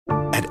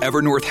At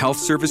Evernorth Health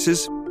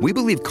Services, we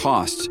believe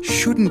costs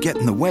shouldn't get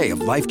in the way of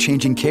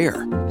life-changing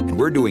care, and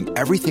we're doing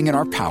everything in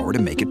our power to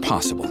make it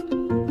possible.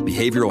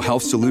 Behavioral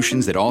health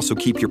solutions that also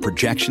keep your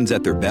projections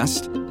at their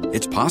best?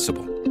 It's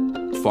possible.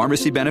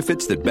 Pharmacy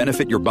benefits that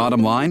benefit your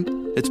bottom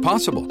line? It's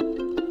possible.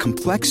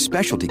 Complex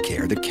specialty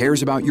care that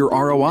cares about your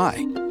ROI?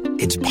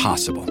 It's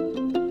possible.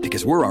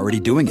 Because we're already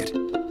doing it.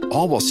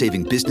 All while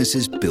saving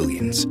businesses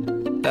billions.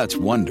 That's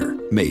Wonder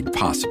made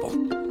possible.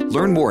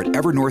 Learn more at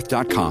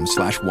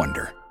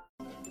evernorth.com/wonder.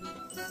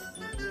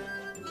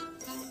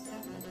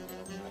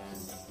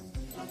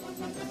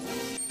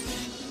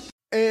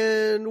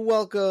 And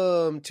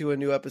welcome to a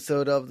new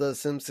episode of The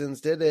Simpsons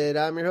Did It.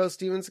 I'm your host,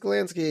 Steven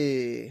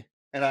Skolansky.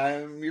 And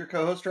I'm your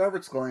co-host,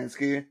 Robert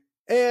Skolansky.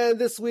 And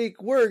this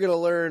week, we're going to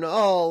learn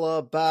all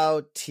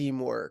about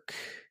teamwork.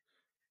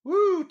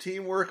 Woo!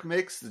 Teamwork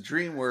makes the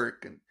dream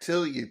work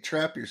until you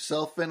trap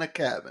yourself in a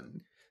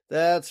cabin.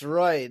 That's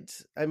right.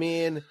 I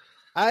mean,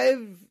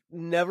 I've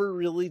never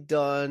really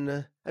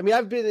done...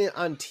 I've been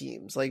on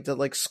teams,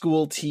 like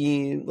school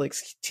team, like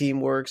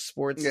teamwork,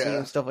 sports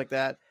team, stuff like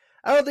that.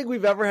 I don't think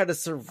we've ever had to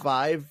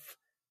survive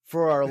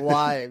for our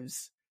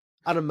lives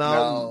on a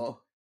mountain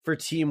for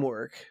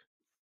teamwork.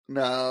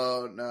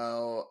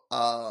 No.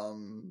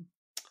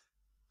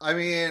 I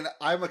mean,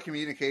 I'm a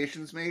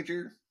communications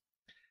major.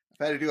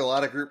 I've had to do a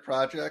lot of group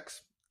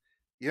projects.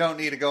 You don't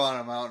need to go on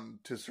a mountain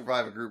to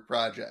survive a group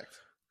project.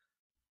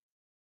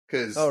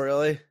 Oh,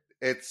 really?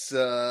 It's,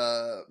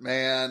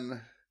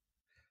 man,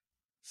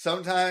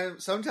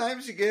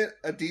 sometimes you get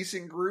a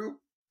decent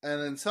group,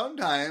 and then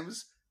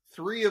sometimes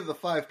 3 of the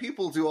 5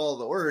 people do all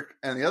the work,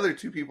 and the other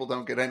 2 people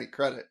don't get any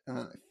credit, and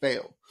then they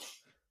fail.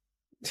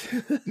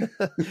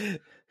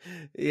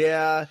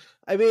 Yeah,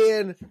 I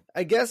mean,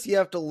 I guess you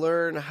have to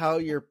learn how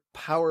your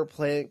power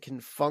plant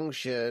can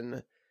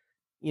function,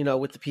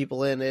 with the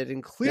people in it,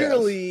 and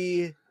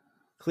clearly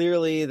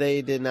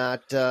they did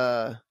not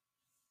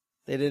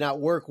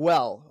work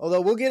well.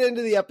 Although we'll get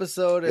into the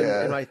episode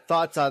and my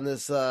thoughts on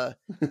this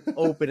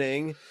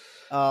opening.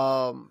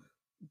 But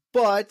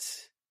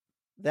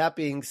that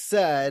being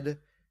said,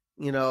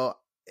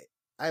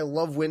 I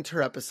love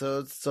winter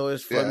episodes. It's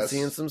always fun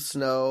seeing some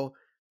snow.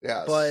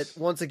 Yes. But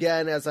once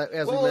again, as we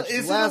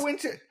mentioned last...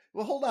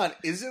 Well, hold on.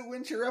 Is it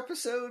winter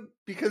episode?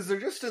 Because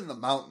they're just in the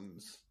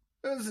mountains.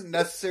 That doesn't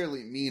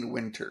necessarily mean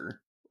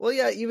winter. Well,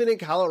 yeah, even in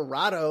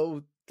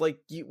Colorado,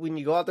 when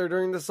you go out there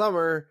during the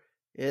summer,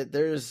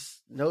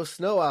 there's no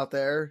snow out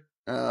there.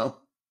 Oh.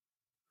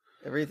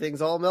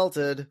 Everything's all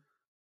melted.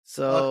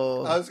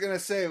 So... I was going to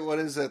say, what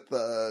is it?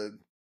 The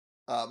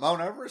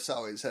Mount Everest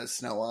always has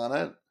snow on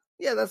it.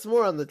 Yeah, that's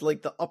more on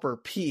the upper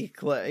peak,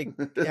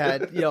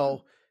 at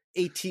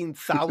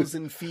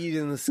 18,000 feet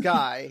in the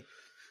sky,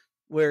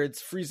 where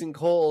it's freezing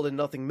cold and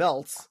nothing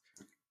melts.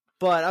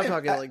 But I'm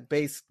talking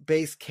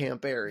base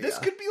camp area. This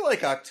could be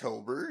like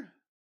October,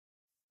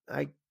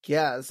 I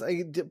guess.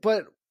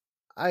 But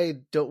I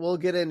don't. We'll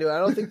get into it. I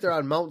don't think they're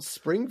on Mount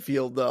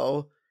Springfield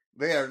though.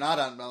 They are not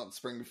on Mount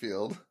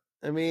Springfield.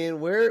 I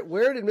mean, where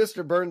did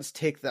Mr. Burns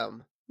take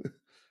them?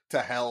 To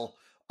hell.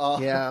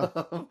 Yeah,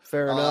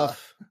 fair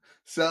enough.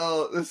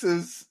 So this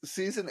is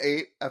season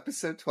 8,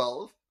 episode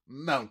 12,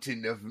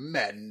 Mountain of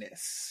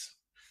Madness.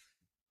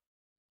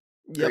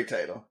 Great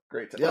title.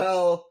 Yep.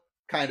 Well,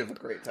 kind of a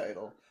great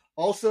title.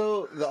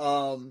 Also,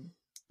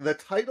 the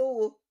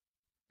title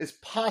is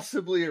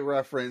possibly a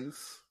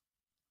reference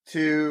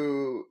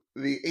to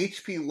the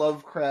H.P.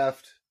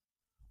 Lovecraft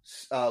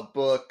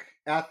book,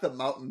 At the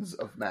Mountains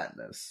of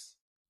Madness.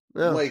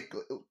 Oh.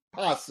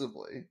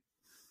 Possibly.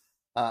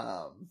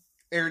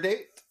 Air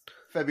date,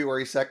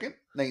 February 2nd,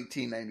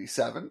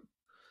 1997.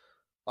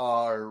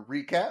 Our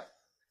recap.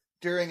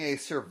 During a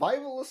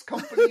survivalist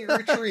company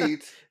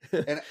retreat,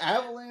 an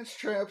avalanche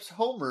traps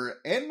Homer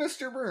and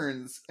Mr.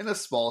 Burns in a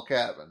small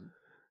cabin.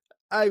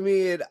 I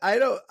mean, I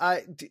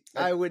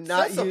would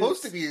not use...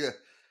 supposed to be...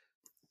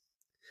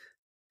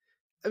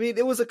 I mean,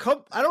 it was a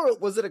I don't know,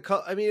 was it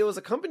it was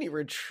a company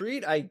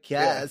retreat, I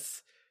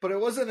guess. Yeah. But it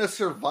wasn't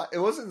it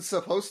wasn't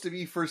supposed to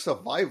be for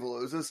survival.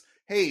 It was just,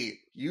 hey,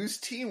 use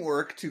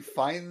teamwork to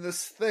find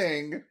this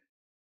thing.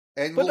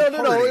 But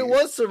no, it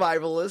was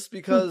survivalist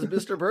because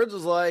Mr. Burns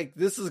was like,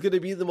 this is going to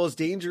be the most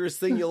dangerous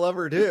thing you'll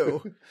ever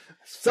do.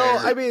 So,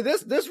 I mean,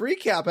 this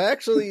recap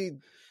actually,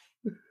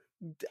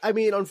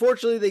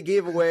 unfortunately they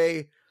gave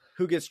away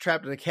who gets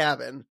trapped in a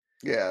cabin.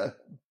 Yeah.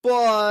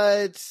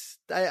 But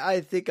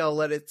I think I'll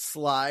let it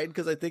slide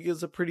because I think it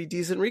was a pretty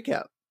decent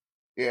recap.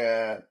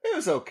 Yeah, it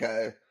was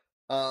okay.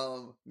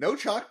 No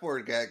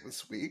chalkboard gag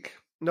this week.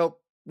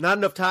 Nope. Not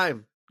enough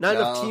time. Not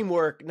enough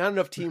teamwork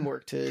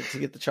to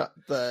get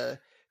the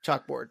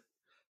chalkboard.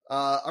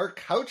 Our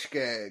couch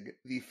gag.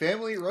 The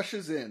family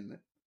rushes in.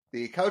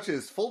 The couch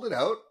is folded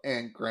out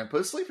and Grandpa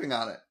is sleeping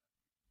on it.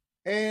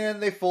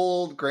 And they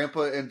fold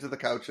Grandpa into the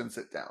couch and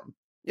sit down.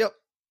 Yep.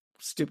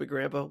 Stupid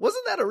Grandpa.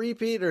 Wasn't that a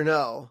repeat or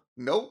no?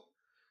 Nope.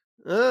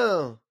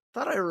 Oh,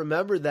 thought I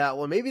remembered that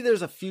one. Maybe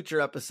there's a future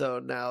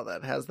episode now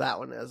that has that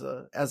one as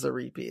a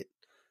repeat.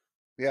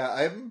 Yeah,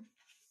 I'm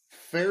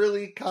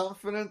fairly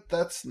confident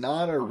that's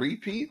not a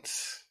repeat.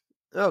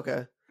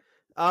 Okay.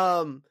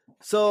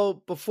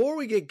 So before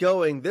we get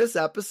going, this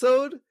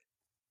episode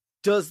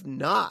does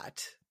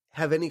not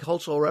have any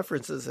cultural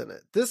references in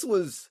it. This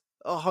was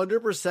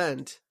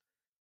 100%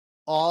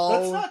 all...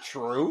 That's not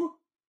true.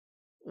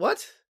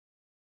 What?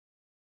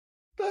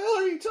 The hell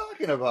are you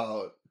talking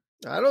about?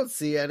 I don't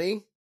see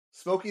any.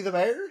 Smokey the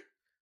Bear?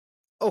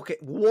 Okay,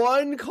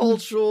 one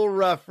cultural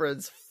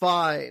reference,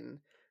 fine.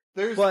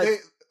 There's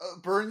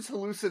Burns'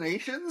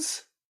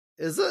 hallucinations?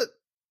 Is it?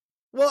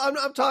 Well,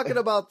 I'm talking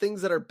about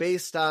things that are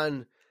based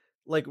on,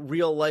 like,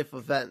 real life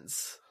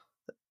events.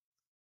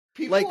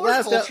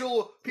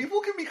 People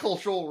people can be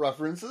cultural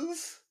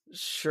references.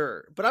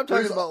 Sure, but I'm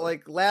talking about,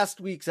 like, last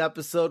week's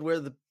episode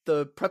where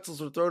the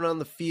pretzels were thrown on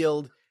the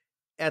field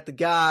at the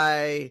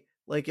guy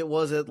like it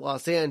was at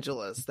Los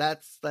Angeles.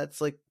 That's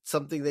like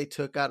something they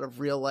took out of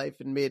real life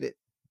and made it,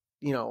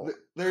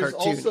 There's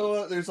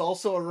cartoony.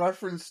 also a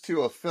reference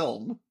to a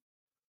film.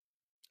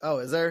 Oh,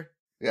 is there?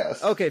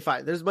 Yes. Okay,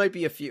 fine. There might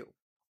be a few,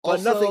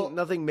 but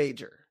nothing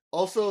major.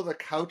 Also, the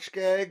couch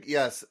gag.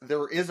 Yes,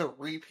 there is a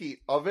repeat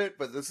of it,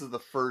 but this is the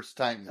first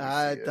time you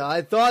see it.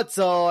 I thought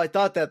so. I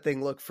thought that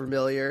thing looked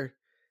familiar.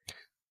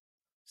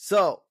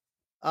 So,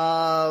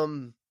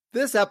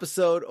 this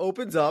episode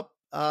opens up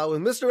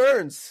with Mr.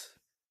 Burns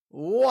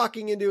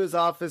walking into his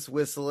office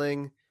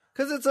whistling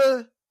because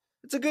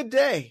it's a good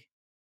day.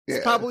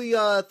 It's probably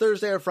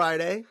Thursday or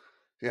Friday.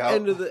 Yeah.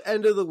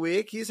 End of the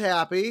week. He's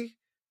happy,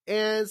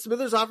 and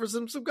Smithers offers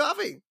him some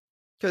coffee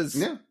because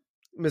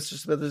Mr.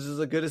 Smithers is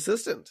a good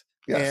assistant,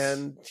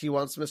 and he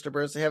wants Mr.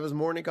 Burns to have his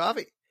morning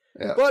coffee.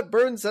 Yeah. But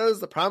Burns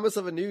says the promise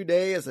of a new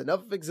day is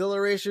enough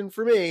exhilaration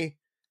for me.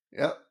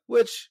 Yep.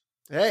 Which,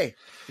 hey,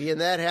 being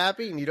that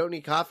happy and you don't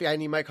need coffee, I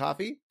need my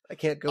coffee. I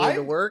can't go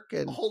into work.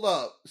 And hold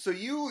up. So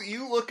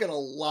you look at a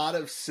lot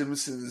of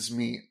Simpsons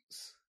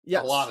memes.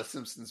 Yes. A lot of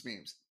Simpsons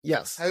memes.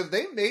 Yes. Have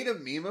they made a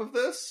meme of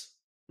this?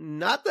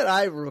 Not that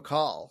I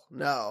recall.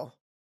 No.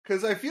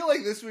 Because I feel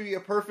like this would be a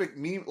perfect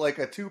meme, like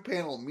a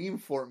 2-panel meme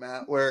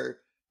format where,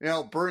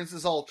 Burns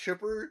is all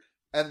chipper,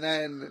 and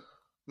then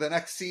the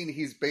next scene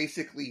he's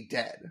basically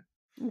dead.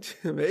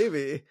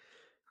 Maybe.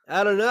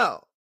 I don't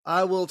know.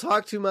 I will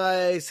talk to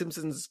my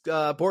Simpsons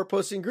board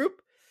posting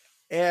group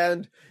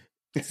and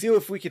see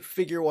if we could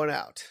figure one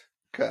out.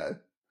 Okay.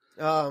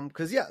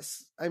 Because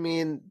yes, I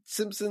mean,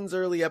 Simpsons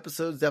early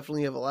episodes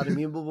definitely have a lot of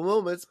memeable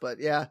moments,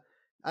 but yeah,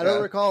 I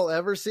don't recall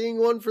ever seeing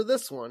one for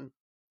this one.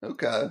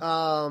 Okay.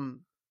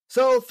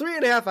 So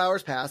 3.5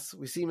 hours pass.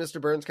 We see Mr.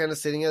 Burns kind of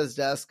sitting at his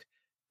desk,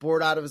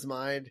 bored out of his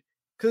mind,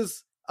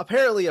 because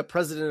apparently a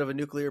president of a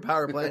nuclear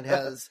power plant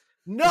has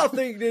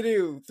nothing to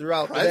do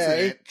throughout the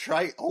day.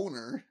 Try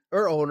owner.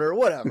 Or owner,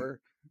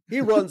 whatever.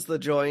 He runs the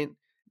joint.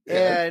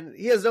 And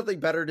he has nothing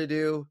better to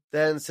do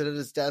than sit at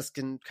his desk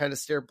and kind of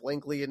stare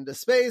blankly into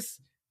space.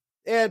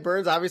 And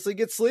Burns obviously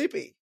gets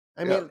sleepy.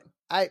 I mean,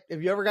 have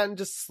you ever gotten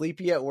just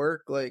sleepy at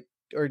work? Like,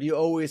 or do you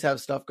always have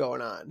stuff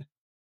going on?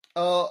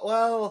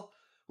 Well,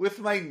 with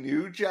my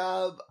new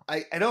job,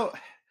 I don't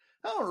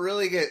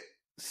really get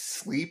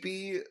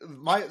sleepy.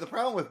 The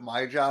problem with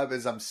my job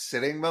is I'm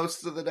sitting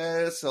most of the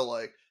day, so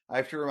like I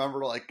have to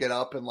remember to like get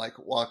up and like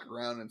walk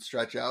around and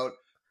stretch out.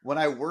 When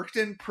I worked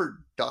in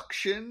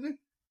production,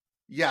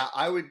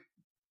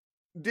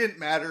 didn't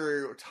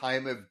matter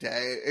time of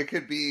day. It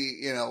could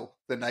be,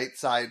 the night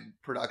side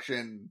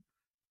production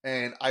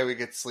and I would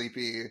get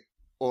sleepy,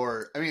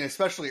 or, I mean,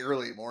 especially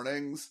early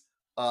mornings.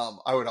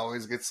 I would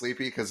always get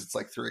sleepy because it's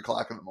like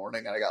 3:00 in the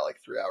morning and I got like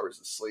 3 hours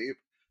of sleep.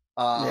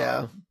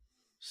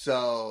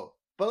 So,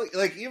 but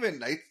like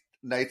even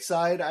night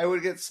side, I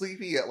would get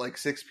sleepy at like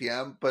 6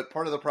 p.m. But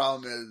part of the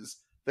problem is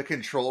the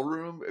control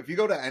room. If you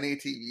go to any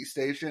TV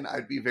station,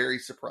 I'd be very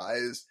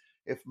surprised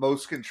if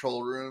most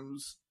control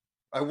rooms,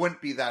 I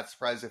wouldn't be that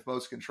surprised if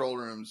most control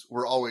rooms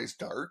were always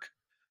dark.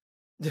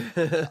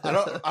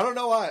 I don't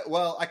know why.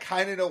 Well, I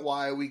kind of know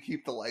why we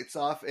keep the lights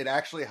off. It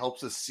actually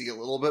helps us see a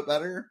little bit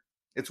better.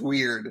 It's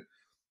weird.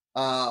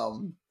 But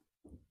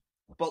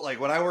like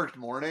when I worked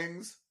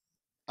mornings,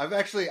 I've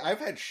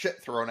had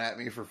shit thrown at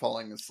me for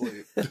falling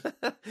asleep.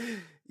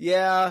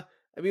 Yeah.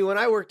 I mean, when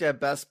I worked at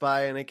Best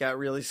Buy and it got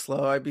really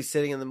slow, I'd be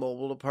sitting in the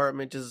mobile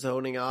department just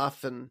zoning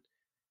off and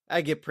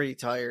I get pretty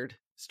tired.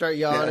 Start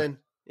yawning.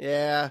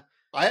 Yeah.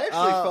 I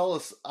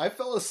actually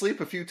fell asleep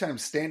a few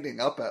times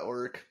standing up at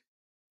work.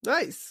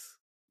 Nice.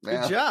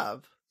 Good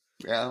job.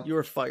 Yeah. You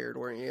were fired,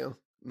 weren't you?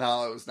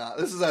 No, it was not.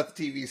 This is at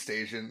the TV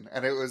station,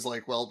 and it was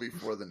like well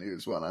before the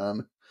news went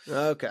on.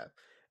 Okay.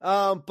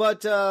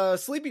 But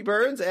Sleepy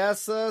Burns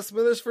asks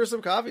Smithers for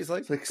some coffee. He's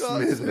like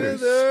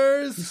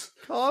Smithers,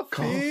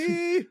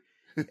 coffee.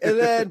 And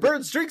then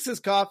Burns drinks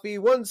his coffee,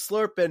 one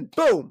slurp, and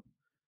boom,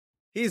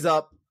 he's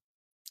up.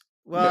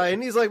 Well,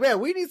 and he's like, man,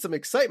 we need some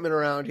excitement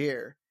around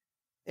here.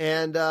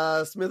 And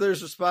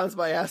Smithers responds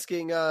by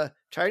asking,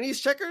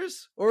 Chinese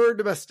checkers or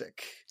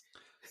domestic?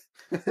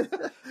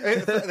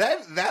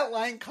 that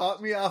line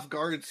caught me off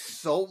guard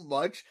so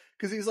much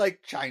because he's like,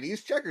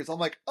 Chinese checkers. I'm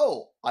like,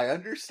 oh, I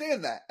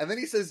understand that. And then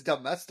he says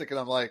domestic, and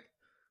I'm like,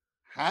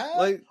 huh?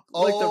 Like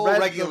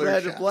the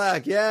red and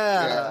black,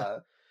 yeah.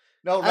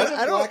 No, red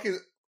and black is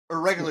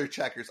or regular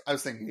checkers. I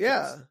was thinking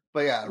yeah. chess.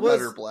 But yeah, red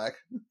or black.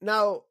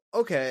 Now,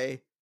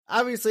 okay.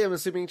 Obviously, I'm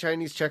assuming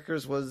Chinese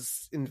checkers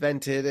was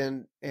invented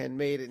and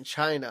made in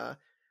China.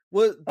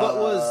 Was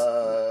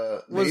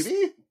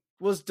maybe?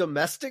 Was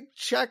domestic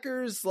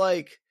checkers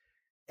like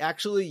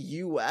actually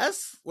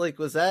US? Like,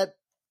 was that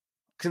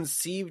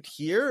conceived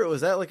here, or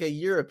was that like a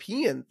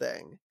European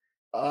thing?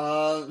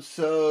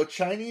 So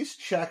Chinese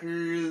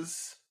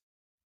checkers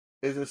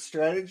is a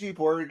strategy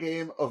board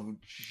game of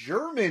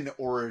German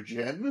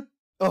origin.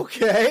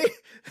 Okay.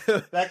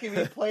 That can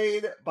be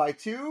played by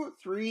 2,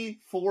 3,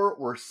 4,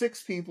 or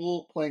 6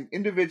 people playing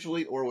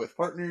individually or with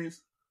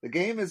partners. The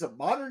game is a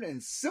modern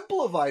and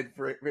simplified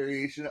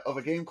variation of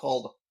a game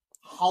called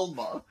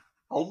Halma.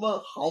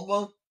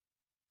 Halma.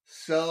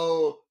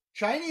 So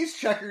Chinese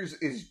checkers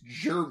is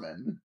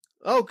German.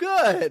 Oh,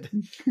 good.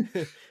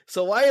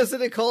 So why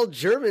isn't it called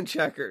German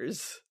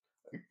checkers?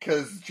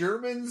 Because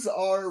Germans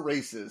are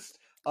racist.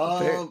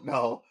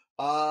 No.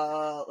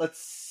 Let's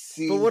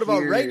see. But what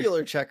about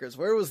regular checkers?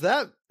 Where was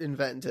that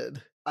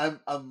invented? It's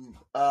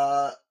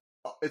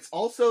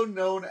also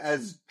known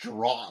as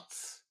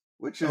draughts,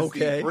 which is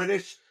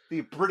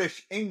the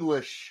British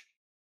English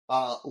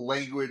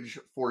language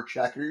for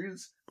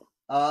checkers.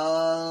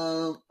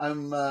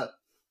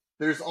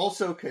 There's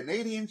also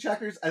Canadian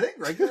checkers. I think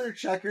regular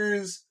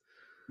checkers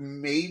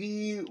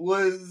maybe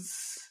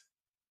was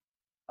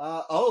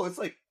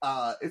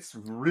it's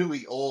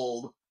really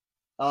old.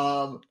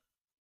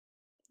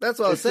 That's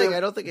what I was saying. I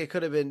don't think it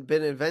could have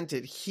been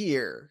invented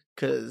here,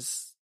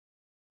 because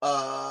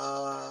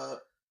man,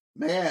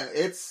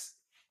 it's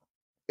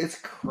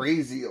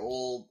crazy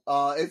old.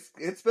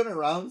 It's been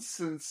around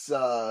since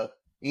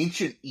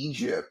ancient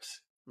Egypt.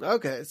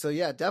 Okay, so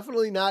yeah,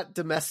 definitely not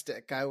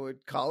domestic, I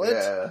would call it.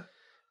 Yeah.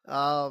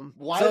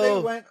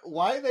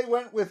 Why they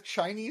went with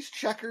Chinese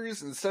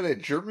checkers instead of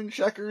German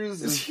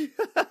checkers is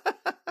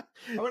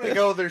I'm gonna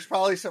go. There's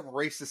probably some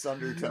racist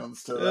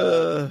undertones to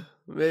that.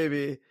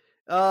 Maybe.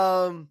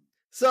 But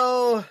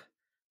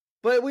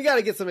we got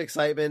to get some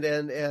excitement,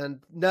 and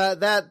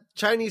that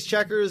Chinese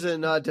checkers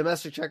and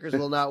domestic checkers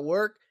will not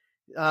work.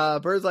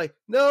 Bird's like,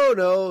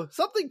 no,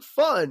 something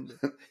fun,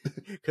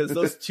 because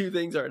those two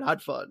things are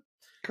not fun.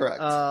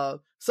 Correct.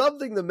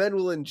 Something the men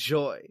will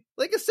enjoy,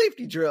 like a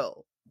safety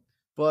drill.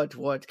 But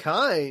what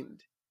kind?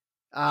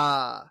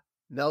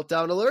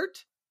 Meltdown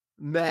alert,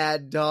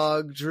 mad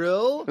dog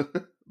drill,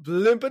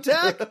 blimp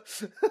attack.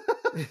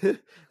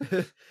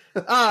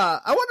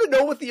 I want to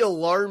know what the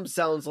alarm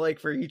sounds like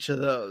for each of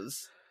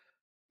those.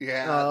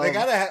 Yeah, they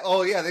gotta.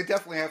 They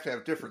definitely have to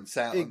have different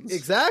sounds.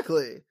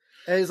 Exactly.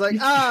 And he's like,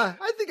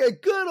 I think a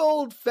good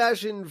old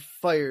fashioned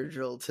fire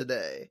drill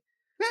today.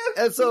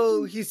 And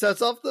so he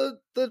sets off the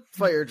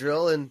fire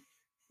drill, and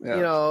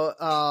now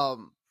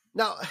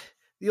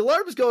the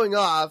alarm's going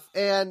off,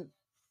 and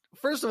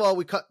first of all,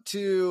 we cut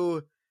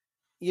to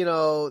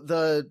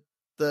the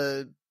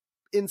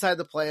inside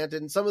the plant,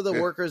 and some of the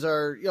workers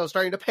are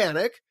starting to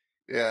panic.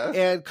 Yeah.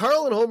 And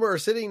Carl and Homer are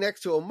sitting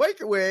next to a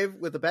microwave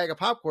with a bag of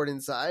popcorn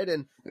inside,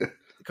 and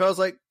Carl's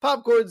like,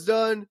 popcorn's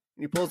done. And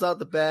he pulls out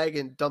the bag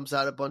and dumps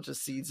out a bunch of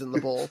seeds in the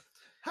bowl.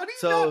 How do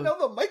you not know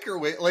the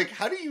microwave? Like,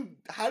 how do you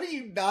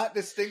not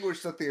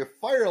distinguish that the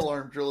fire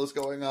alarm drill is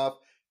going off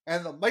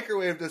and the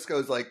microwave just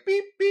goes like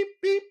beep, beep,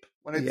 beep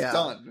when it's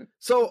done?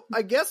 So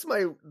I guess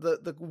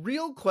the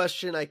real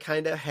question I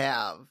kind of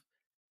have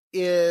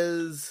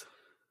is,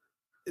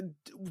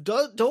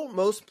 don't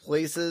most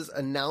places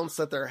announce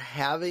that they're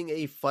having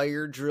a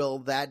fire drill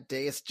that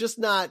day? It's just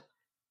not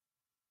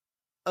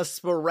a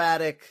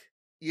sporadic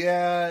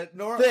thing.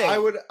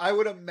 I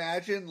would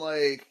imagine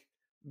like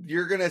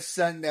you're gonna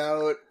send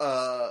out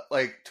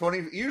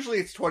usually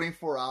it's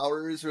 24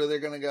 hours where they're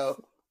gonna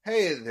go,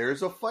 hey,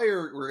 there's a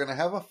fire, we're gonna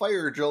have a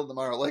fire drill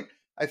tomorrow. Like,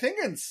 I think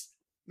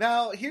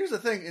now here's the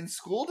thing, in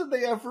school did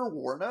they ever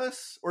warn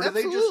us, or did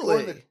they just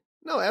warn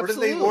No,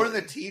 absolutely. Or did they warn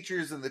the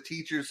teachers, and the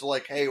teachers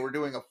like, hey, we're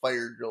doing a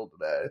fire drill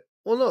today?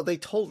 Well, no, they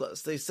told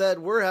us. They said,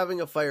 we're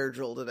having a fire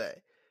drill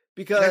today.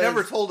 Because they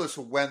never told us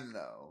when,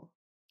 though.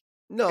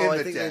 No,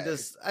 I think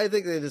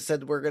they just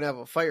said we're going to have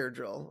a fire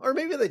drill. Or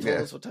maybe they told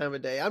us what time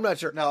of day. I'm not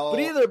sure. No.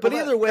 But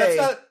either way.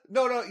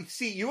 No.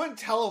 See, you wouldn't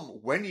tell them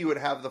when you would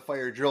have the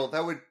fire drill.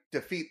 That would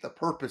defeat the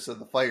purpose of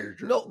the fire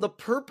drill. No, the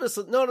purpose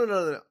of... No.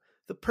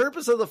 The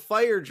purpose of the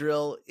fire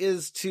drill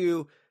is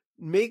to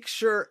make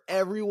sure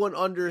everyone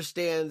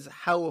understands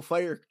how a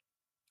fire...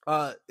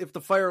 if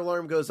the fire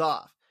alarm goes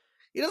off.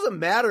 It doesn't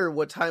matter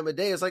what time of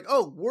day. It's like,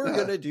 oh, we're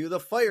going to do the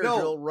fire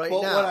drill now.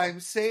 What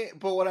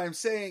I'm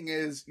saying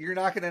is you're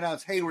not going to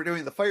announce, hey, we're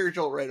doing the fire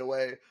drill right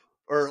away.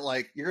 Or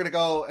like, you're going to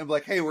go and be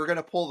like, hey, we're going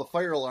to pull the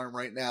fire alarm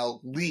right now.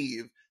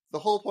 Leave. The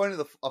whole point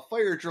of a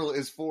fire drill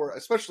is for,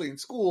 especially in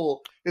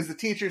school, is the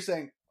teacher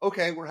saying,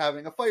 okay, we're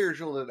having a fire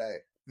drill today.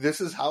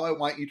 This is how I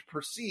want you to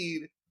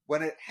proceed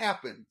when it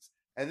happens.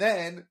 And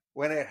then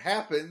when it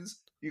happens,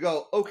 you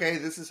go, okay,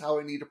 this is how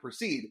I need to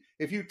proceed.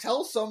 If you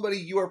tell somebody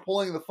you are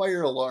pulling the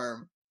fire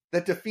alarm,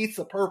 that defeats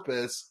the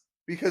purpose,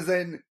 because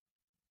then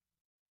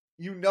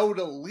you know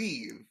to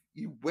leave.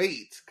 You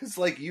wait, because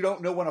like you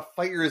don't know when a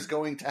fire is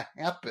going to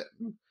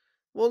happen.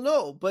 Well,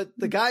 no, but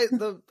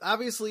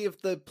obviously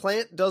if the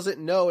plant doesn't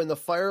know and the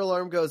fire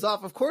alarm goes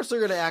off, of course they're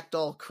going to act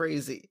all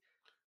crazy.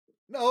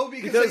 No,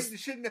 because they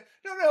shouldn't.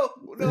 No.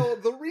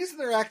 The reason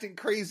they're acting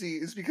crazy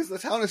is because the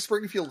town of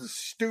Springfield is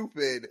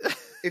stupid.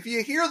 If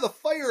you hear the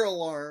fire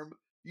alarm,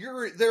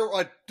 they're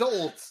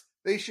adults.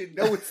 They should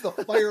know it's the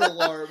fire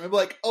alarm. And be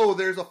like, oh,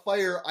 there's a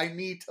fire. I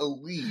need to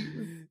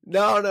leave.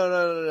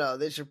 No.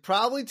 They should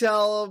probably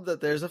tell them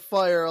that there's a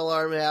fire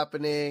alarm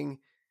happening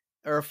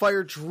or a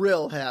fire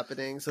drill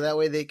happening, so that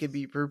way they can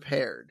be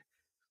prepared.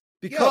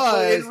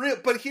 Because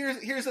but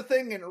here's the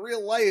thing: in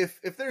real life,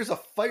 if there's a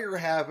fire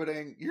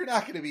happening, you're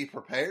not going to be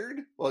prepared.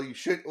 Well, you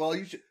should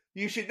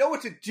know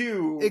what to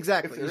do.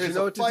 Exactly, if there is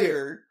a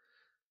fire,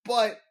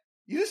 but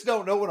you just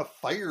don't know when a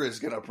fire is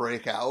going to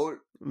break out.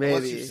 Maybe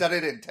unless you set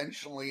it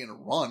intentionally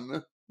and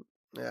run.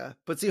 Yeah,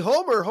 but see,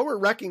 Homer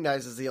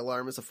recognizes the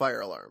alarm as a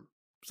fire alarm.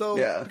 So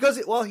because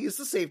he's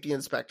the safety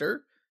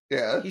inspector.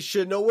 Yeah, he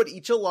should know what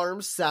each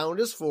alarm sound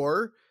is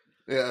for.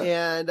 Yeah,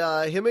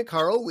 and him and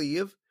Carl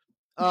leave.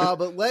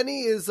 But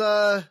Lenny is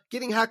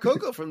getting hot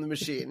cocoa from the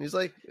machine. He's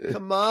like,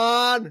 "Come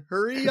on,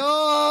 hurry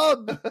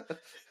up!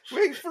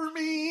 Wait for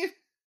me!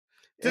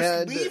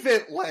 Just leave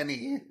it,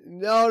 Lenny."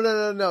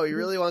 No. He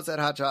really wants that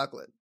hot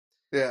chocolate.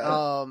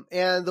 Yeah.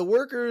 And the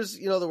workers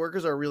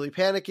are really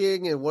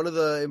panicking, and one of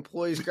the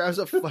employees grabs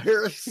a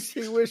fire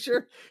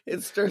extinguisher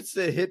and starts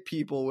to hit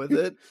people with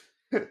it.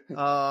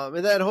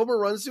 And then Homer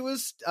runs to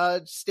his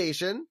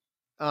station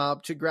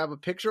to grab a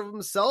picture of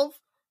himself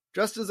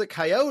dressed as a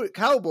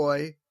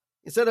cowboy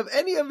instead of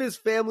any of his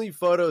family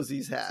photos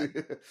he's had.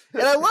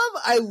 And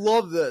I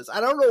love this. I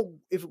don't know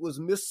if it was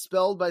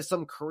misspelled by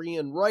some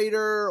Korean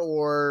writer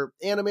or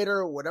animator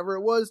or whatever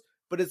it was,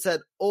 but it said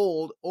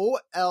old,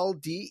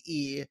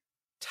 OLDE,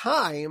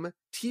 time,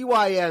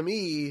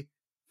 TYME,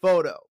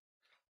 photo.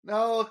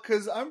 No,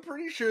 because I'm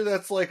pretty sure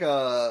that's like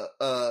a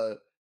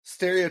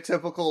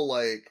stereotypical,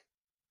 like,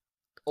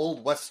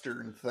 old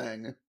Western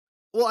thing.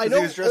 Well, I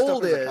know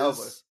old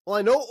is. Well,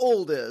 I know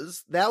old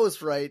is. That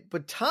was right.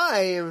 But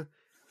time,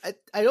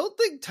 I don't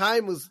think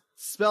time was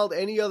spelled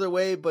any other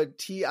way but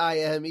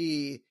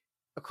TIME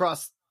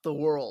across the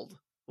world.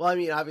 Well, I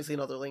mean, obviously in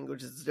other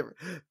languages it's different.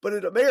 But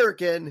in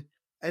American,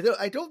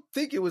 I don't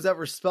think it was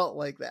ever spelt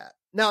like that.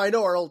 Now, I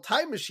know our old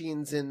time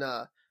machines in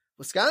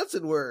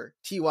Wisconsin were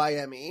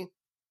TYME.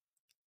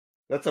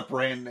 That's a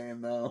brand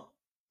name, though.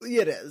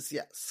 It is,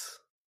 yes.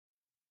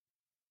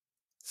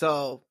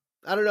 So,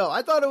 I don't know.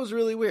 I thought it was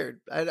really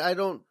weird. I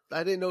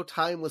didn't know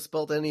time was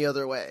spelled any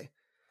other way.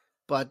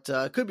 But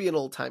it could be an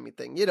old-timey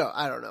thing.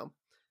 I don't know.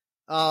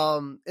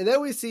 And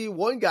then we see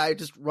one guy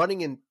just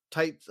running in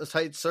a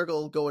tight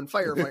circle going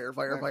fire, fire,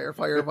 fire, fire,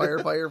 fire, fire,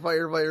 fire,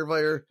 fire, fire,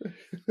 fire.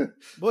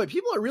 Boy,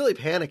 people are really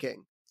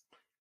panicking.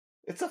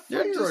 It's a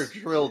fire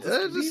drill.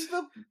 Just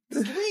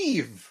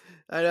leave.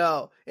 I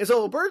know. And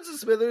so Burns and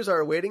Smithers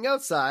are waiting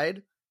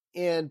outside,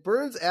 and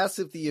Burns asks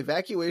if the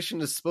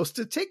evacuation is supposed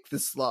to take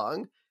this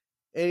long.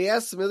 And he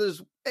asks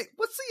Smithers, hey,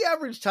 what's the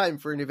average time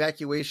for an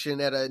evacuation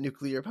at a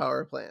nuclear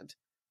power plant?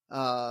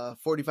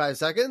 45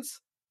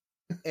 seconds.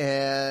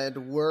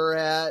 And we're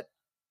at,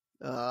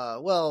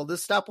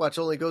 this stopwatch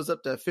only goes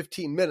up to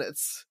 15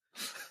 minutes.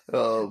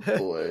 Oh,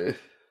 boy.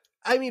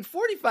 I mean,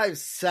 45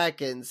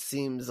 seconds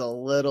seems a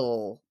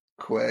little...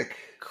 Quick.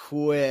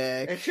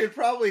 It should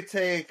probably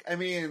take,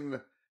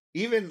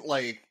 even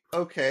like,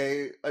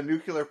 okay, a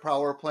nuclear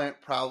power plant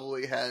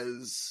probably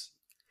has,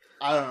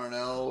 I don't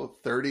know,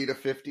 30 to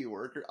 50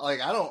 workers.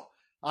 Like, I don't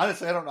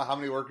know how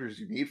many workers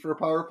you need for a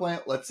power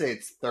plant. Let's say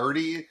it's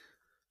 30.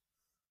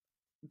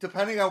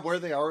 Depending on where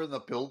they are in the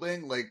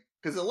building, like,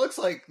 because it looks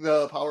like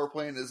the power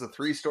plant is a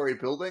 3-story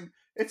building.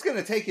 It's going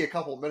to take you a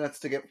couple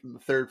minutes to get from the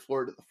 3rd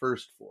floor to the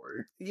 1st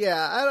floor.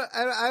 Yeah,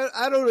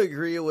 I don't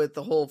agree with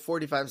the whole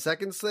 45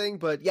 seconds thing,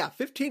 but yeah,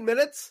 15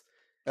 minutes?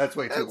 That's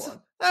way too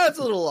long. That's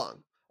a little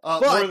long.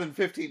 More than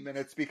 15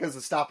 minutes because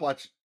the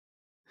stopwatch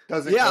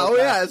doesn't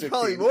it's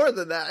probably more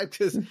than that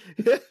because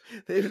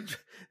they've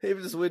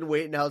just been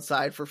waiting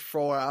outside for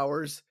 4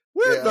 hours.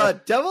 Where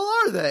the devil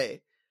are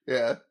they?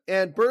 Yeah.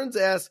 And Burns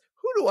asks,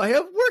 who do I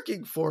have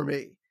working for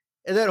me?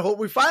 And then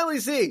we finally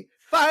see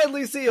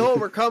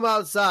Homer come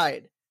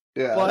outside.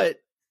 Yeah. But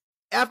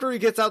after he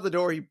gets out the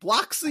door, he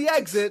blocks the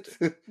exit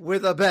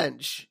with a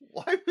bench.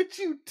 Why would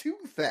you do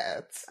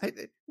that?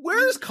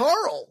 Where's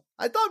Carl?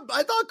 I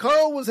thought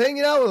Carl was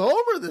hanging out with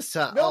Homer this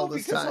time. No,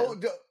 because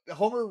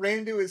Homer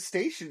ran to his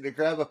station to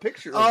grab a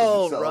picture of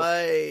himself. Oh,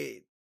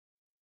 right.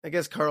 I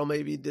guess Carl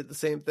maybe did the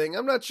same thing.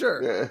 I'm not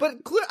sure. Yeah. But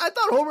I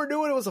thought Homer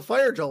knew it was a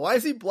fire drill. Why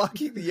is he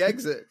blocking the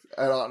exit?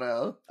 I don't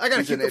know. I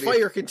gotta keep the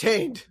fire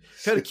contained.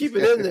 Gotta keep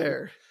it in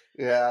there.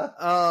 Yeah.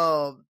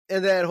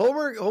 And then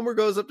Homer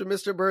goes up to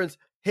Mr. Burns.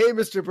 Hey,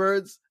 Mr.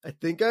 Burns, I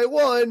think I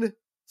won.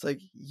 It's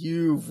like,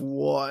 you've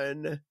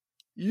won.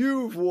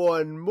 You've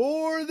won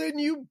more than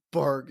you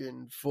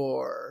bargained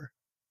for.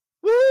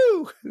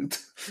 Woo!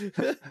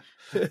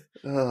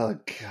 Oh,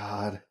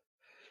 God.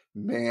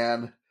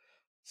 Man.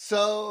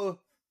 So,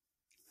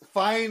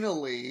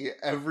 finally,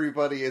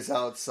 everybody is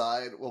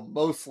outside. Well,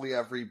 mostly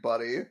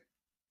everybody.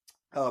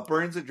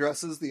 Burns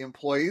addresses the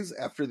employees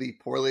after the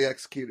poorly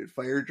executed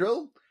fire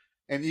drill,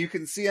 and you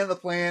can see on the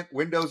plant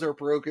windows are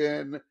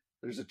broken.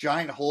 There's a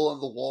giant hole in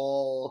the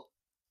wall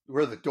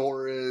where the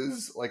door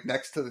is, like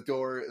next to the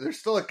door. There's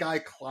still a guy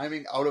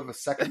climbing out of a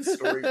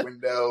second-story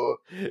window.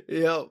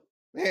 Yep.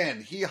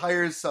 Man, he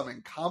hires some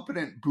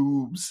incompetent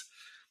boobs.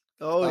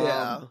 Oh,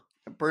 yeah.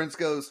 Burns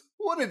goes,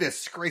 "What a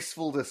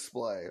disgraceful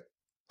display.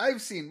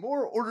 I've seen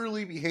more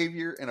orderly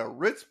behavior in a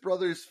Ritz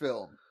Brothers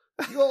film.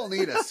 You all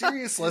need a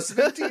serious lesson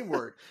in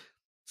teamwork."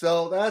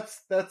 So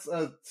that's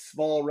a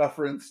small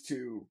reference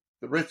to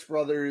the Ritz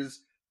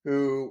Brothers,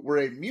 who were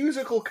a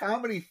musical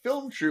comedy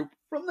film troupe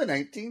from the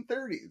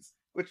 1930s,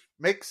 which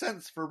makes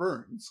sense for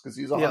Burns because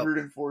he's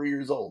 104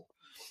 years old.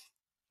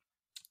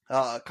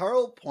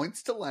 Carl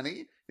points to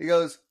Lenny. He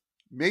goes,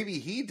 "Maybe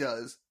he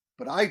does,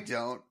 but I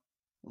don't."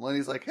 And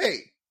Lenny's like,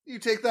 "Hey, you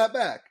take that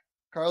back."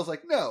 Carl's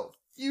like, "No,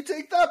 you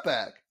take that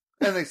back."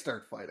 And they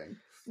start fighting.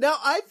 Now,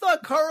 I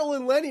thought Carl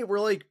and Lenny were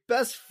like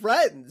best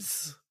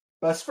friends.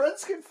 Best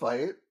friends can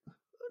fight.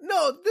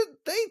 No,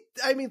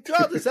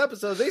 throughout this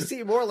episode, they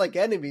seem more like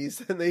enemies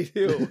than they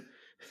do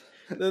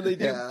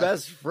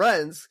best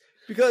friends,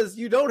 because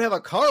you don't have a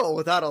Carl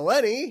without a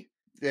Lenny.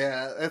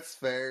 Yeah, that's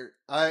fair.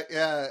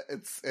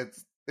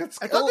 It's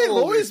I thought they've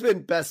always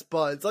been best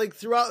buds. Like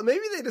throughout,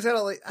 maybe they just had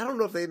I don't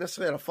know if they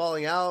necessarily had a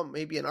falling out,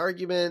 maybe an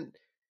argument.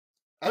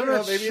 I don't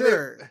know.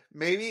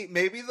 Maybe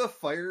maybe the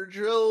fire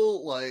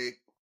drill like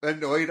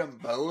annoyed them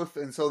both,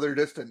 and so they're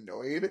just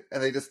annoyed,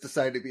 and they just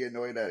decide to be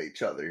annoyed at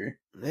each other.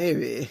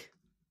 Maybe.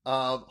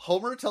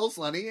 Homer tells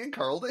Lenny and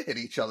Carl to hit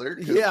each other.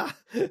 Yeah.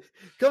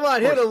 Come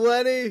on, hit him,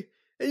 Lenny.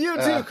 And you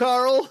too,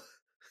 Carl.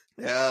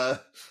 Yeah.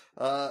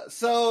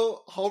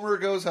 So Homer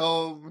goes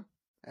home,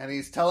 and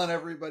he's telling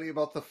everybody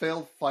about the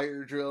failed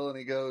fire drill, and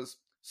he goes,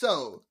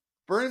 "So,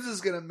 Burns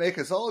is going to make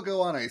us all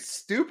go on a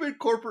stupid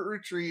corporate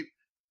retreat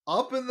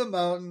up in the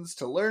mountains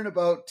to learn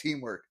about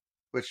teamwork,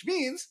 which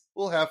means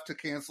we'll have to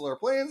cancel our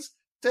plans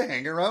to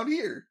hang around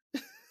here."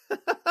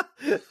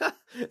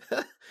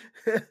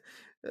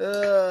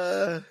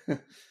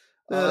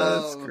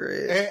 That's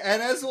great.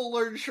 And as we'll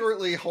learn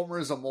shortly, Homer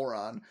is a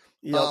moron.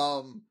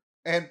 Yep.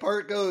 And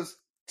Bart goes,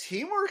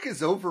 "Teamwork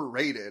is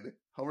overrated."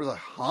 Homer's like,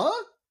 "Huh?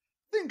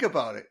 Think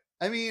about it.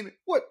 I mean,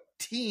 what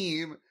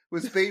team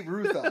was Babe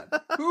Ruth on?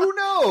 Who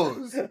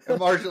knows?" And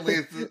Marge and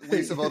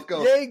Lisa both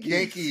go,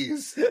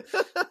 Yankees.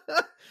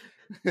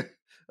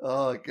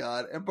 Oh,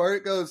 God. And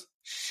Bart goes,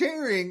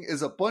 "Sharing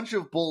is a bunch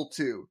of bull,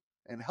 too.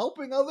 And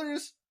helping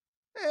others?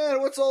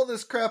 And what's all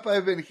this crap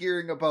I've been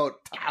hearing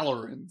about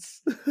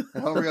tolerance?"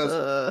 And Homer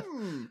goes,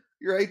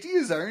 "Your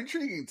ideas are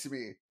intriguing to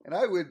me, and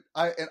I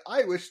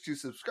wish to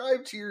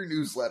subscribe to your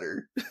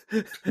newsletter."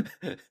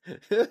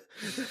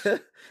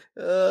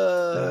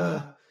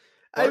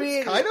 I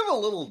mean, kind of a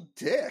little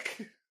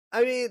dick.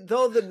 I mean,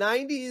 though the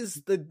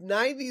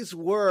 90s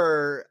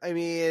were, I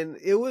mean,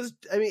 it was,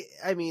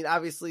 I mean,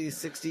 obviously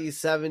 60s,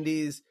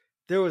 70s,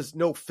 there was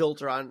no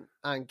filter on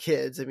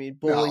kids. I mean,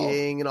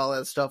 bullying and all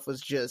that stuff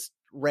was just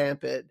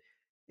rampant.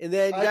 And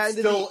then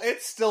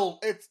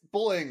it's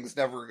bullying's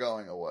never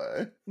going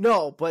away.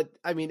 No, but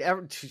I mean,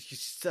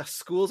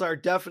 schools are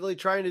definitely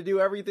trying to do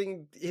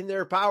everything in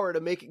their power to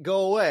make it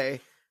go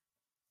away.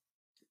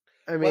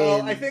 I mean,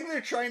 well, I think they're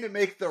trying to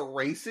make the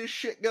racist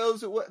shit go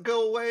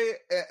away.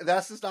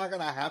 That's just not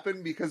going to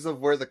happen because of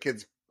where the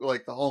kids,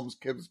 like the homes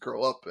kids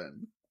grow up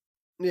in.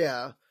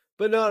 Yeah,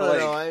 but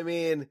no. I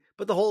mean,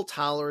 but the whole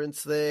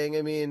tolerance thing.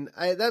 I mean,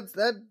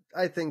 that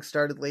I think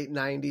started late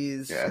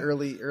 90s,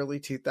 early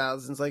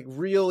 2000s. Like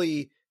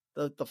really,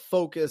 the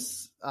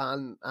focus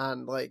on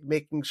like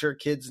making sure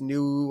kids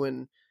knew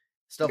and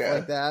stuff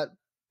like that.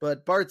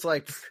 But Bart's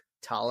like,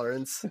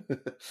 tolerance.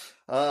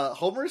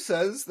 Homer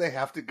says they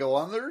have to go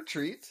on the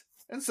retreat,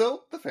 and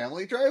so the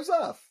family drives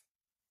off.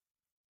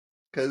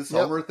 Because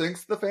Homer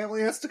thinks the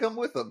family has to come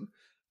with them.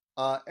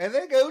 And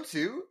they go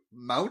to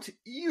Mount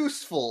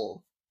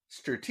Useful,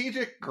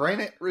 Strategic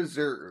Granite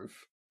Reserve.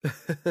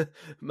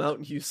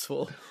 Mount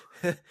Useful.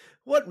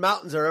 What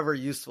mountains are ever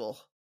useful?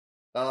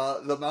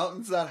 The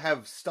mountains that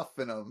have stuff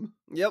in them.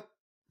 Yep.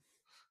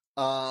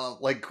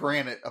 Like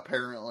granite,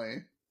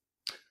 apparently.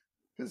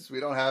 Because we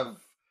don't have...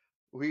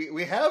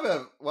 We have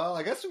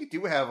I guess we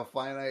do have a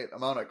finite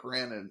amount of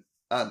granite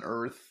on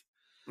Earth.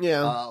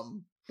 Yeah.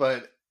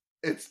 But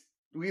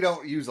we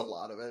don't use a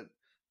lot of it.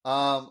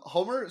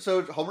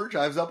 Homer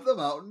drives up the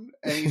mountain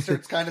and he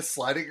starts kind of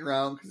sliding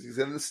around because he's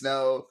in the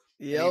snow.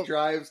 Yep.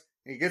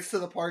 He gets to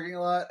the parking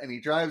lot and he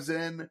drives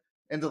into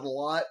the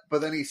lot,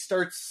 but then he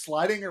starts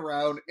sliding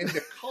around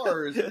into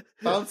cars,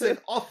 bouncing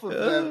off of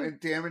them and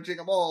damaging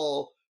them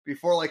all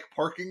before like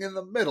parking in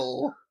the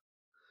middle.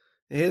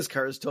 His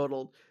car is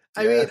totaled.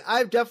 I mean,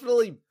 I've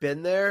definitely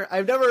been there.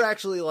 I've never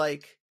actually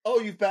like... Oh,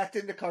 you've backed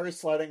into cars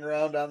sliding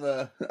around on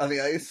the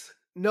ice?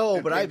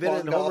 No, but I've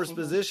been in Homer's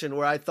position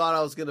where I thought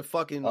I was going to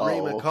fucking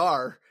ream a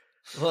car.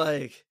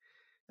 Like,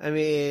 I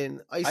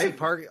mean, icy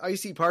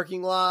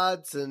parking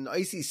lots and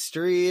icy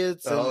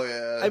streets. And,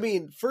 I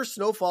mean, first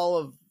snowfall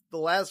of the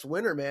last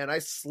winter, man, I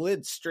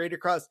slid straight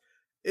across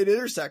an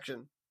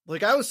intersection.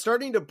 Like, I was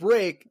starting to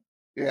brake,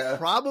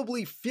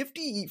 probably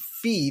 50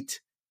 feet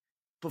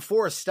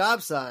before a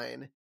stop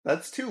sign.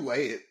 That's too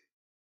late.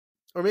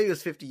 Or maybe it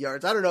was 50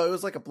 yards. I don't know. It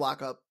was like a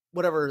block up,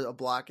 whatever a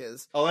block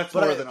is. Oh, that's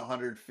more than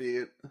 100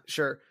 feet.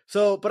 Sure.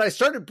 So, but I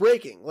started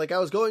braking. Like I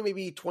was going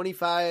maybe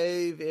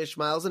 25-ish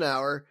miles an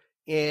hour,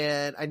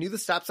 and I knew the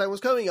stop sign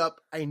was coming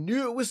up. I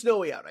knew it was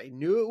snowy out. I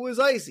knew it was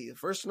icy. The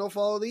first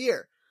snowfall of the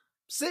year.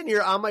 Sitting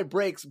here on my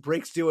brakes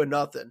doing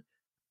nothing.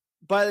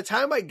 By the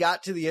time I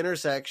got to the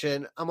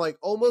intersection, I'm like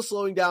almost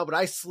slowing down, but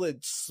I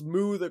slid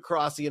smooth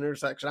across the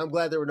intersection. I'm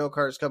glad there were no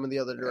cars coming the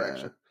other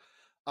direction.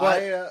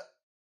 But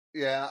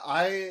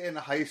I in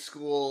high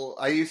school,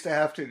 I used to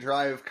have to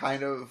drive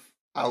kind of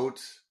out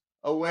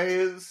a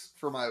ways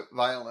for my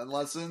violin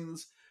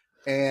lessons,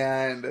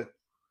 and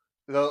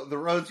the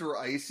roads were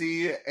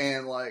icy,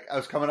 and like I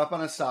was coming up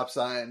on a stop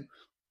sign,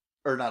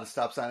 or not a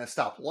stop sign, a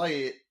stop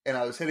light, and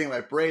I was hitting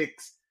my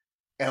brakes,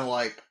 and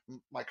like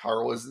my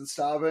car wasn't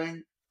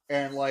stopping.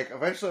 And like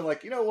eventually,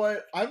 like, you know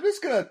what? I'm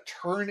just gonna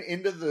turn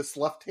into this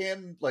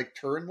left-hand like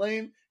turn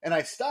lane, and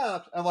I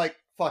stopped. I'm like,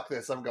 fuck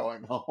this! I'm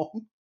going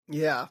home.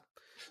 Yeah,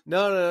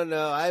 no.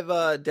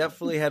 I've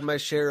definitely had my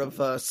share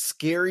of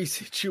scary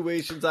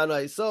situations on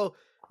ice, or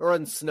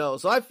on snow.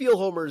 So I feel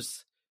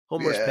Homer's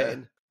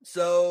pain.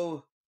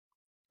 So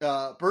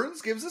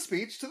Burns gives a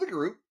speech to the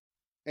group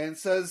and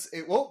says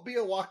it won't be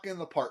a walk in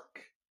the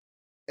park,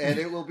 and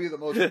it will be the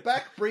most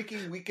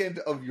back-breaking weekend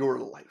of your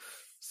life.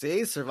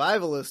 See,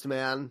 survivalist,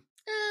 man.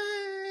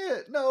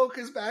 No,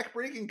 because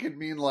backbreaking could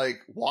mean like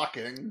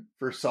walking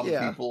for some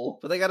people.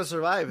 But they got to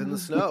survive in the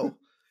snow.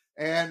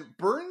 And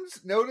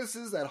Burns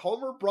notices that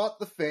Homer brought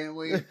the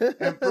family,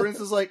 and Burns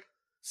is like,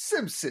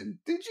 Simpson,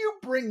 did you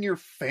bring your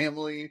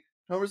family?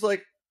 Homer's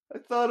like, I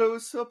thought I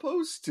was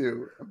supposed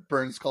to.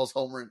 Burns calls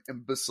Homer an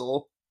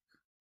imbecile.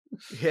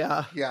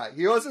 Yeah. Yeah,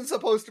 he wasn't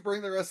supposed to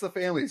bring the rest of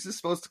the family. He's just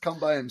supposed to come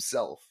by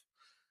himself.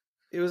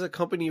 It was a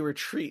company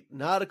retreat,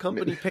 not a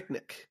company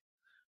picnic.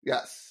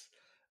 Yes.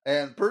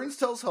 And Burns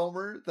tells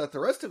Homer that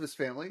the rest of his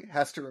family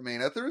has to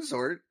remain at the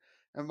resort.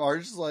 And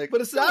Marge is like,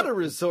 but it's not a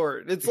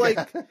resort. It's like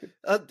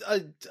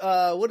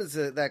what is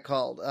that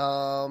called?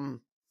 A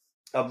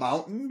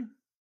mountain?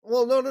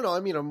 Well, no. I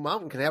mean, a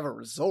mountain can have a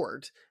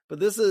resort, but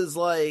this is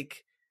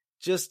like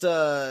just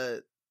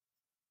I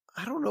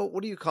don't know,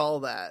 what do you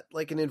call that?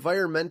 Like an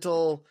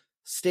environmental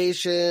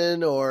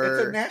station, or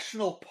it's a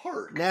national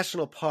park.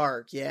 National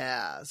park,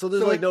 yeah. So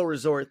there's like no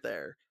resort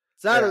there.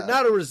 It's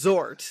not a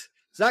resort.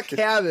 It's not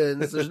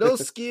cabins. There's no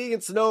skiing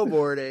and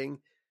snowboarding.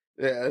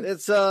 Yeah.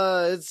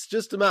 It's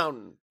just a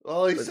mountain.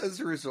 Well, he says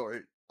a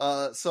resort.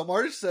 So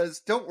Marge says,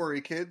 don't worry,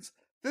 kids.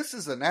 This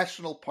is a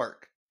national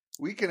park.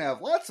 We can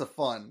have lots of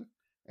fun.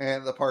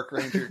 And the park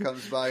ranger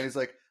comes by and he's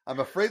like, I'm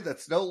afraid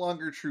that's no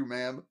longer true,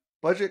 ma'am.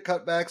 Budget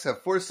cutbacks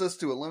have forced us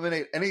to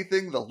eliminate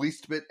anything the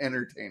least bit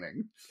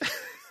entertaining.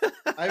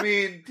 I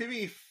mean, to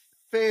be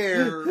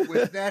fair,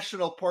 with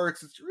national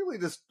parks, it's really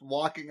just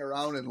walking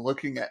around and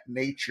looking at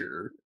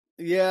nature.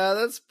 Yeah,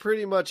 that's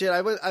pretty much it.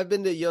 I've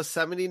been to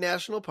Yosemite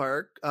National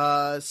Park,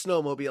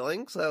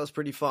 snowmobiling, so that was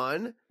pretty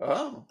fun.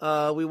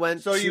 Oh. We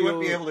went So you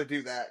wouldn't be able to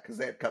do that because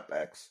they had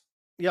cutbacks.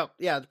 Yep,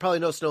 yeah, probably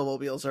no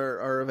snowmobiles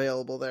are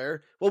available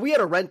there. Well, we had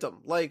to rent them.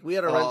 Like, we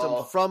had to rent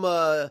them from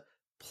a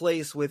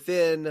place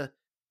within,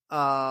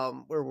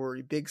 where were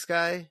we? Big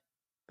Sky,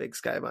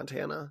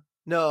 Montana?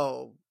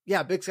 No.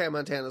 Yeah, Big Sky,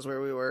 Montana is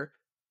where we were.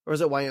 Or is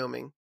it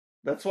Wyoming?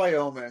 That's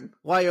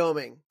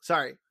Wyoming.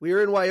 Sorry. We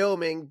were in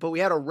Wyoming, but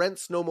we had to rent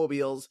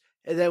snowmobiles,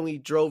 and then we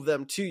drove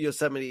them to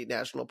Yosemite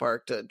National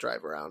Park to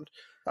drive around.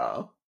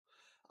 Oh.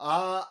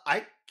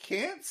 I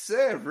can't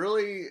say I've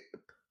really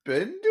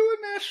been to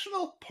a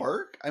national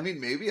park. I mean,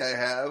 maybe I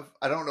have.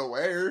 I don't know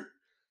where.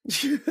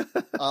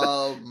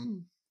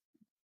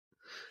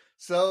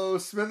 So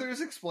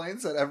Smithers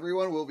explains that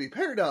everyone will be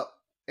paired up,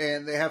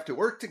 and they have to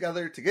work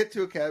together to get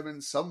to a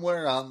cabin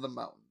somewhere on the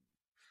mountain.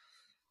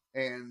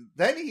 And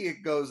then he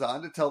goes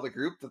on to tell the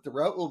group that the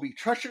route will be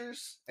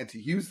treacherous and to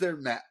use their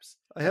maps.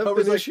 I haven't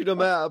been issued a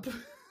map.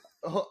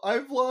 Oh,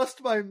 I've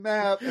lost my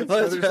map. And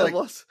Smithers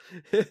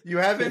like, you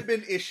haven't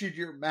been issued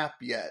your map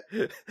yet.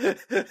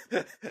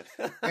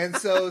 And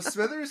so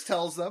Smithers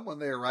tells them when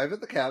they arrive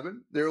at the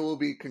cabin, there will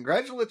be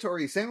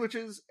congratulatory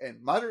sandwiches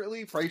and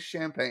moderately priced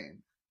champagne.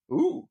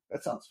 Ooh,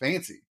 that sounds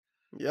fancy.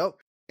 Yep.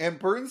 And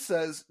Burns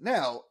says,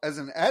 now, as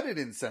an added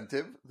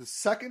incentive, the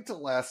second to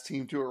last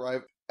team to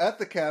arrive at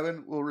the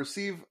cabin will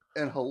receive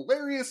an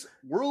hilarious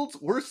World's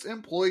Worst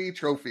Employee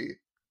trophy.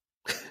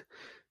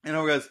 And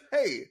Homer goes,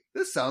 hey,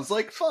 this sounds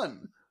like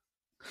fun.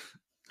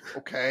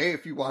 Okay,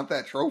 if you want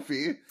that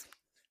trophy.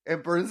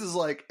 And Burns is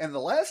like, and the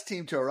last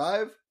team to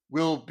arrive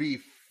will be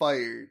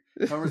fired.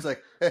 Homer's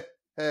like,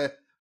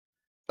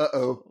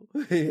 uh-oh.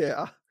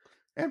 Yeah.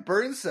 And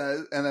Burns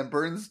says, and then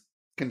Burns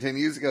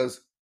continues, he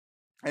goes,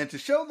 and to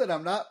show that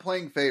I'm not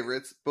playing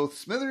favorites, both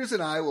Smithers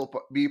and I will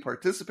be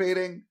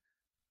participating.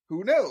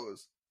 Who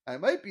knows? I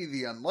might be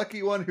the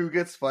unlucky one who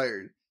gets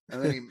fired.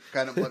 And then he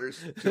kind of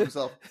mutters to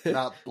himself,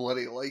 not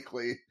bloody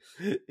likely.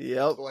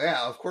 Yep. Well,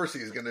 yeah, of course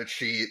he's going to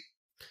cheat.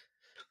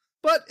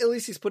 But at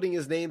least he's putting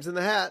his names in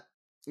the hat.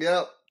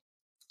 Yep.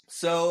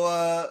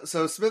 So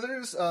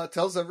Smithers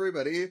tells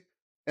everybody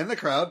in the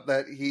crowd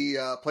that he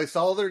placed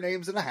all their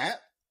names in a hat.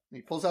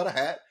 He pulls out a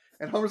hat,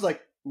 and Homer's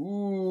like,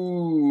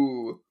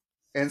 "Ooh,"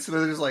 and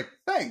Smithers is like,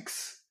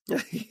 "Thanks."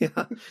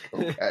 Yeah.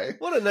 Okay.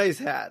 What a nice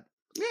hat.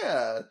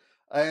 Yeah.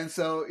 And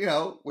so,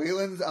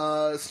 Wayland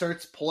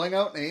starts pulling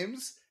out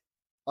names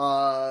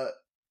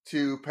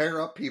to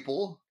pair up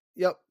people.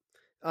 Yep.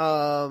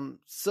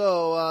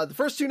 So the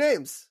first two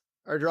names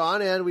are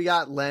drawn, and we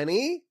got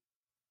Lenny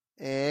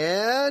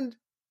and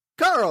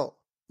Carl.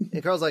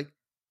 And Carl's like,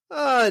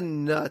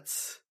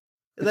 nuts.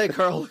 And then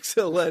Carl looks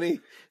at Lenny.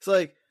 It's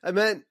like, I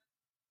meant,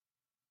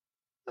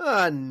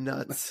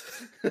 nuts.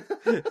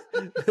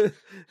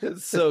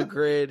 It's so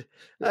great.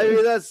 I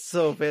mean, that's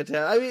so fantastic.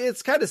 I mean,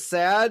 it's kind of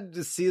sad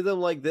to see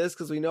them like this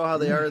because we know how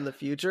they are in the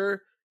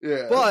future.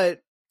 Yeah.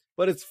 But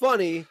it's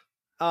funny.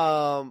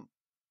 Where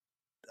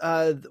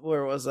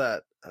was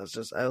that? I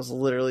was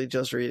literally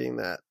just reading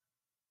that.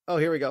 Oh,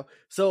 here we go.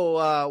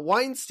 So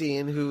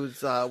Weinstein,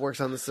 who's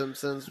works on The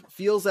Simpsons,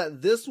 feels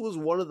that this was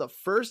one of the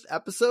first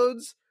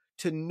episodes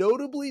to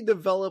notably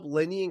develop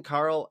Lenny and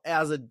Carl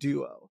as a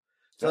duo.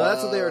 So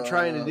that's what they were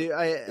trying to do.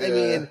 I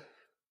mean,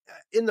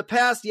 in the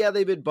past, yeah,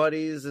 they've been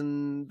buddies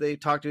and they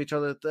talk to each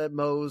other at the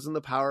Moe's and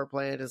the power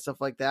plant and stuff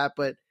like that.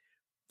 But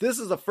this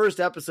is the first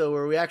episode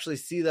where we actually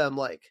see them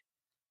like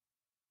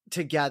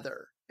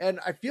together. And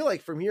I feel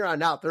like from here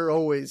on out, they're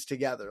always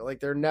together.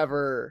 Like they're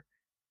never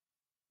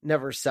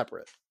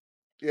separate.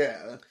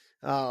 Yeah.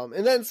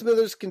 And then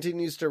Smithers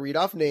continues to read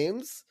off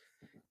names,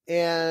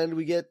 and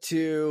we get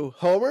to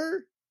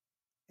Homer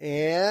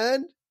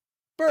and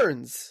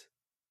Burns.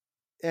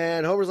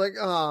 And Homer's like,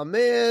 "Oh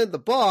man, the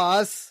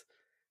boss."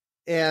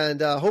 And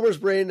Homer's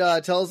brain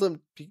tells him,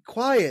 "Be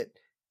quiet.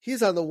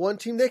 He's on the one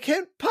team that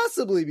can't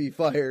possibly be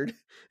fired."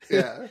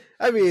 Yeah.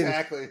 I mean,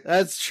 exactly.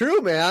 That's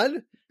true,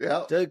 man.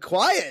 Yeah.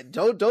 Quiet.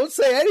 Don't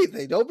say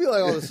anything. Don't be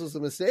like, "Oh, this was a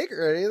mistake"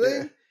 or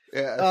anything.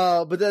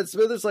 Yeah. But then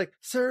Smithers like,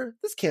 "Sir,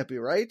 this can't be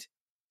right.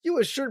 You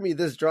assured me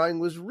this drawing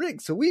was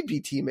rigged so we'd be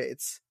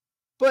teammates.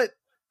 But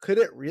could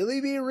it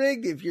really be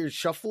rigged if you're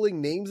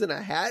shuffling names in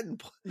a hat?"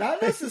 And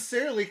Not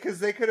necessarily, because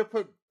they could have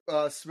put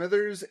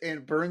Smithers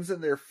and Burns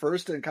in there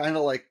first and kind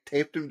of like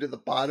taped them to the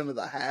bottom of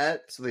the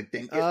hat so they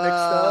didn't get mixed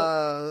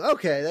up.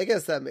 Okay, I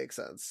guess that makes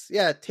sense.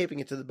 Yeah, taping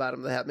it to the bottom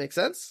of the hat makes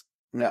sense.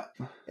 No.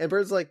 And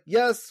Burns like,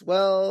 "Yes,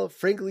 well,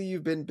 frankly,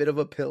 you've been a bit of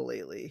a pill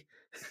lately."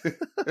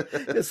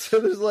 And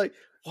Smithers like,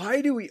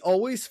 "Why do we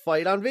always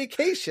fight on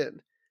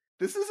vacation?"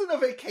 This isn't a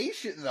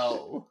vacation,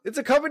 though. It's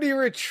a company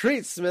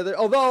retreat, Smithers.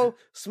 Although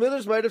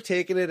Smithers might have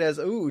taken it as,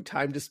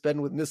 time to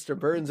spend with Mr.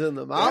 Burns in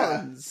the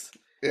mountains.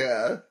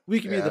 Yeah.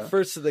 We can be the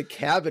first to the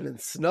cabin and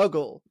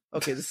snuggle.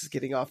 Okay, this is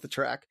getting off the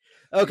track.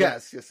 Okay.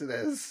 Yes, it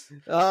is.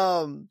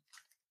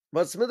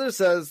 But Smithers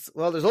says,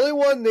 "Well, there's only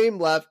one name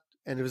left,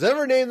 and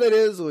whoever name that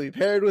is will be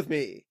paired with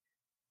me.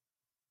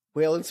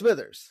 Wayland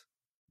Smithers."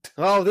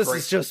 Oh, this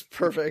is just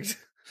perfect.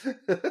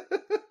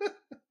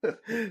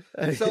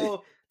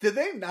 So, did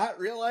they not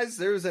realize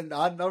there was an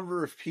odd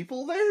number of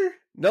people there?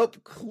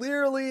 Nope.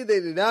 Clearly, they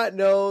did not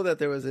know that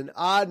there was an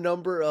odd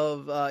number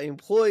of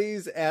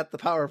employees at the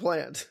power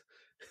plant.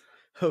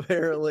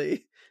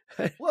 Apparently.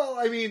 That's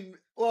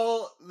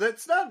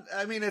not.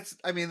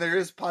 There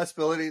is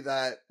possibility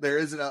that there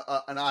is an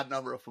odd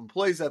number of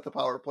employees at the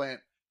power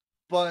plant,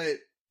 but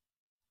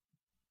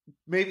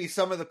maybe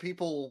some of the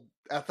people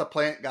at the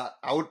plant got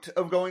out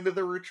of going to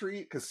the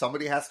retreat because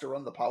somebody has to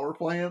run the power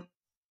plant.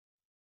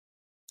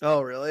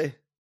 Oh, really?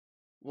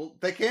 Well,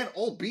 they can't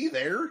all be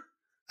there.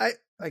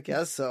 I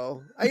guess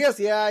so. I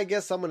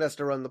guess someone has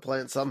to run the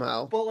plant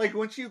somehow. But, like,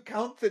 once you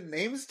count the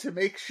names to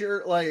make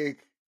sure,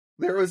 like,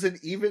 there was an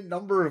even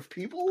number of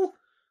people?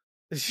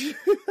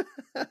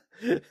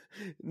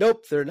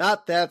 Nope, they're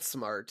not that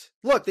smart.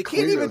 Look, they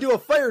can't even do a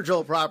fire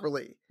drill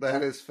properly.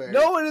 That is fair.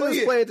 No one in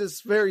this plant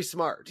is very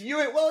smart.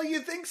 You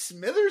think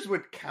Smithers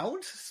would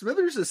count?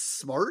 Smithers is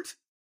smart?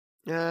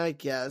 I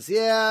guess.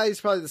 Yeah, he's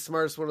probably the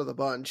smartest one of the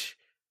bunch.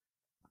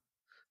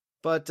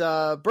 But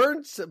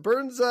Burns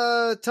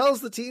tells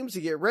the teams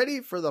to get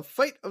ready for the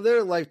fight of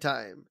their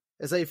lifetime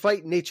as they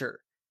fight nature.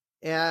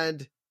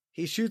 And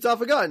he shoots off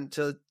a gun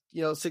to,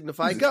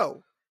 signify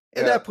go.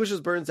 And that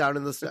pushes Burns down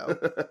in the snow.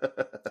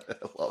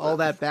 All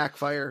that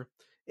backfire.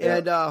 Yeah.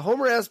 And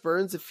Homer asks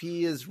Burns if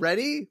he is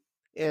ready.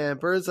 And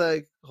Burns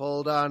like,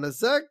 "Hold on a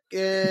sec,"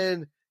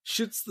 and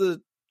shoots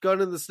the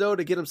gun in the snow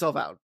to get himself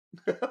out.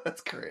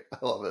 That's great. I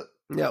love it.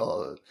 Yeah. I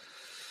love it.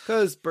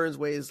 Because Burns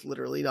weighs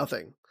literally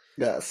nothing.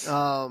 Yes.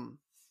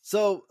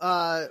 So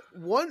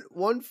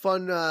one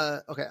fun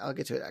okay, I'll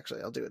get to it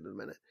actually. I'll do it in a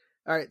minute.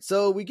 All right,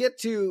 so we get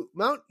to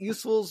Mount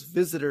Useful's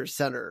Visitor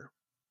Center.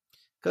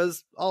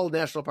 Because all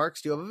national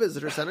parks do have a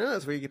visitor center.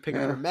 That's where you can pick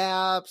up your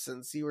maps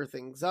and see where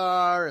things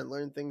are and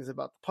learn things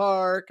about the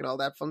park and all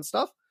that fun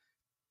stuff.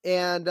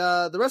 And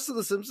the rest of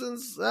the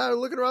Simpsons are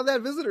looking around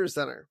that visitor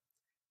center.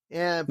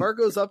 And Bart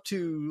goes up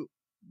to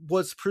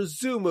what's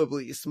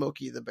presumably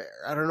Smokey the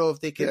Bear. I don't know if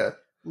they can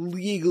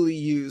legally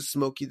use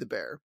Smokey the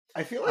Bear.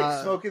 I feel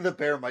like Smokey the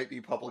Bear might be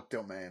public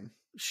domain.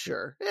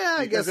 Sure. Yeah,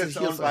 I guess it's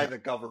owned by the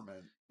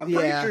government. I'm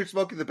pretty sure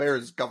Smokey the Bear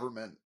is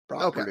government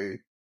property. Okay.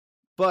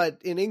 But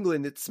in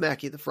England, it's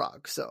Smacky the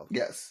Frog, so.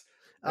 Yes.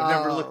 I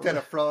never looked at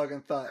a frog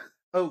and thought,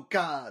 oh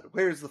God,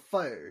 where's the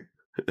fire?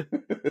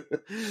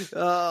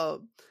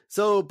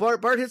 So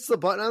Bart hits the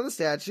button on the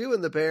statue,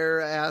 and the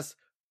bear asks,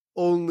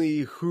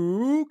 only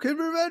who can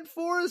prevent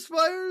forest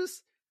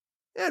fires?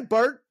 And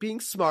Bart, being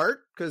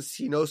smart, because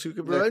he knows who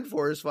can prevent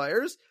forest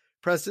fires,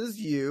 presses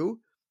U,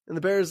 and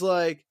the bear's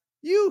like,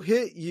 you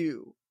hit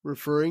you,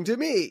 referring to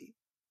me.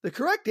 The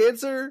correct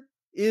answer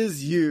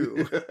is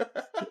you.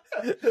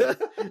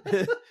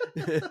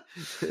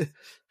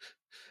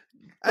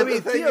 I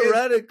mean,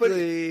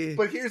 theoretically...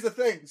 But here's the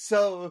thing.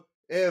 So,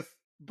 if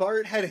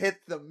Bart had hit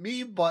the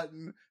me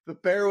button, the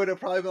bear would have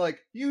probably been like,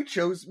 you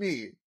chose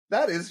me.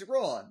 That is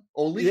wrong.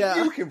 Only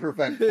you can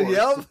prevent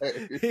forest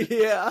fires.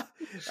 Yeah.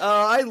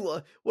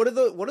 One of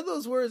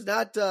those words,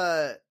 not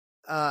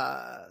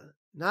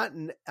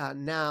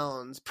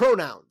nouns,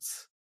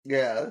 pronouns.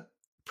 Yeah.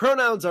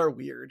 Pronouns are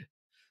weird.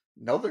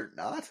 No, they're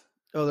not.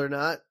 Oh, they're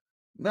not?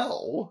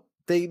 No.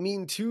 They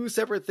mean two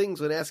separate things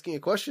when asking a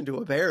question to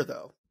a bear,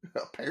 though.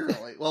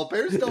 Apparently. Well,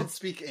 bears don't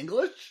speak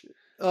English.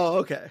 Oh,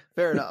 okay.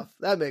 Fair enough.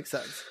 That makes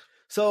sense.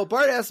 So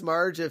Bart asks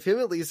Marge if him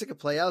and Lisa could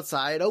play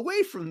outside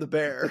away from the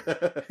bear.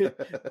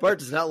 Bart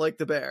does not like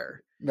the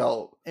bear.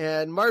 No.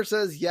 And Marge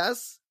says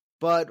yes,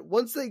 but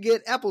once they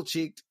get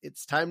apple-cheeked,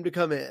 it's time to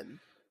come in.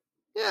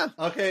 Yeah.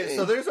 Okay,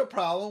 so there's a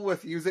problem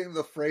with using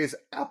the phrase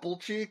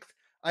apple-cheeked.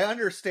 I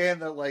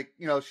understand that, like,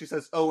 you know, she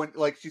says, oh, and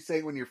like she's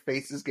saying when your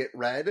faces get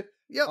red.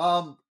 Yep.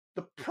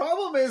 The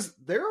problem is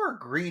there are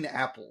green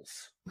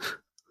apples.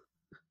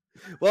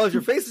 Well, if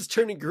your face is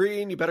turning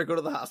green, you better go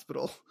to the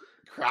hospital.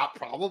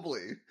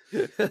 Probably.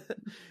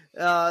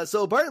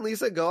 So Bart and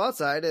Lisa go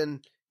outside,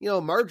 and, you know,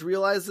 Marge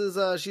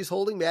realizes she's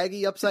holding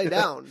Maggie upside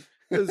down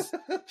because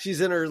she's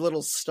in her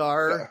little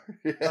star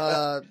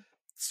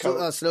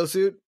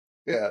snowsuit.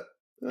 Yeah.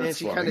 And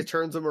she kind of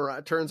turns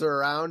her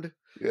around.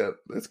 Yeah,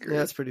 that's great. Yeah,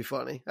 that's pretty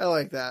funny. I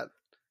like that.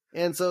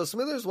 And so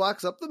Smithers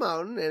walks up the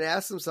mountain and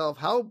asks himself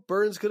how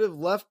Burns could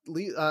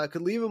leave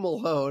him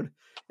alone.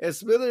 And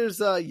Smithers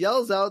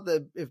yells out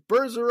that if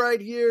Burns were right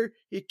here,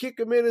 he'd kick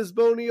him in his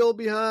bony old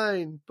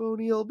behind.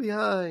 Bony old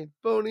behind.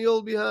 Bony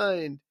old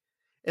behind.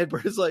 And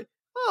Burns like,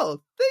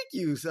 oh, thank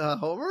you,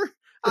 Homer.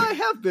 I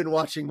have been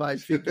watching my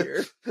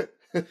figure.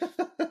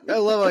 I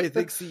love how he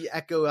thinks the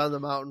echo on the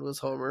mountain was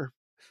Homer.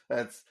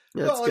 That's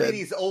good. I mean,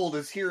 he's old.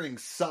 His hearing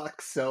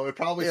sucks, so it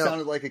probably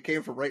sounded like it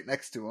came from right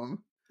next to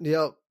him.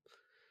 Yep.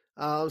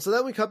 So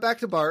then we cut back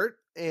to Bart,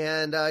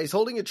 and he's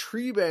holding a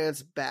tree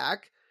branch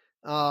back.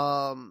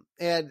 And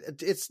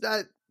it's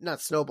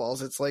not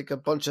snowballs. It's like a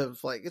bunch of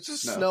it's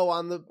just snow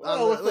on the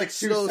with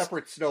two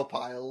separate snow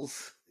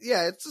piles.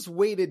 Yeah, it's just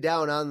weighted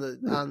down on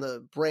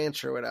the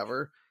branch or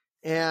whatever.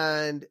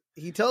 And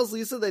he tells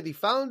Lisa that he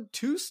found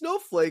two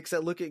snowflakes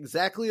that look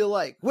exactly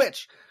alike,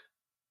 which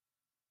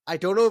I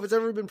don't know if it's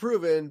ever been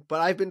proven,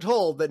 but I've been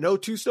told that no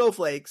two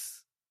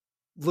snowflakes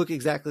look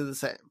exactly the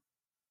same.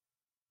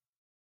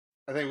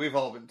 I think we've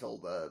all been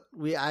told that.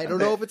 I don't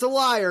know if it's a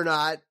lie or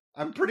not.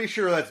 I'm pretty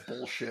sure that's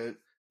bullshit.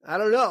 I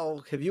don't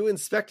know. Have you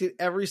inspected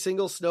every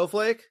single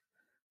snowflake?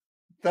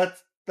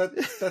 That's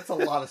a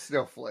lot of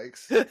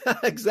snowflakes.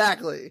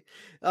 Exactly.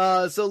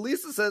 So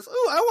Lisa says,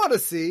 "Oh, I want to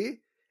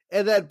see."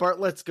 And then Bart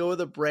lets go of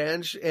the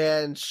branch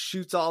and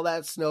shoots all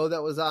that snow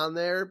that was on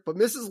there, but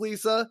misses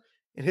Lisa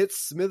and hits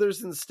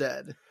Smithers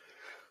instead.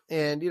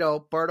 And, you know,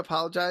 Bart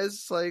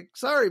apologizes, like,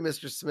 sorry,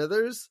 Mr.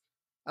 Smithers.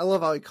 I love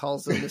how he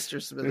calls him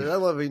Mr. Smithers. I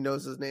love how he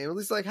knows his name. At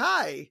least like,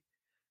 hi.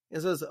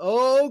 And says,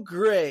 oh,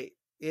 great.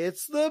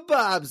 It's the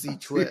Bobbsey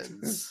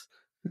twins.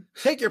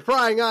 Take your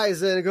prying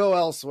eyes and go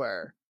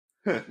elsewhere.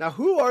 Now,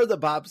 who are the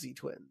Bobbsey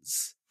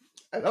twins?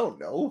 I don't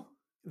know.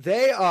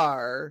 They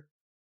are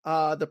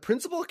the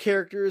principal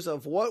characters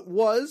of what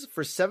was,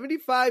 for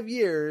 75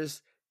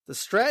 years, the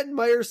Stratton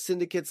Myers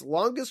Syndicate's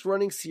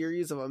longest-running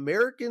series of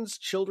Americans'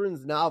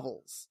 children's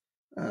novels.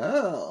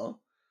 Oh.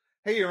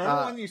 Hey, you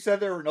remember when you said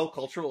there were no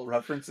cultural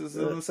references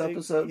in this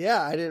episode?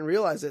 Yeah, I didn't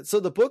realize it. So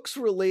the books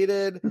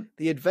related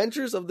the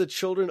adventures of the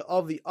children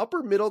of the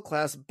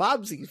upper-middle-class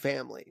Bobbsey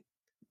family,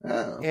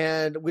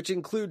 and which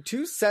include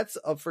two sets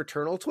of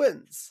fraternal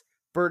twins,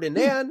 Bert and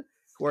Nan,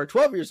 who are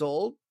 12 years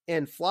old,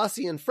 and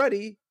Flossie and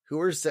Freddie, who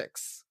are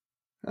 6.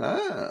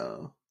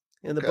 Oh.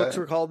 And the books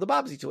were called the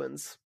Bobbsey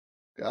twins.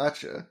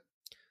 Gotcha.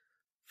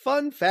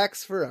 Fun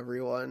facts for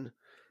everyone.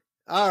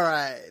 All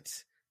right.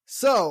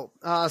 So,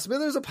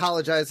 Smithers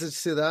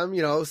apologizes to them,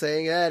 you know,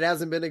 saying it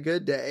hasn't been a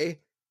good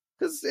day.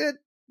 Because it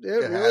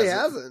really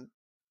hasn't.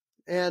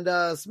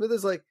 And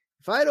Smithers like,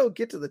 if I don't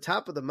get to the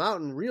top of the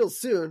mountain real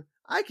soon,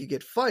 I could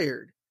get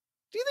fired.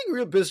 Do you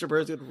think Mr.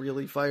 Burns would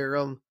really fire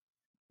him?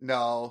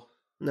 No.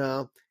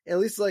 And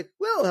Lisa's like,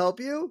 we'll help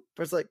you.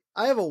 Bert's like,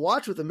 I have a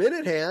watch with a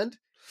minute hand.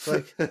 It's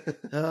like,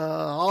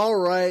 all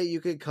right,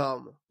 you can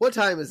come. What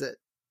time is it?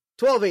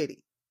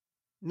 12:80.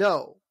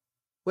 No.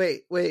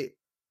 Wait.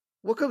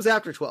 What comes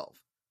after 12?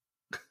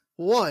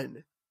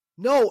 1.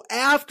 No,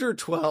 after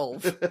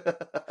 12.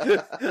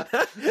 I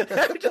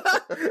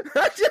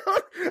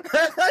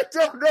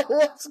don't know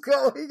what's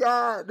going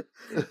on.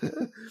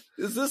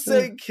 Is this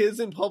saying kids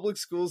in public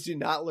schools do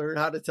not learn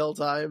how to tell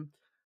time?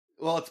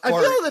 Well, it's I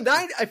feel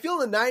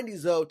in the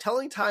 90s, though,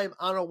 telling time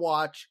on a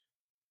watch,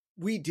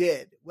 we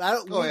did.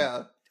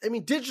 Yeah. I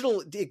mean,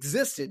 digital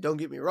existed, don't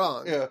get me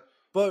wrong. Yeah.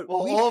 But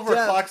all of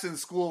our clocks in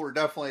school were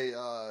definitely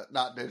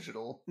not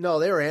digital. No,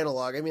 they were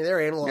analog. I mean, they were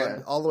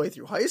analog all the way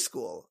through high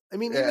school. I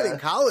mean, even in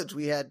college,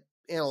 we had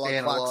analog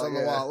clocks on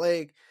the wall.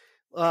 Like,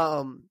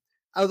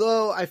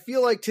 although I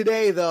feel like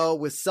today, though,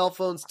 with cell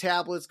phones,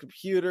 tablets,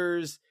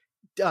 computers,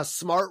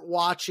 smart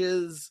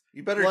watches,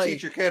 you better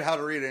teach your kid how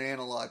to read an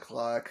analog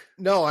clock.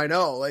 No, I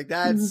know. Like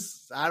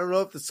that's I don't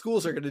know if the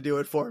schools are going to do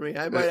it for me.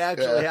 I might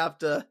actually have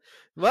to.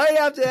 Might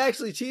have to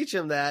actually teach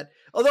him that.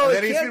 Although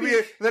then he's going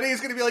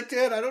to be like,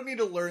 Dad, I don't need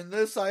to learn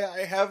this.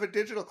 I have a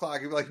digital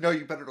clock. He'd be like, no,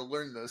 you better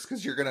learn this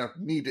because you're going to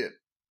need it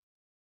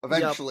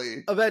eventually.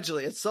 Yep.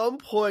 Eventually. At some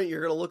point,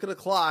 you're going to look at a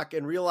clock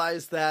and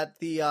realize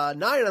that the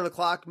 9 on the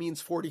clock means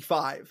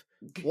 45.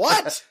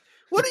 What?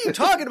 What are you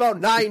talking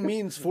about? 9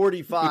 means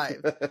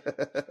 45.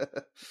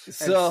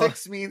 So, and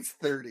 6 means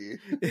 30.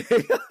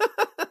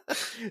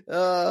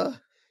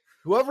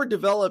 Whoever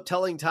developed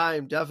telling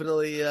time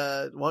definitely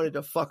wanted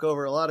to fuck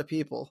over a lot of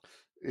people.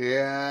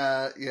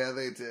 Yeah,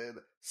 they did.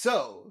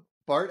 So,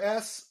 Bart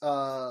asks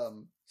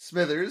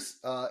Smithers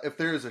if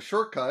there is a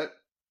shortcut.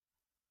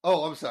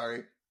 Oh, I'm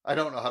sorry. I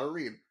don't know how to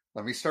read.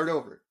 Let me start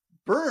over.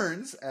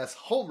 Burns asks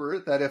Homer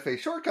that if a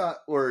shortcut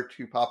were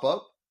to pop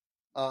up,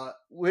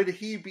 would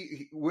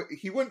he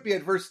wouldn't be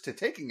adverse to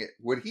taking it,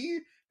 would he?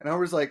 And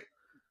Homer's like,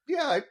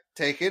 yeah, I'd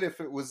take it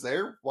if it was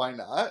there. Why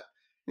not?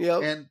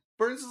 Yep. And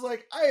Burns is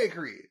like, I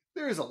agree.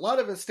 There is a lot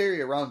of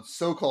hysteria around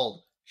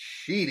so-called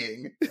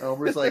cheating.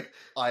 Homer's like,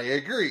 I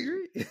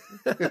agree.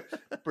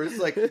 Burns is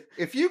like,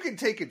 if you can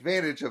take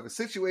advantage of a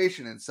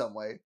situation in some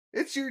way,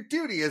 it's your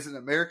duty as an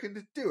American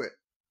to do it.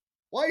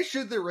 Why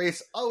should the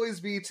race always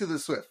be to the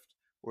swift,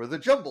 or the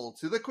jumble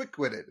to the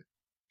quick-witted?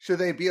 Should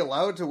they be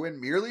allowed to win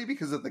merely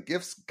because of the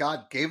gifts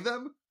God gave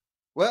them?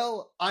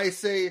 Well, I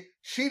say,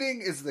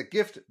 cheating is the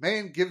gift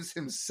man gives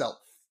himself.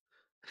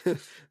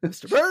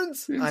 Mr.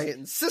 Burns, I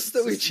insist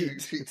that we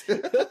cheat.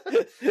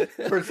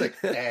 Burns like,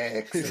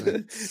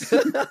 excellent.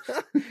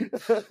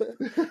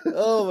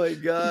 Oh my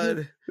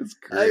god. That's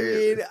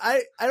great. I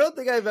mean, I don't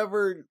think I've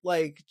ever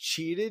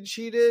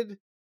cheated,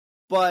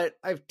 but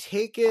I've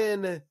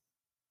taken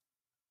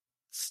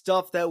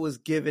stuff that was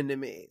given to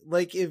me.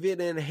 Like if it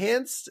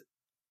enhanced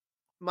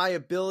my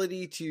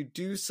ability to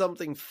do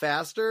something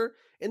faster,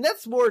 and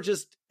that's more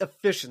just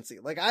efficiency.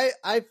 Like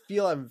I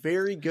feel I'm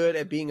very good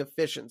at being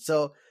efficient.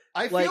 So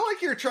I feel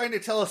like you're trying to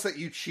tell us that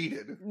you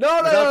cheated. No.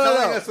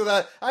 Us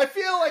without, I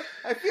feel like,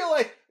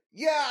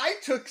 yeah, I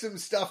took some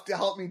stuff to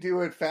help me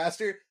do it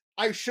faster.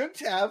 I shouldn't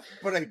have,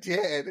 but I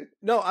did.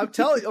 No, I'm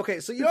telling you. Okay,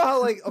 so you know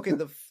how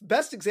the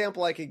best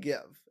example I could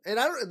give, and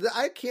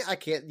I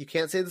can't. You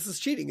can't say this is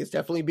cheating. It's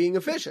definitely being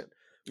efficient.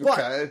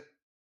 Okay. But,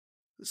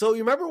 so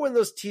you remember when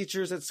those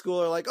teachers at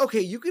school are like, okay,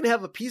 you can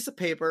have a piece of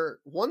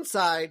paper, one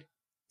side,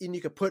 and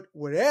you can put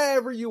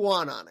whatever you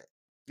want on it.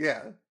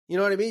 Yeah. You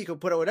know what I mean? You can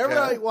put whatever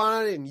you want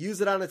on it and use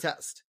it on a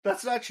test.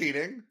 That's not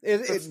cheating.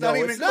 It's not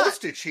even close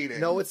to cheating.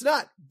 No, it's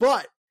not.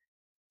 But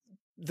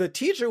the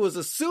teacher was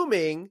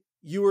assuming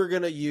you were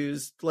going to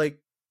use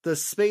the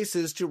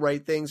spaces to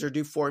write things or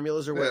do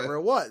formulas or whatever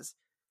it was.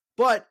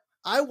 But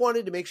I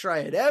wanted to make sure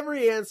I had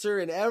every answer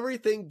and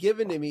everything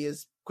given to me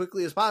as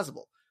quickly as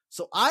possible.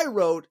 So I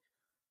wrote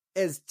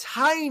as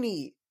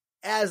tiny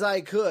as I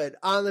could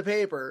on the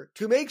paper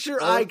to make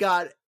sure I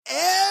got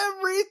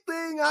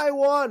everything I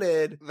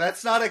wanted.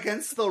 That's not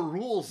against the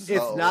rules, though.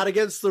 It's not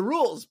against the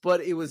rules, but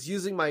it was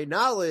using my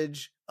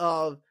knowledge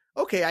of,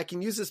 okay, I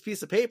can use this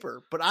piece of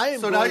paper, but I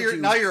am now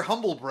you're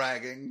humble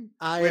bragging.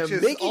 You're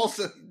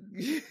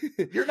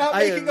not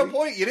making a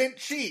point. You didn't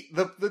cheat.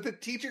 The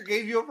teacher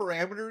gave you a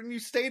parameter and you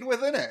stayed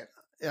within it.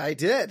 I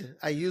did.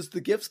 I used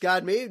the gifts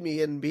God made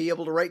me and be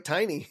able to write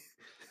tiny.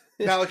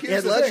 Now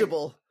here's and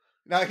legible.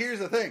 Now here's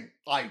the thing.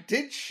 I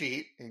did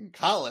cheat in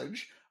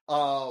college.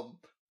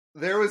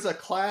 There was a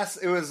class.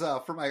 It was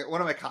for one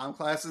of my comm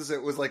classes.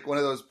 It was like one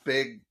of those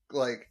big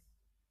what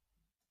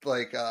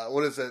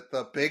is it?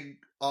 The big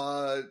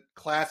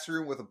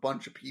classroom with a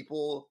bunch of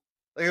people.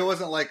 Like it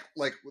wasn't like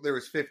there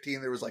was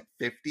 15. There was like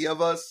 50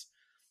 of us,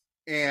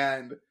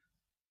 and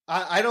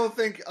I don't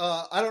think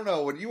I don't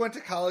know. When you went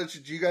to college,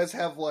 did you guys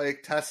have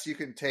like tests you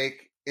can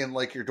take in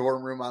like your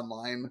dorm room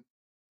online?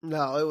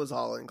 No, it was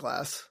all in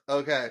class.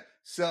 Okay,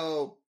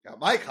 so at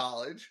my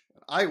college,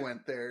 when I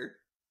went there.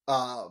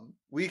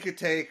 We could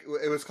take,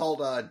 it was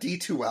called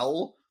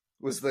D2L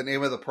was the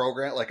name of the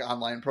program, like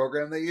online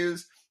program they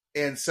use.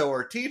 And so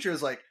our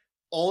teachers, like,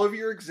 all of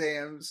your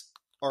exams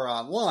are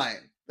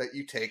online that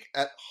you take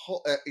at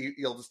home,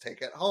 you'll just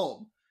take at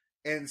home.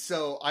 And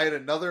so I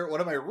had one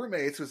of my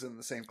roommates was in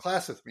the same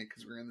class with me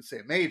because we were in the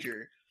same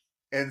major.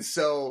 And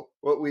so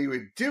what we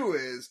would do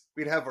is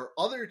we'd have our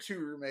other two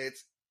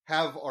roommates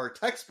have our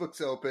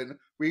textbooks open,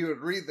 we would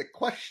read the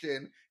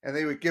question and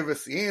they would give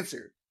us the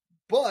answer.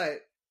 But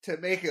to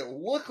make it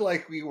look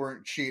like we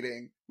weren't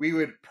cheating, we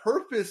would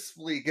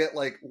purposefully get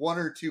like 1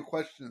 or 2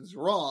 questions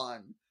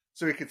wrong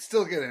so we could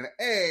still get an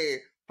A,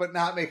 but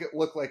not make it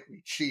look like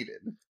we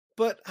cheated.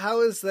 But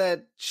how is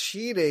that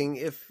cheating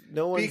if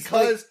no one's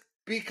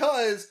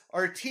because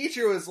our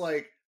teacher was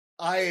like,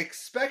 I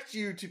expect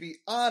you to be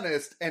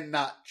honest and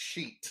not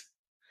cheat.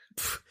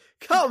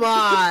 Come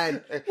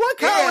on! What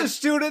college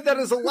student that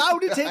is allowed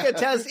to take a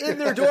test in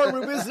their dorm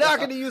room is not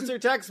going to use their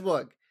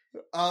textbook?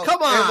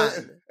 Come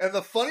on! And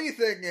the funny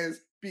thing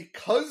is,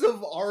 because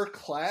of our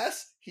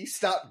class, he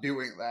stopped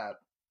doing that.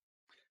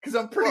 Because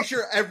I'm pretty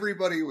sure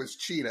everybody was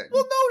cheating.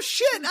 Well, no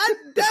shit!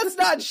 That's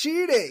not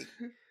cheating!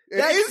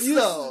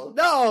 Though.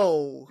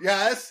 No.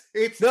 Yes,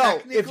 it's no.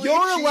 Technically if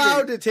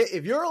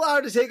you're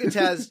allowed to take a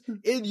test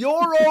in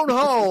your own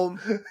home,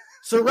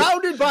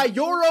 surrounded by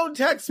your own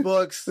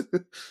textbooks,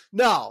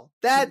 no,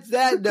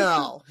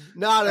 no,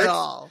 not at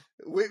all.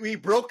 We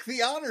broke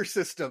the honor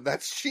system.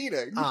 That's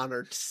cheating.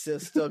 Honor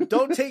system.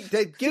 Don't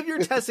give your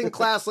test in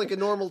class like a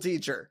normal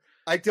teacher.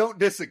 I don't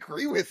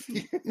disagree with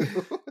you.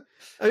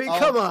 I mean,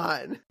 come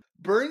on.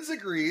 Burns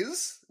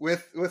agrees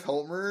with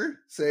Homer,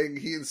 saying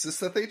he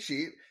insists that they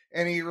cheat.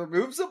 And he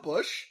removes a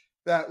bush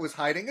that was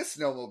hiding a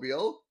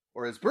snowmobile,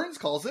 or as Burns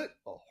calls it,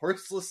 a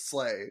horseless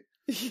sleigh.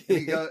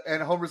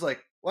 And Homer's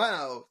like,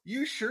 wow,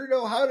 you sure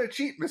know how to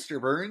cheat, Mr.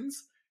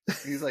 Burns. And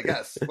he's like,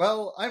 yes,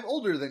 well, I'm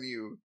older than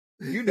you.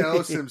 You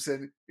know,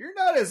 Simpson, you're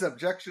not as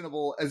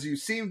objectionable as you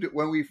seemed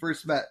when we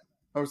first met.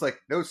 Homer's like,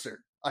 no, sir,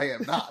 I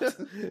am not.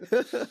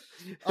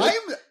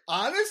 I'm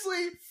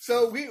honestly,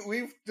 so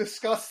we've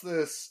discussed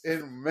this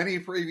in many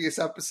previous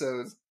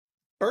episodes.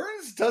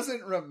 Burns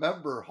doesn't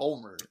remember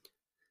Homer.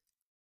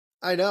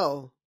 I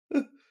know.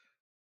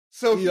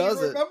 So he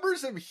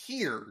remembers him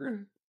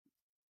here.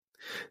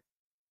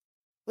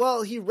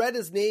 Well, he read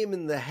his name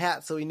in the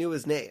hat, so he knew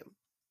his name.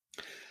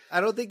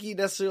 I don't think he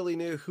necessarily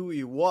knew who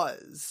he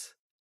was.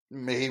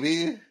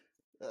 Maybe. I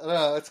don't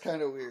know, it's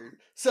kind of weird.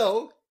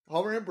 So,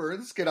 Homer and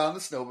Burns get on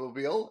the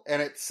snowmobile,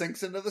 and it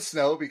sinks into the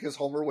snow because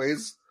Homer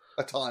weighs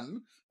a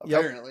ton,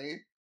 apparently. Yep.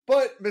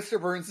 But Mr.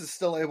 Burns is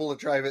still able to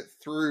drive it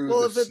through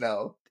the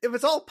snow. If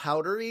it's all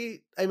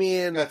powdery, I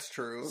mean... That's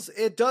true.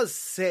 It does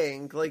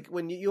sink. Like,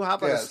 when you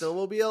hop on a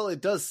snowmobile,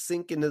 it does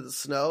sink into the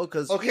snow.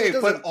 Okay,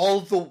 but all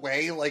the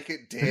way like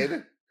it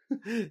did?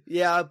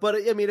 Yeah, but,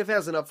 I mean, if it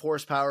has enough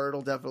horsepower,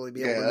 it'll definitely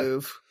be able to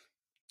move.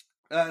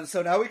 And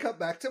so now we cut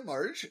back to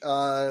Marge,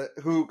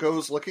 who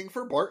goes looking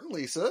for Bart and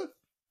Lisa.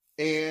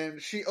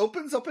 And she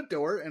opens up a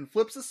door and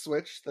flips a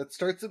switch that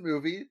starts a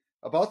movie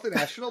about the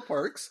national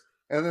parks.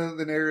 And then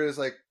the narrator is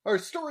like, our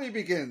story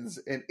begins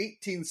in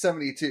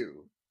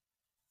 1872.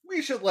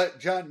 We should let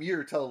John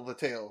Muir tell the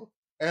tale.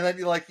 And then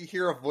you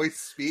hear a voice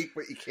speak,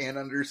 but you can't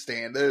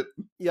understand it.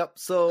 Yep.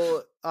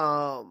 So,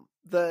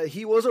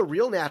 he was a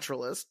real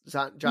naturalist.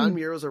 John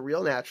Muir was a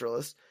real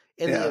naturalist.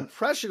 And the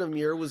impression of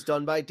Muir was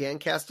done by Dan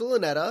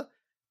Castellaneta,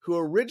 who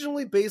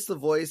originally based the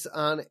voice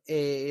on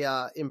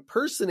a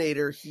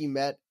impersonator he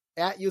met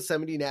at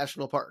Yosemite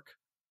National Park.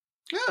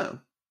 Yeah.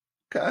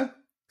 Okay.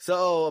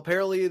 So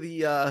apparently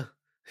the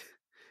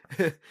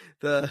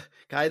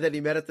guy that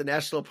he met at the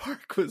national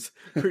park was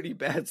a pretty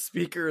bad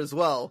speaker as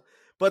well.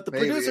 But the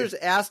producers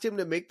asked him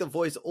to make the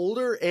voice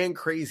older and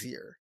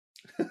crazier.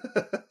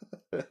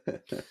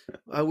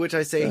 Which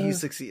I say he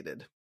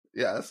succeeded.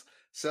 Yes.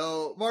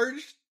 So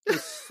Marge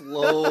just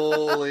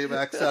slowly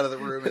backs out of the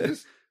room and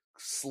just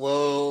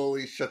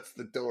slowly shuts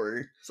the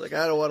door. It's like,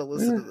 I don't want to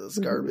listen to this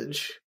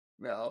garbage.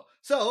 No.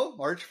 So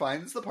Marge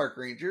finds the park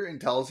ranger and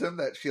tells him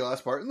that she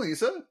lost Bart and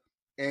Lisa.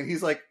 And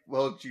he's like,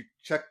 well, did you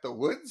check the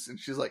woods? And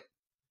she's like,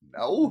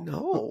 no.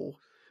 No.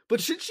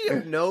 But should she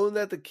have known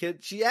that the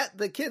kids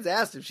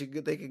asked if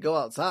they could go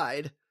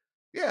outside.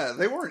 Yeah,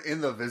 they weren't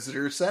in the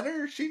visitor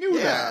center. She knew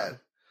that.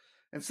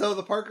 And so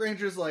the park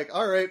ranger's like,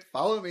 all right,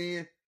 follow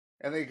me.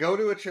 And they go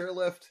to a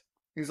chairlift.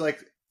 He's like,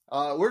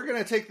 we're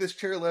going to take this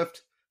chairlift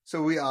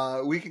so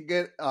we can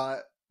get,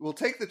 we'll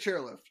take the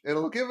chairlift.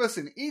 It'll give us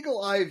an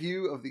eagle eye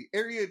view of the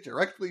area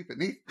directly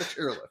beneath the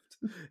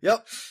chairlift.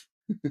 Yep.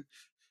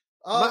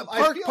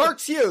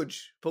 Park's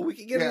huge, but we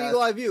can get an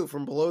eagle eye view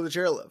from below the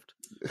chairlift.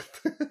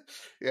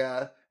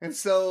 Yeah. And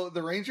so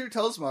the ranger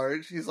tells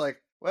Marge, he's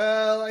like,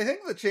 well, I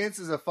think the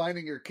chances of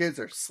finding your kids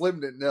are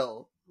slim to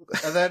nil.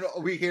 And then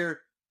we hear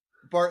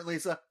Bart and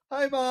Lisa,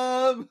 hi,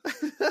 Mom.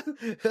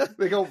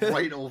 They go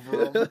right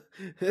over them.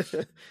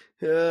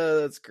 Yeah,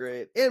 that's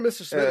great. And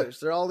Mr. Smithers,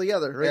 they're all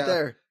together right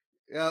there.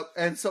 Yep.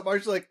 And so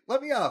Marge's like,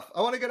 let me off.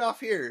 I want to get off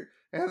here.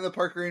 And the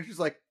park ranger's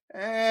like,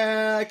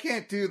 I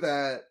can't do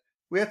that.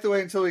 We have to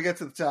wait until we get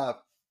to the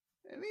top.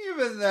 And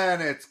even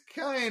then, it's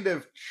kind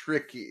of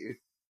tricky.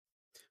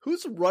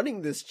 Who's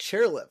running this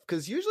chairlift?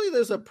 Because usually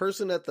there's a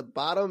person at the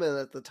bottom and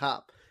at the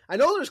top. I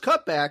know there's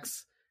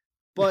cutbacks,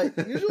 but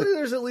usually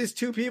there's at least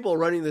 2 people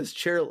running this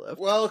chairlift.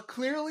 Well,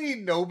 clearly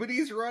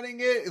nobody's running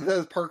it.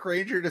 The park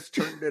ranger just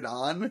turned it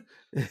on.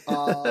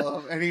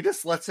 And he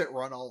just lets it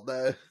run all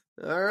day.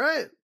 All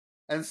right.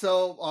 And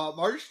so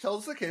Marge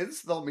tells the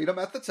kids they'll meet them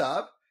at the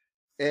top.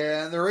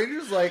 And the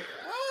Ranger's like,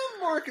 I'm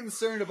more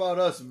concerned about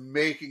us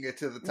making it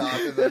to the top.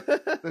 And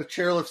the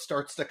chairlift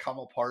starts to come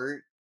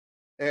apart.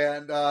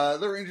 And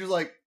the Ranger's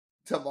like,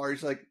 to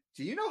Marge, like,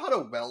 do you know how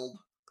to weld?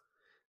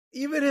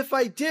 Even if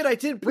I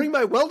didn't bring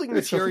my welding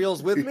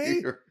materials with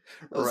me.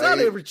 I was on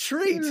a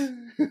retreat.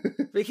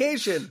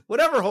 Vacation.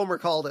 Whatever Homer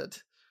called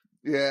it.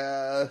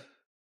 Yeah.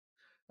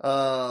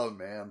 Oh,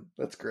 man.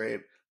 That's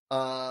great.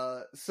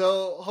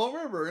 So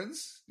Homer and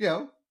Burns,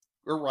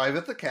 arrive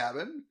at the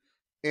cabin.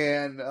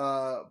 And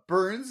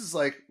Burns is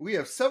like, we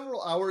have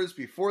several hours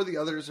before the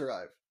others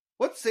arrive.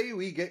 What say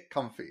we get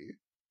comfy?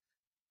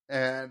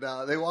 And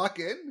they walk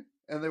in.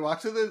 And they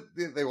walk to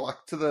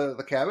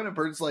the cabin, and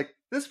Burns is like,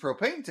 this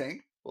propane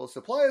tank will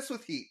supply us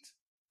with heat.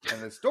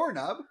 And this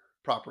doorknob,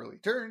 properly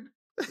turned,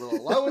 will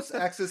allow us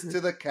access to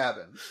the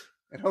cabin.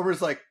 And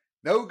Homer's like,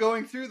 no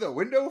going through the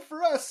window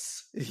for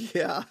us.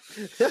 Yeah.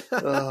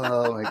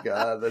 Oh my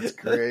God, that's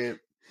great.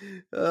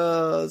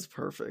 Oh, that's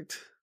perfect.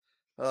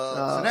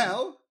 So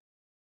now,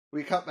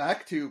 we cut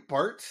back to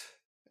Bart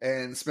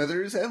and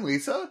Smithers and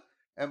Lisa.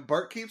 And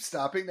Bart keeps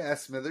stopping to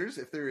ask Smithers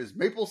if there is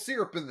maple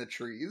syrup in the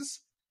trees.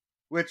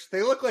 Which,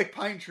 they look like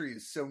pine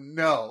trees, so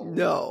no.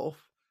 No.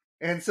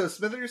 And so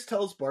Smithers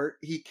tells Bart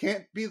he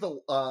can't be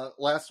the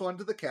last one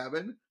to the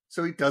cabin,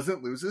 so he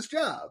doesn't lose his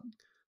job.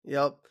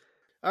 Yep.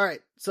 All right,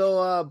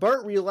 so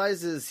Bart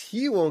realizes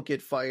he won't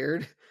get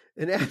fired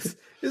and asks,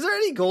 is there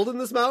any gold in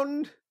this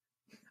mountain?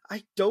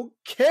 I don't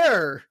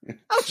care.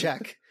 I'll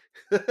check.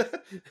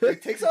 He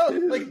takes out, he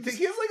has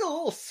a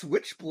little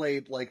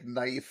switchblade,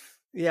 knife.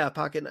 Yeah,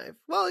 pocket knife.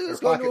 Well, he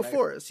was going to a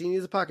forest. He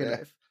needs a pocket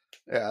knife.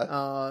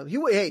 Yeah. He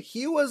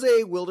was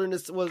a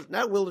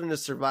not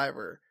wilderness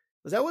survivor.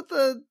 Was that what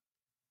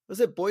was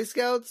it Boy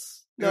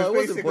Scouts? No, it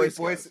wasn't Boy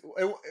Scouts.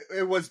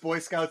 It was Boy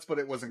Scouts, but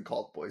it wasn't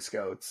called Boy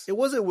Scouts. It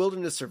wasn't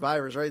Wilderness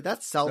Survivors, right?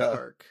 That's South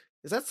Park.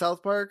 Is that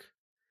South Park?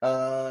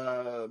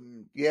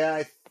 Yeah,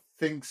 I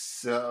think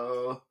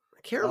so.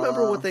 I can't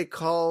remember what they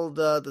called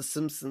the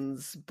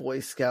Simpsons Boy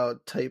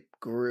Scout type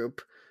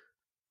group.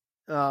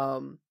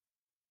 But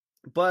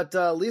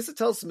Lisa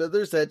tells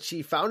Smithers that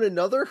she found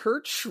another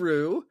hurt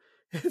shrew.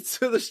 And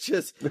Smithers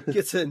just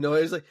gets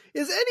annoyed. He's like,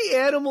 is any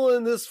animal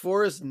in this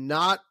forest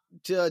not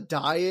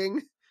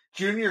dying?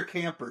 Junior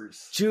campers.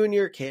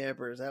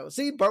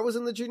 See, Bart was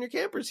in the junior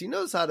campers. He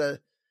knows how to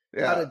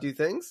do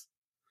things.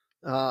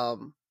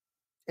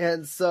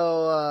 And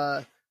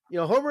so,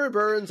 Homer and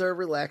Burns are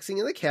relaxing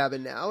in the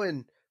cabin now.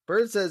 And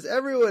Burns says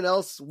everyone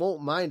else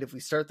won't mind if we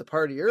start the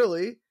party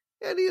early.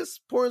 And he is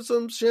pouring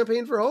some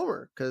champagne for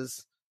Homer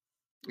because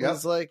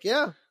he's like,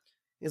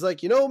 He's like,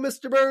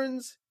 Mr.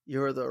 Burns,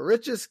 you're the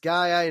richest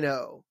guy I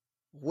know.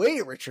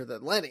 Way richer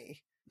than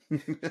Lenny.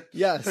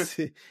 Yes.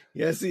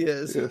 Yes, he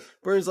is. Yes.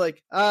 Burns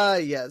like,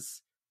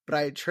 yes. But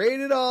I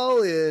trade it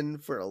all in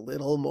for a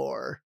little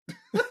more.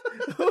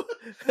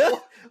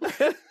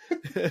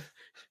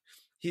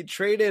 He'd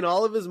trade in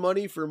all of his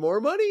money for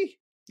more money?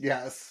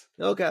 Yes.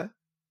 Okay.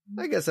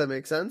 I guess that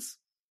makes sense.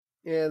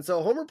 And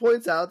so Homer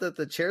points out that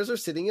the chairs they're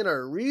sitting in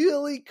are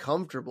really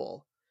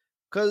comfortable.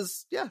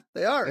 Because,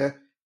 they are.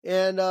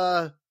 Yeah.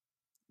 And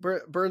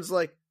Burns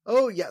like,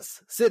 oh,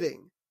 yes,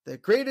 sitting. The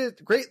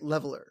great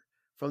leveler.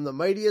 From the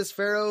mightiest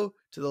pharaoh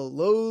to the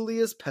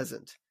lowliest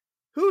peasant.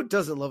 Who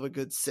doesn't love a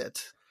good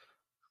sit?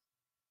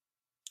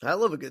 I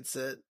love a good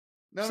sit.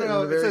 No.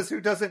 It says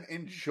who doesn't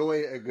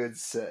enjoy a good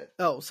sit.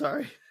 Oh,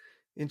 sorry.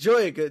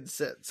 Enjoy a good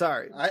sit.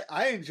 Sorry.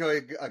 I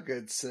enjoy a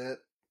good sit.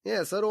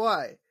 Yeah, so do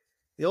I.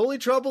 The only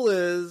trouble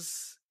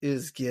is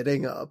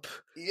getting up.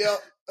 Yep.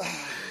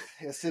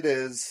 Yes, it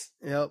is.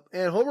 Yep.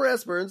 And Homer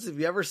asks Burns if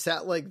he ever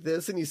sat like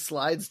this and he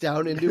slides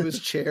down into his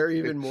chair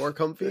even more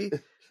comfy.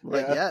 I'm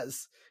like,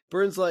 yes.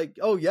 Burns like,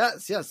 oh,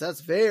 yes,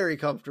 that's very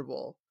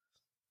comfortable.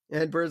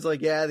 And Burns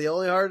like, yeah, the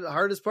only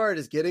hardest part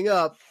is getting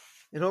up.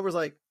 And Homer's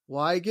like,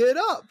 why get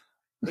up?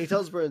 And he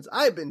tells Burns,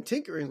 I've been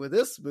tinkering with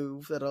this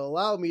move that'll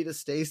allow me to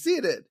stay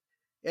seated.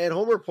 And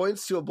Homer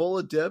points to a bowl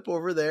of dip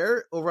over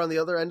on the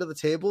other end of the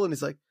table. And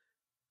he's like,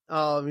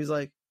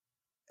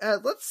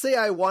 let's say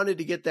I wanted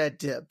to get that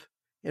dip.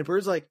 And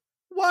Burns like,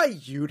 why,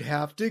 you'd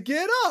have to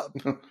get up.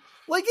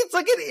 Like it's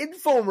like an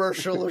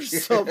infomercial or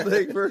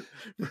something for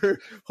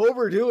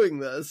Homer doing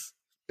this.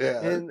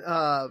 Yeah. And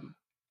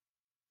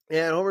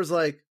Homer's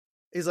like,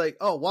 he's like,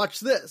 oh,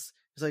 watch this.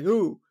 He's like,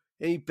 ooh.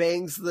 And he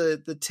bangs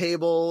the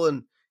table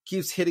and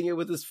keeps hitting it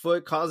with his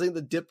foot, causing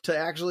the dip to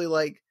actually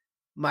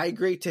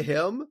migrate to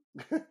him.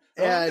 And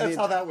that's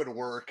how that would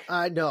work.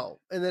 I know.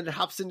 And then it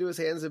hops into his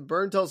hands and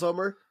Burns tells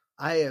Homer,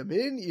 I am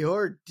in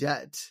your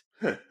debt.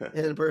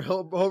 And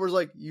Homer's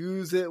like,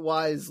 use it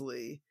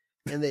wisely.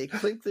 And they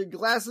clink their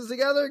glasses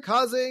together,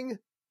 causing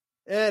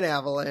an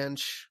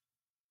avalanche.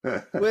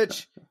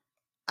 Which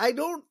I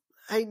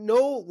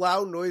know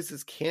loud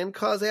noises can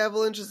cause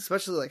avalanches,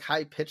 especially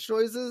high pitched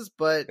noises,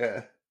 but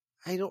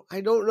I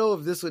don't know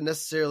if this would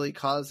necessarily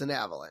cause an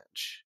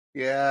avalanche.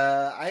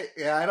 Yeah,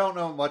 I don't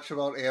know much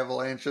about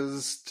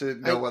avalanches to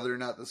know whether or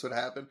not this would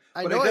happen.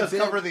 But it does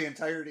cover the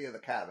entirety of the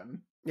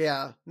cabin.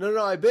 Yeah.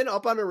 No. I've been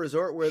up on a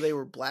resort where they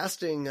were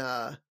blasting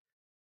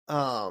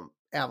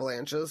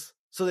avalanches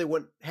so they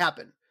wouldn't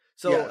happen.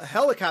 So a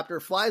helicopter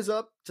flies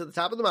up to the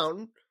top of the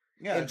mountain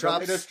and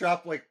drops... They just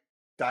drop like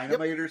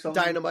dynamite or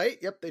something? Dynamite,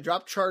 yep. They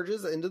drop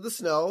charges into the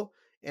snow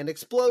and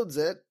explodes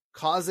it,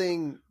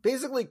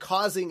 basically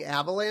causing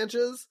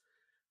avalanches.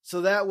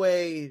 So that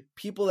way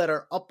people that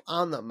are up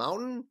on the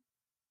mountain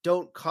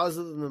don't cause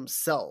them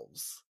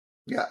themselves.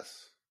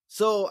 Yes.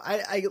 So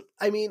I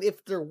mean,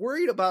 if they're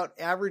worried about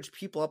average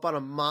people up on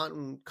a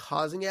mountain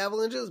causing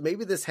avalanches,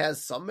 maybe this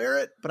has some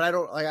merit, but I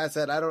don't, like I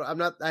said, I don't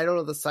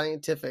know the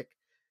scientific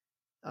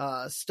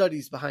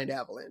studies behind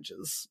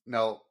avalanches.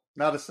 No,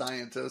 not a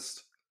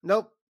scientist.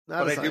 Nope.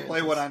 But I do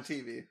play one on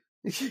TV.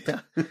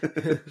 Yeah.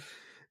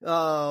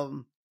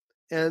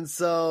 And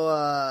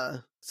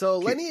so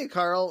Lenny and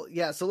Carl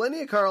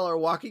are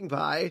walking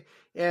by,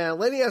 and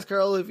Lenny asks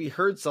Carl if he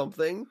heard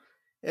something,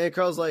 and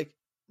Carl's like,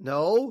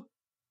 no.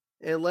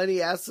 And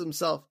Lenny asks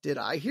himself, did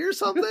I hear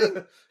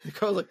something? And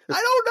Carl's like,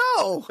 I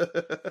don't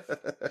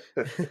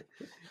know.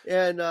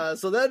 And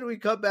so then we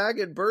come back,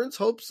 and Burns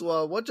hopes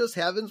what just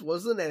happened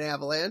wasn't an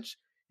avalanche.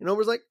 And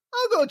Homer's like,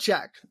 I'll go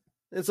check.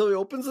 And so he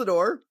opens the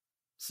door.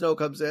 Snow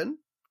comes in,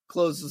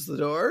 closes the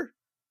door,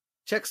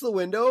 checks the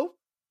window.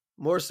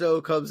 More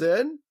snow comes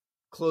in,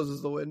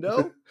 closes the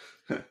window.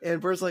 And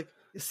Burns like,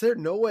 is there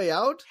no way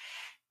out?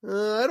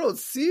 I don't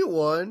see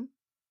one.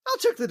 I'll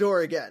check the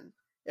door again.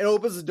 And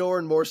opens the door,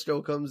 and more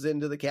snow comes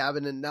into the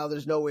cabin, and now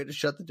there's no way to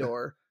shut the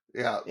door.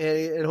 Yeah.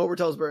 And Homer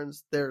tells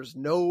Burns, there's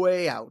no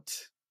way out.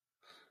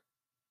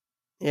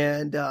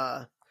 And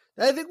I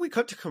think we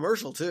cut to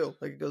commercial, too.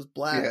 Like, it goes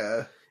black.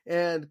 Yeah.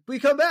 And we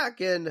come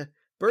back, and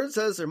Burns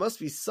says there must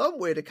be some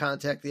way to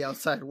contact the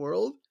outside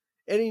world.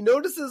 And he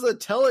notices a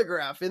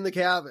telegraph in the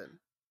cabin.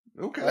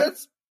 Okay.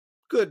 That's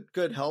good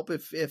help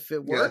if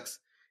it works.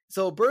 Yeah.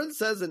 So Burns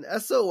says an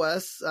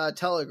SOS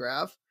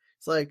telegraph.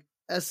 It's like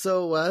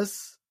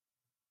SOS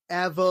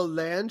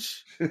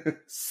avalanche,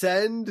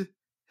 send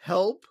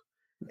help.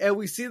 And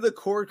we see the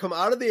cord come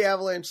out of the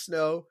avalanche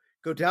snow,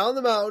 go down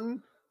the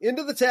mountain,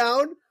 into the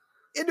town,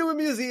 into a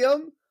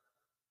museum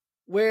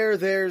where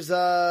there's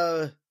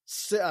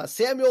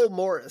Samuel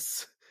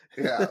Morris.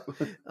 Yeah.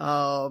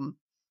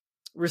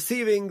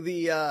 Receiving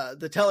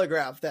the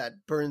telegraph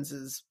that Burns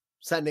is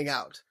sending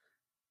out.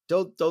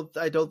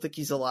 I don't think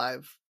he's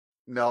alive.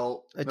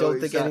 No. I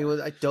don't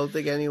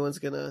think anyone's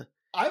gonna.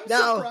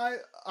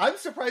 I'm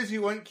surprised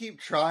you wouldn't keep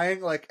trying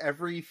like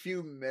every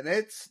few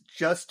minutes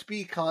just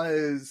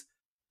because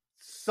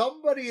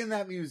somebody in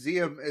that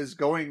museum is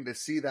going to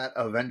see that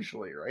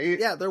eventually, right?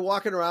 Yeah, they're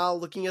walking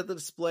around looking at the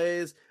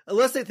displays.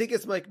 Unless they think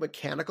it's like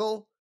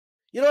mechanical.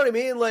 You know what I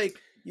mean? Like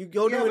you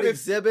go to an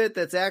exhibit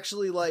that's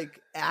actually like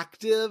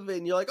active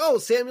and you're like, oh,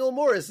 Samuel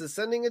Morris is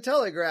sending a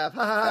telegraph.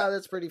 Ha ha ha,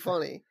 that's pretty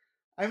funny.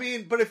 I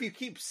mean, but if you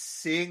keep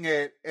seeing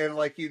it and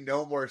like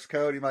Morse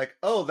code, you're like,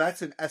 oh,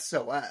 that's an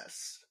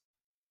SOS.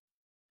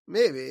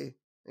 Maybe.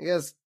 I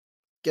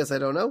guess I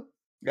don't know.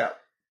 Yeah.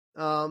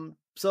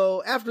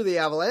 So after the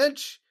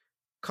avalanche,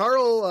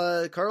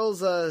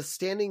 Carl's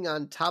standing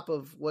on top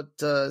of what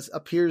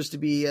appears to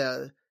be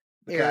a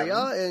area,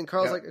 and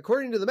Carl's like,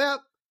 according to the map,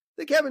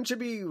 the cabin should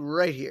be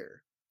right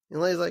here. And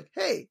Lenny's like,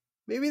 hey,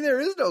 maybe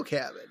there is no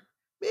cabin.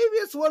 Maybe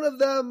it's one of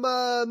them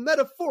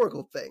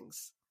metaphorical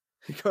things.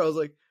 And Carl's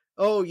like,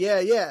 oh,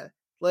 yeah.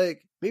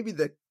 Like, maybe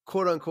the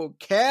quote-unquote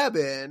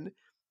cabin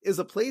is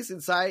a place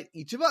inside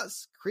each of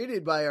us,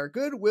 created by our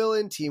goodwill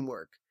and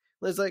teamwork.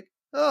 Lenny's like,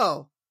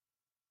 oh,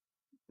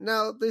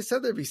 now they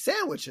said there'd be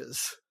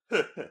sandwiches.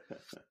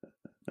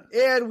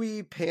 And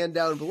we pan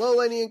down below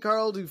Lenny and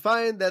Carl to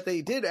find that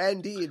they did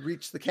indeed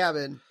reach the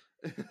cabin,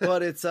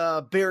 but it's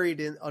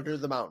buried under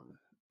the mountain.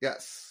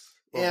 Yes.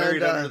 Well,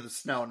 buried under the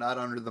snow, not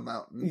under the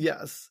mountain.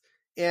 Yes.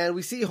 And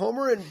we see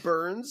Homer and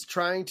Burns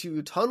trying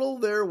to tunnel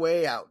their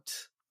way out.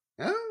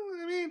 I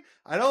mean,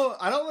 I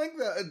don't think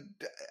that.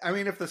 I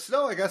mean, if the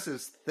snow, I guess,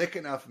 is thick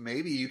enough,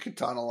 maybe you could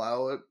tunnel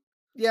out.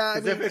 Yeah, I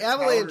mean,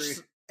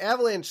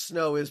 avalanche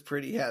snow is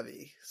pretty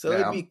heavy, so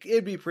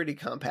it'd be pretty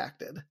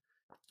compacted.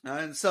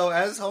 And so,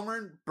 as Homer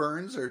and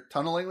Burns are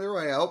tunneling their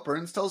way out,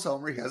 Burns tells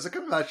Homer he has a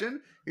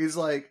confession. He's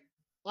like,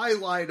 "I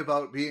lied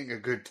about being a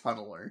good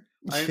tunneler.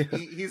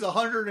 He's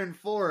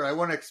 104. I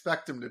wouldn't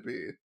expect him to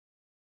be."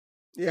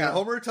 Yeah. And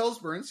Homer tells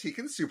Burns he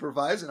can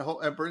supervise,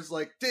 and Burns is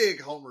like, dig,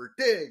 Homer,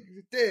 dig.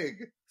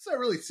 It's not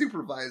really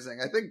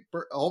supervising. I think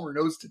Homer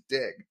knows to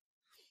dig.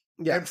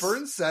 Yes. And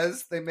Burns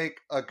says they make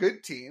a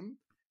good team,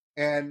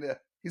 and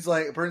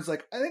Burns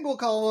like, I think we'll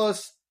call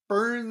us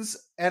Burns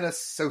and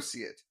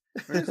Associate.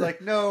 Burns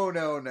like,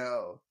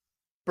 no.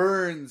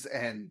 Burns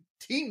and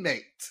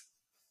Teammate.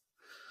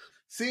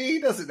 See, he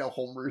doesn't know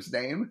Homer's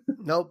name.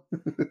 Nope,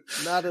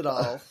 not at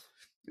all.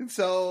 And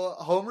so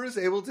Homer is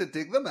able to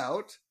dig them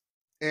out.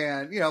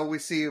 And, we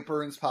see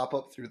Burns pop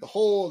up through the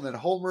hole, and then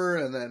Homer,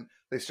 and then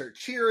they start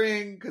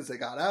cheering because they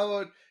got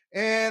out,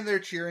 and their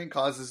cheering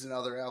causes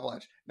another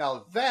avalanche.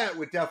 Now, that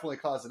would definitely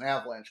cause an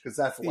avalanche because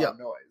that's a lot of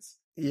noise.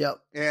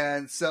 Yep.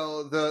 And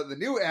so the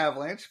new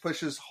avalanche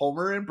pushes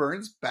Homer and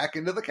Burns back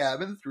into the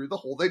cabin through the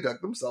hole they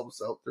dug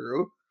themselves out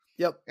through.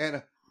 Yep.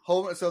 And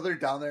Homer, so they're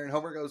down there, and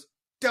Homer goes,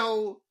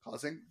 "Doe,"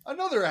 causing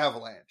another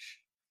avalanche.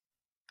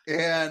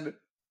 And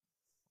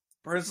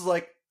Burns is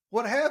like,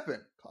 "What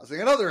happened?"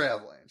 Causing another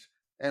avalanche.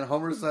 And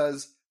Homer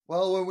says,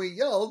 "Well, when we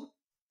yelled,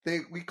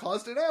 we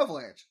caused an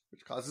avalanche,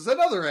 which causes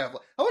another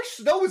avalanche." How much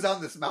snow is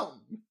on this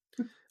mountain?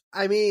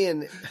 I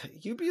mean,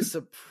 you'd be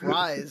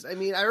surprised. I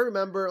mean, I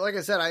remember, like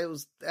I said, I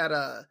was at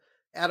a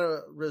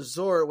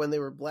resort when they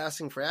were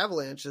blasting for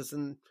avalanches,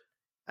 and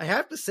I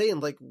have to say, in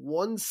like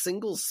one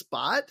single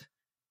spot,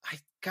 I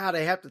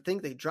have to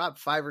think they dropped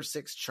 5 or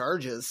 6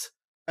 charges.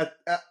 At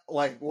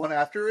like one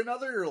after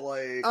another, or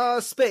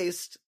like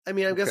spaced. I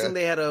mean, I'm guessing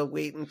they had to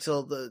wait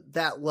until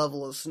that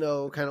level of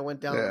snow kind of went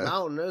down the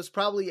mountain. It was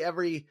probably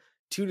every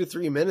 2 to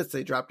 3 minutes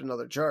they dropped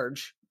another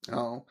charge.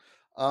 Oh,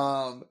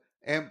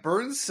 and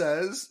Burns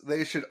says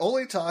they should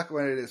only talk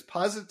when it is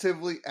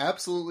positively,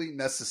 absolutely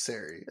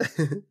necessary.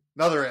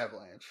 Another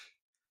avalanche.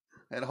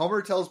 And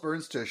Homer tells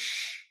Burns to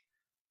shh,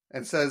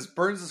 and says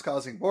Burns is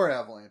causing more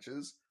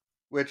avalanches,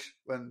 which,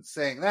 when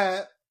saying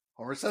that,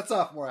 Homer sets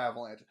off more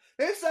avalanches.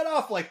 They set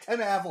off like 10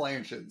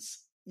 avalanches.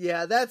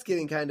 Yeah, that's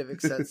getting kind of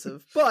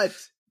excessive, but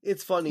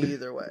it's funny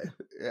either way.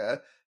 Yeah.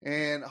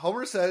 And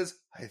Homer says,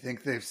 "I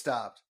think they've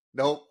stopped."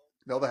 Nope.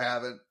 No, they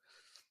haven't.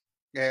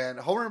 And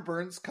Homer and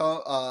Burns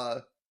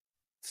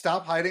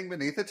stop hiding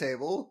beneath a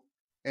table,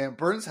 and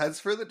Burns heads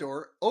for the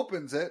door,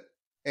 opens it,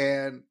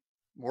 and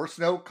more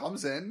snow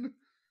comes in,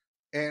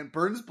 and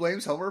Burns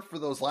blames Homer for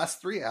those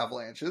last 3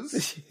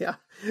 avalanches. Yeah.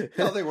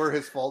 Now they were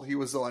his fault. He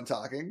was the one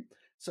talking.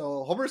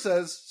 So Homer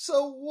says,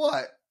 "So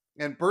what?"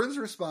 And Burns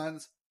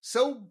responds,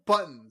 "So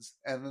buttons."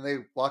 And then they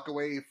walk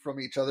away from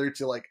each other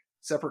to like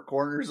separate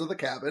corners of the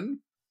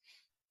cabin.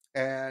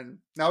 And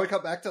now we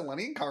come back to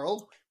Lenny and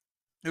Carl,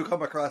 who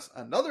come across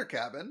another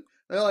cabin.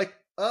 They're like,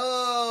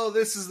 "Oh,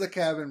 this is the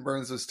cabin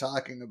Burns was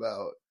talking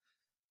about."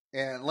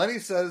 And Lenny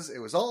says it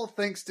was all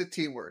thanks to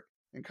teamwork.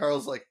 And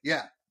Carl's like,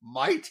 "Yeah,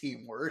 my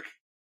teamwork."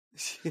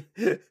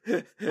 But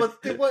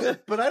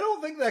I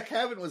don't think that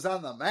cabin was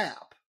on the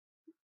map.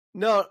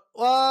 No,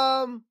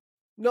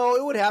 no,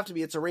 it would have to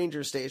be. It's a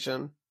ranger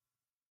station.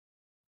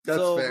 That's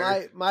so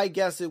fair. my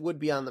guess, it would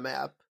be on the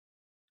map.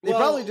 They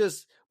probably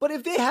just, but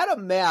if they had a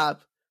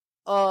map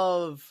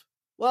of,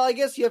 well, I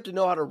guess you have to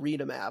know how to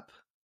read a map.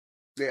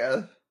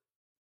 Yeah.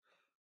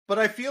 But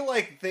I feel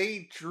like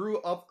they drew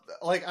up,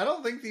 like, I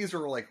don't think these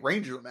were like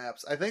ranger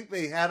maps. I think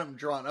they had them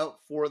drawn up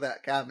for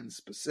that cabin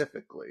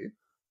specifically.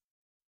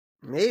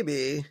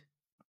 Maybe.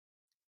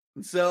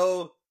 And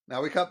so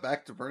now we cut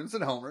back to Burns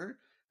and Homer,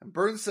 and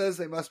Burns says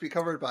they must be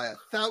covered by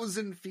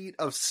 1,000 feet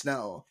of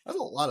snow. That's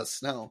a lot of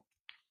snow.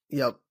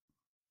 Yep.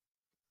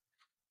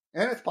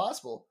 And it's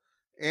possible.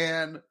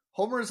 And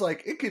Homer's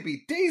like, "It could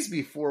be days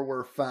before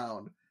we're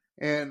found."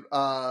 And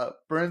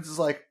Burns is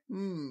like,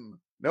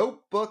 "No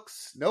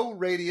books, no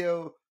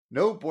radio,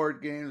 no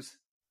board games.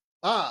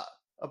 A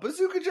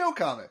Bazooka Joe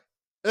comic.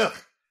 Ugh,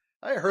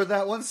 I heard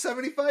that one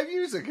 75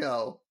 years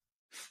ago."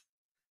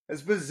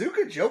 Has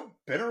Bazooka Joe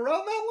been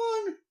around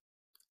that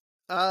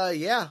long?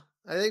 Yeah.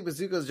 I think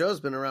Bazooka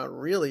Joe's been around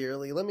really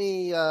early. Let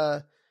me,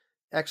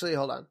 actually,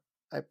 hold on.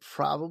 I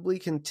probably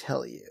can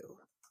tell you.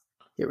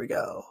 Here we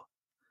go.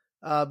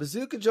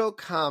 Bazooka Joe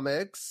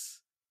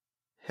comics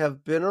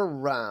have been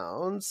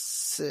around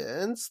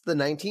since the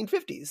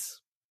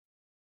 1950s.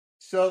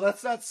 So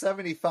that's not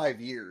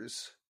 75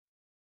 years.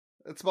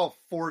 That's about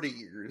 40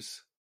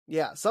 years.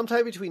 Yeah,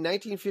 sometime between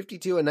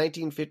 1952 and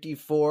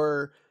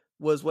 1954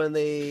 was when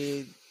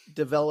they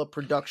developed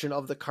production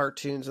of the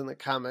cartoons and the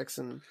comics,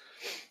 and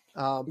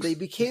they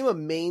became a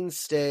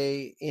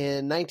mainstay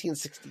in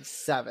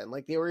 1967.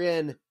 Like, they were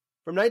in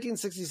from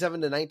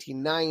 1967 to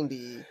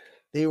 1990.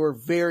 They were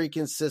very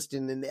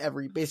consistent in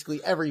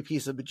basically every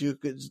piece of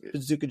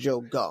Bazooka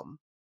Joe gum.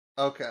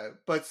 Okay,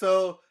 but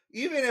so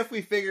even if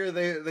we figure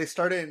they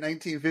started in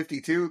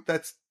 1952,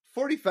 that's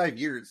 45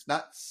 years,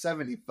 not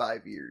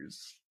 75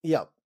 years.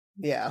 Yep.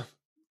 Yeah.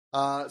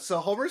 So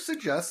Homer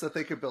suggests that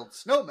they could build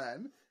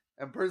snowmen,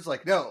 and Burns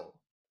like, "No,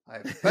 I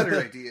have a better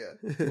idea.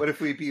 What if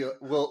we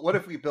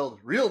build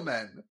real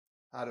men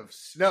out of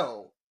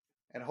snow?"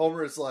 And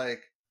Homer's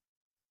like,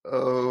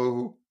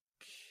 "Okay."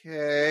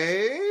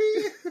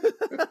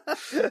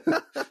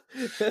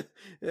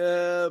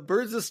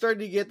 Burns is starting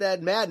to get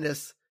that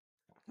madness.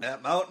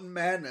 That mountain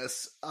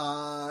madness.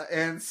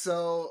 And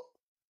so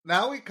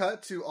now we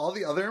cut to all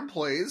the other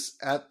employees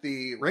at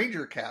the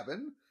ranger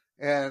cabin,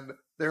 and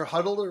they're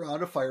huddled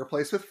around a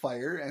fireplace with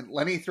fire, and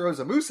Lenny throws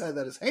a moose head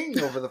that is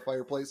hanging over the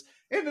fireplace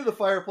into the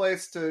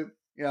fireplace to,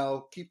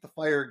 keep the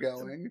fire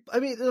going. I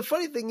mean, the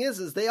funny thing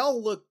is they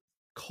all look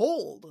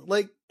cold.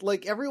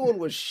 Like everyone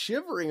was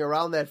shivering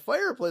around that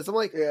fireplace. I'm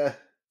like, yeah,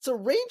 it's a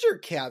ranger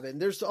cabin.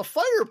 There's a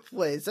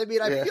fireplace. I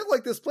mean, I feel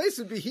like this place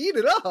would be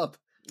heated up.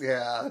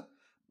 Yeah.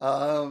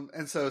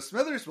 And so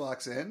Smithers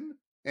walks in,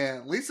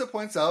 and Lisa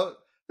points out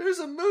there's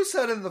a moose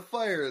head in the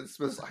fire. And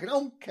Smithers like, "I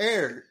don't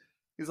care."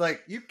 He's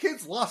like, "You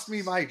kids lost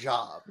me my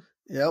job."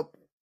 Yep.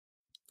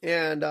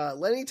 And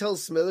Lenny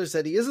tells Smithers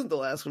that he isn't the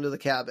last one to the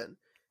cabin.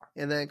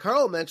 And then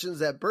Carl mentions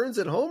that Burns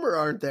and Homer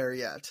aren't there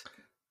yet.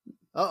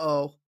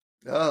 Uh-oh.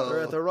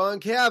 They're at the wrong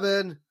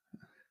cabin.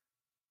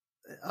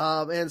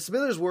 And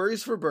Smithers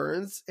worries for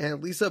Burns,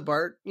 and Lisa and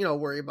Bart,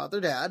 worry about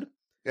their dad.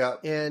 Yeah.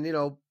 And,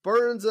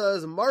 Burns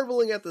is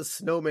marveling at the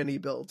snowman he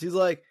built. He's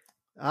like,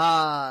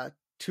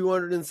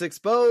 206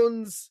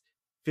 bones,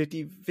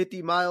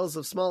 50 miles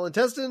of small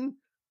intestine,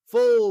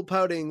 full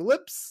pouting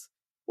lips.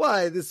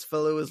 Why, this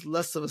fellow is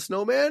less of a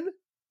snowman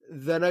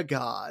than a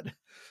god.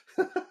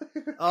 Okay,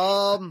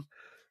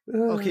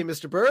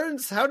 Mr.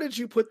 Burns, how did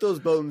you put those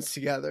bones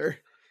together?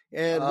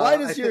 And why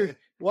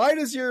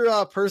does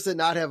your person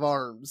not have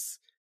arms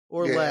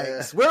or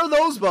legs? Where are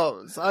those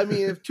bones? I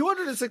mean, if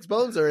 206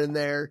 bones are in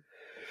there,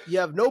 you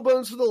have no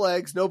bones for the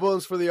legs, no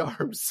bones for the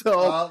arms.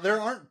 So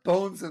there aren't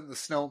bones in the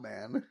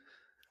snowman.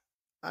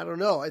 I don't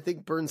know. I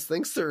think Burns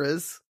thinks there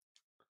is.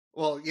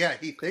 Well, yeah,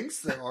 he thinks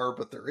there are,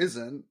 but there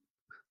isn't.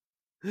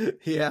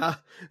 Yeah.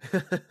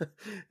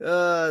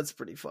 It's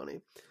pretty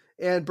funny.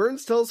 And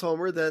Burns tells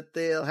Homer that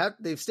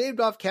they've staved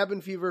off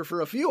cabin fever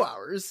for a few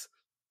hours.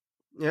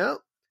 Yeah.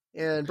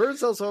 And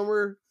Burns tells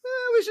Homer,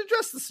 we should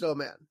dress the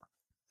snowman.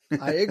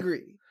 I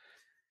agree.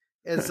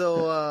 And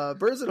so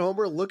Burns and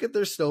Homer look at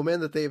their snowman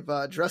that they've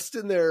dressed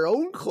in their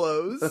own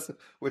clothes.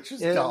 Which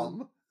is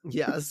dumb.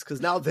 Yes,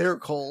 because now they're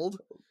cold.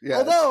 Yes.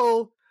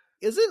 Although,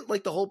 isn't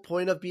like the whole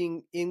point of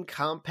being in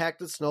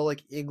compacted snow,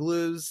 like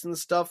igloos and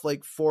stuff,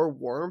 like for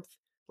warmth?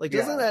 Like,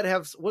 doesn't that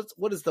have,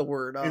 what is the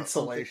word?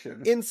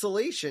 Insulation.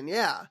 Insulation,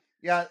 yeah.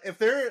 Yeah, if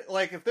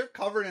they're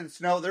covered in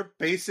snow, they're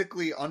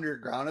basically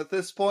underground at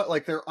this point.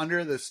 Like, they're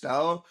under the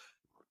snow.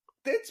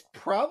 It's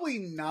probably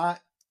not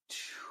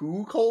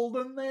too cold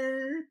in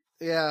there.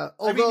 Yeah.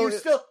 Although,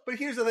 but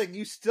here's the thing.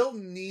 You still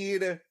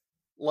need,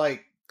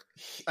 like,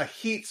 a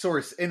heat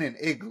source in an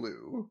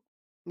igloo.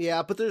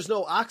 Yeah, but there's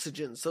no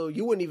oxygen, so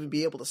you wouldn't even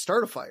be able to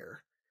start a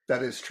fire.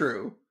 That is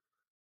true.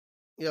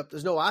 Yep,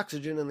 there's no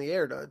oxygen in the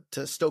air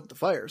to stoke the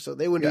fire, so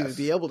they wouldn't even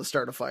be able to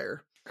start a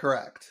fire.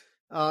 Correct.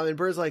 And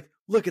Bird's like,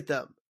 look at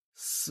them,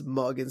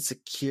 smug and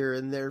secure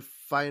in their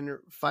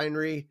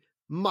finery,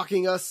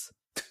 mocking us.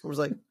 Homer's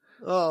like,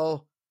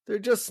 oh, they're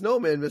just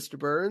snowmen, Mr.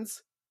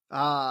 Burns.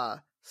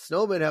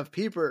 Snowmen have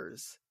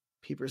peepers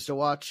to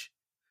watch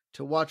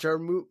our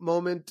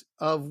moment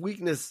of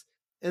weakness.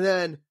 And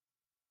then,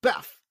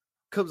 baff,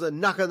 comes a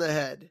knock on the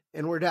head,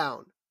 and we're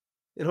down.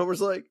 And Homer's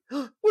like,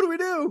 what do we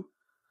do?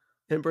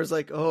 And Burns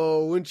like,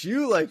 oh, wouldn't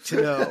you like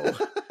to know?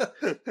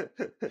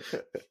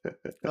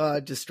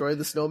 Destroy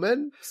the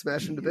snowmen?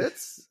 Smash them to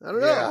bits? I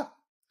don't know.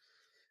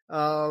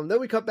 Yeah. Then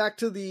we cut back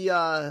to the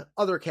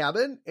other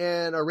cabin,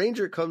 and a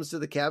ranger comes to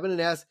the cabin and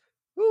asks,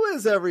 who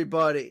is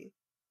everybody?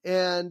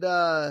 And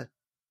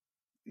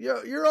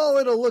you're all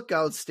in a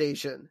lookout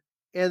station.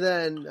 And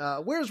then,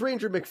 where's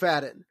Ranger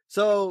McFadden?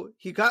 So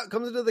he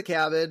comes into the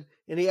cabin,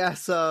 and he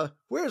asks,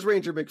 where's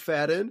Ranger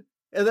McFadden?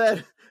 And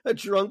then a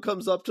drunk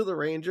comes up to the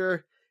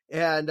ranger,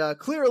 and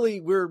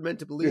clearly we're meant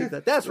to believe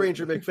that that's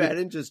Ranger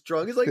McFadden, just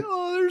drunk. He's like,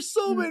 oh, there's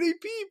so many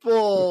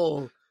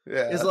people.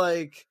 Yeah. He's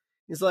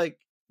like,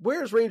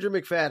 where's Ranger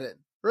McFadden?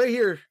 Right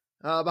here,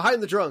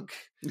 behind the drunk.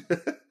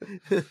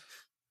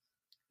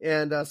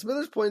 And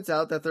Smithers points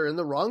out that they're in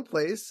the wrong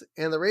place,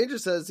 and the ranger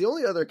says the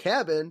only other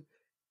cabin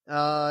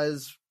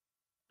is,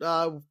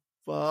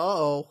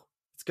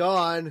 it's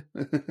gone.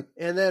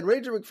 And then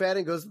Ranger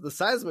McFadden goes to the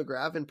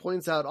seismograph and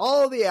points out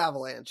all the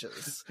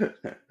avalanches.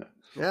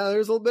 Yeah,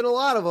 there's been a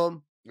lot of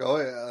them. Oh,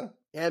 yeah.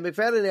 And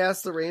McFadden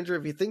asks the ranger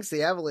if he thinks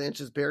the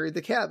avalanches buried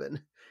the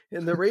cabin.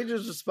 And the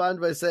rangers respond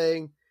by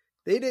saying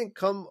they didn't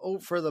come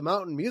for the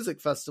Mountain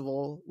Music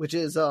Festival, which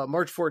is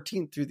March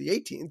 14th through the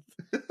 18th.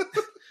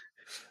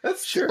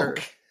 That's sure.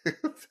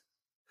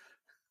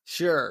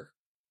 Sure.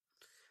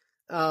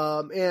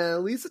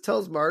 And Lisa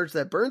tells Marge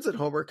that Burns and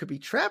Homer could be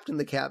trapped in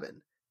the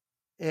cabin.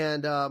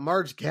 And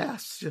Marge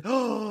gasps,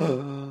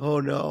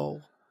 oh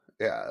no.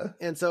 Yeah.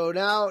 And so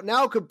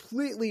now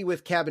completely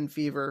with cabin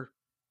fever,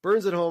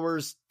 Burns and Homer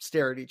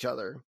stare at each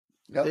other.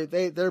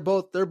 Yep. They're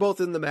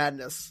both in the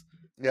madness.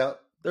 Yep.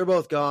 They're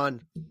both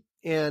gone.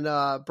 And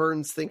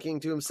Burns thinking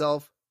to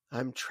himself,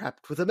 I'm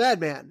trapped with a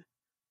madman.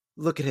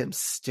 Look at him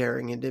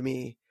staring into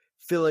me,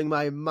 filling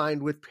my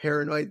mind with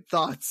paranoid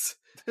thoughts.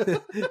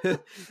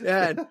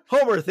 And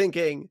Homer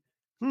thinking,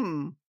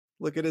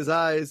 look at his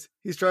eyes.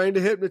 He's trying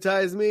to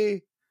hypnotize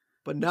me,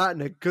 but not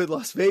in a good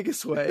Las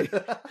Vegas way.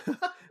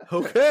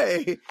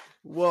 Okay.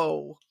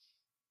 Whoa.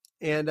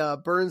 And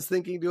Burns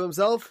thinking to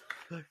himself,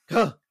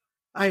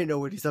 I know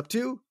what he's up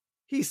to.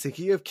 He's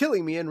thinking of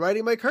killing me and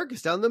riding my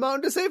carcass down the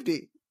mountain to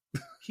safety.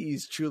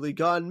 He's truly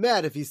gone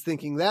mad if he's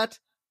thinking that.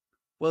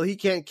 Well, he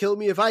can't kill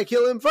me if I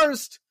kill him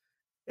first.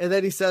 And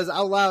then he says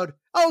out loud,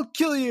 I'll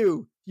kill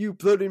you, you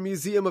bloated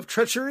museum of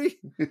treachery.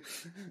 And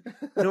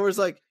Homer's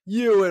like,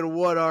 you and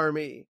what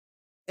army?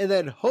 And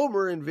then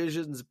Homer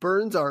envisions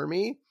Burns'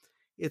 army.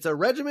 It's a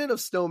regiment of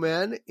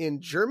snowmen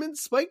in German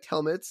spiked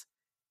helmets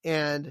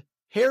and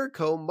hair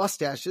comb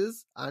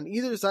mustaches on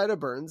either side of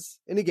Burns.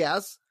 And he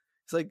gasps.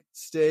 He's like,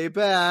 stay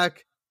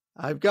back.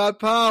 I've got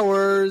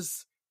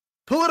powers.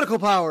 political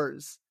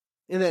powers.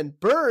 And then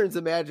Burns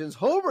imagines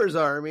Homer's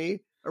army,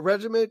 a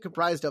regiment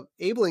comprised of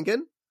Abe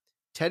Lincoln,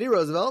 Teddy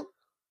Roosevelt,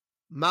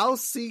 Mao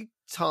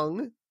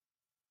Zedong,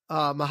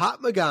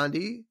 Mahatma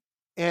Gandhi,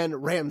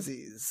 and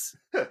Ramses.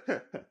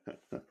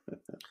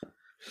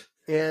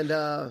 And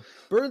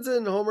Burns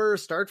and Homer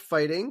start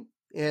fighting,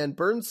 and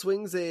Burns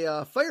swings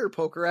a fire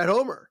poker at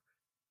Homer.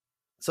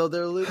 So at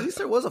least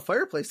there was a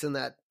fireplace in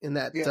that.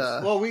 Yes.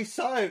 Well, we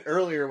saw it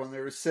earlier when they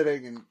were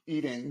sitting and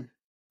eating.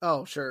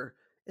 Oh, sure.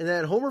 And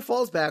then Homer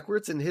falls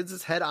backwards and hits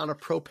his head on a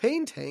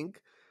propane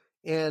tank.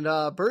 And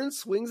Burns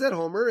swings at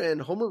Homer,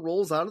 and Homer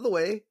rolls out of the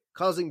way,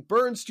 causing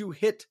Burns to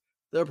hit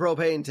the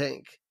propane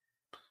tank.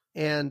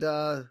 And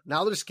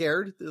now they're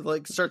scared.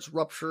 It starts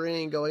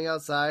rupturing, going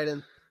outside,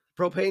 and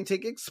the propane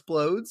tank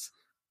explodes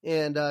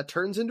and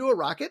turns into a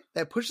rocket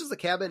that pushes the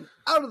cabin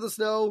out of the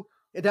snow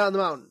and down the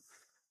mountain.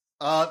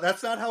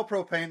 That's not how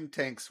propane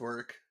tanks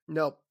work.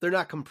 No, they're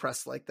not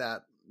compressed like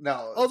that.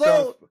 No.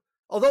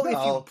 Although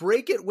if you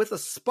break it with a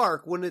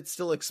spark, wouldn't it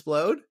still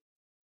explode?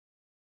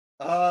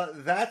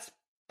 That's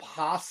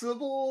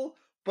possible,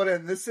 but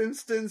in this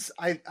instance,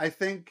 I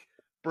think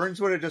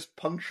Burns would have just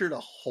punctured a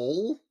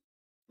hole.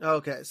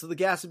 Okay, so the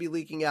gas would be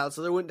leaking out,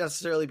 so there wouldn't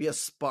necessarily be a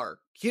spark.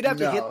 He'd have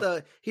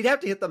to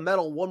hit the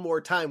metal one more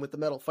time with the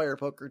metal fire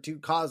poker to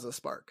cause a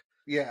spark.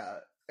 Yeah,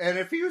 and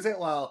if he was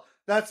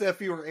that's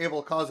if you were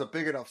able to cause a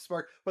big enough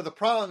spark. But the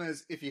problem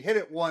is, if you hit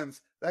it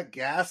once, that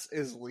gas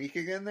is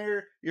leaking in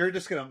there. You're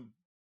just gonna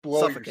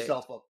blow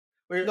yourself up.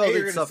 You're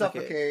gonna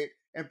suffocate.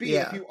 And B,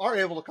 if you are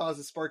able to cause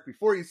a spark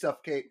before you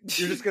suffocate,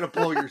 you're just gonna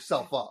blow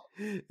yourself up.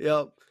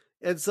 Yep.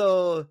 And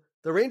so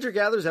the ranger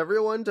gathers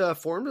everyone to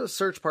form a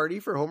search party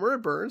for Homer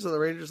and Burns, and the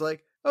ranger's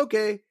like,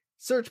 okay,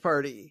 search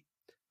party.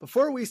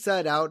 Before we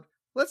set out,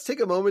 let's take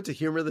a moment to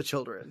humor the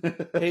children.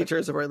 And he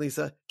turns to Bart and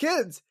Lisa,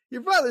 kids,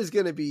 your brother's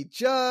going to be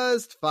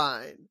just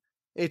fine.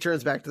 And he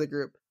turns back to the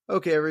group.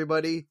 Okay,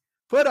 everybody,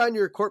 put on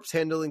your corpse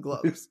handling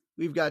gloves.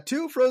 We've got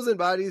 2 frozen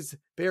bodies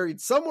buried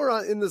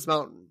somewhere in this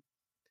mountain.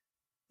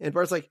 And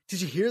Bart's like,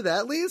 did you hear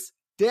that, Lise?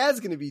 Dad's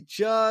going to be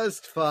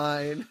just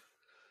fine.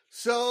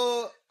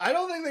 So I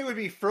don't think they would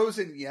be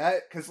frozen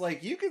yet, because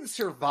you can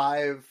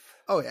survive.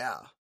 Oh yeah,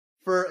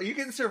 you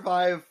can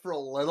survive for a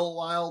little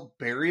while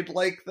buried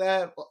like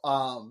that.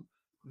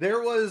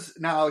 Here's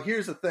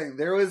the thing.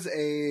 There was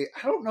there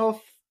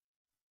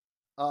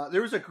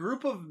was a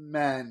group of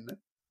men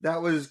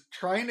that was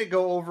trying to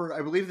go over,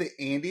 I believe, the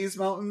Andes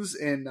Mountains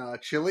in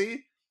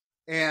Chile,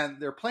 and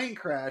their plane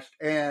crashed,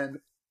 and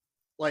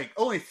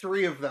only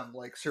 3 of them,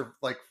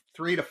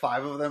 3 to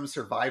 5 of them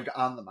survived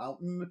on the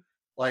mountain.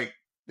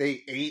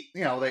 They ate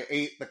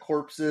the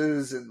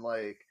corpses and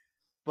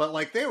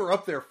but they were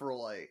up there for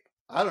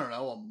I don't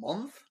know, a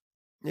month.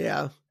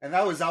 Yeah. And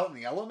that was out in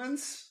the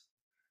elements.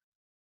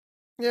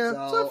 Yeah.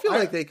 So I feel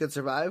like they could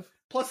survive.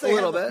 Plus they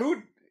had the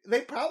food.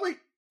 They probably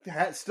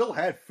still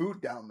had food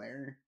down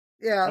there.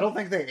 Yeah. I don't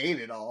think they ate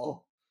it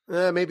all.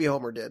 Maybe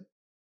Homer did.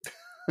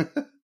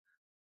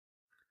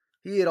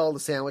 He ate all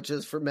the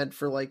sandwiches meant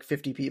for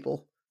 50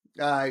 people.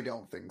 I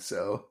don't think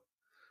so.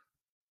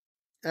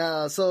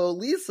 So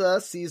Lisa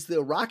sees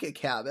the rocket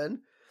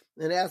cabin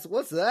and asks,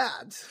 what's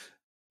that?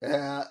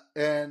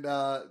 And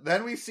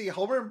then we see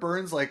Homer and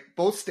Burns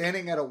both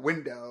standing at a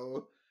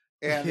window,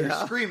 and they're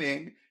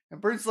screaming, and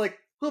Burns is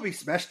we'll be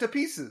smashed to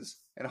pieces.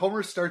 And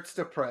Homer starts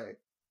to pray,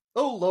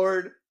 oh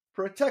Lord,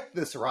 protect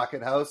this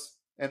rocket house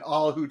and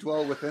all who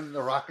dwell within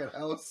the rocket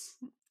house.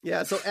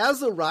 Yeah, so as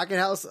the rocket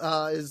house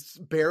is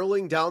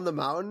barreling down the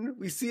mountain,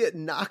 we see it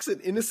knocks an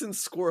innocent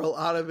squirrel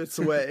out of its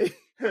way.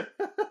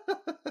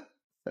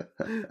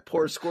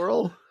 Poor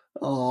squirrel.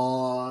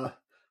 Aww.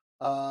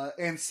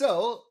 And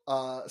so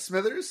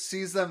Smithers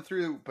sees them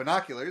through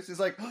binoculars. He's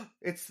like, oh,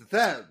 it's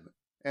them.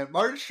 And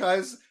Marge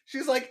tries,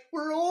 she's like,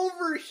 we're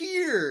over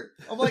here.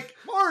 I'm like,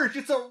 Marge,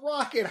 it's a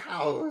rocket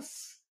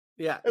house.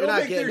 Yeah, they're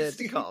not getting it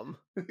to come.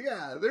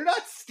 Yeah, they're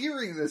not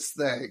steering this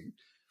thing.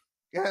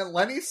 And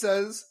Lenny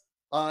says,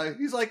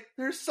 he's like,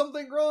 there's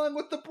something wrong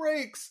with the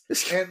brakes.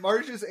 And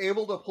Marge is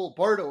able to pull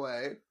Bart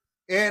away.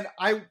 And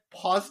I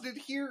paused it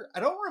here.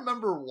 I don't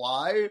remember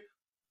why,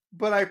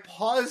 but I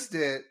paused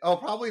it. Oh,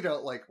 probably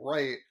to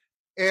write.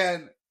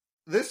 And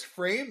this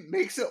frame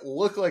makes it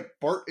look like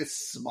Bart is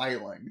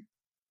smiling.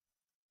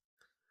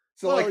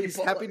 So he's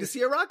happy to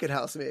see a rocket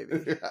house,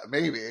 maybe. Yeah,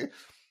 maybe.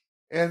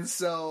 And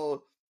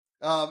so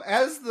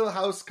as the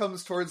house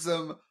comes towards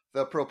them,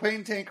 the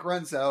propane tank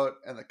runs out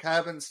and the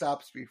cabin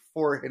stops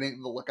before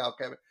hitting the lookout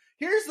cabin.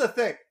 Here's the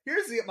thing.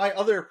 My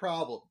other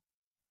problem.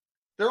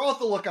 They're all at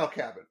the lookout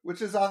cabin,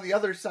 which is on the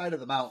other side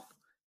of the mountain.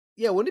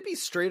 Yeah, wouldn't it be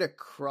straight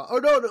across? Oh,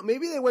 no,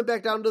 maybe they went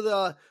back down to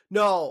the...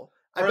 No,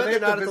 I bet they're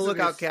not at the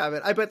lookout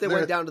cabin. I bet they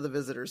went down to the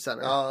visitor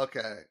center. Oh,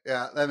 okay.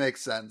 Yeah, that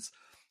makes sense.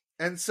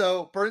 And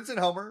so Burns and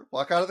Homer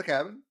walk out of the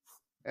cabin,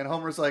 and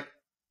Homer's like,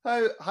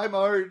 hi,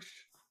 Marge.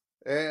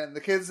 And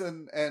the kids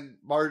and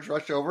Marge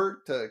rush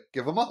over to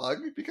give him a hug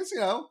because,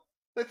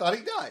 they thought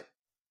he died.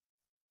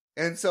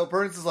 And so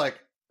Burns is like,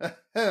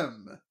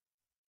 ahem.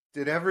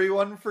 Did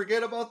everyone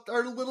forget about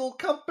our little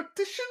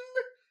competition?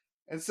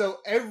 And so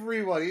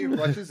everybody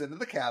rushes into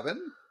the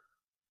cabin.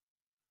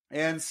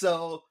 And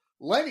so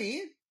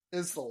Lenny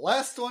is the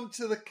last one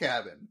to the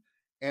cabin,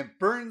 and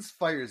Burns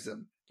fires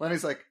him.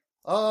 Lenny's like,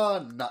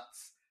 oh,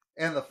 nuts.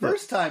 And the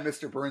first time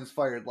Mr. Burns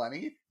fired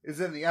Lenny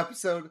is in the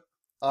episode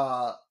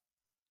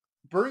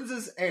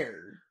Burns'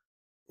 Heir.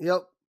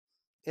 Yep.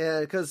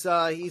 Yeah, because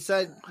he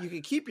said you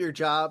could keep your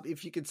job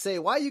if you could say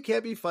why you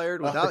can't be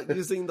fired without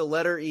using the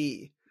letter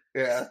E.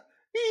 Yeah.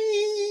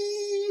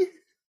 E!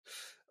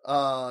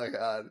 Oh,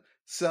 God.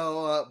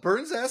 So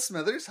Burns asked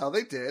Smithers how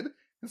they did,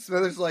 and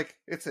Smithers like,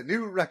 it's a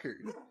new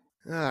record.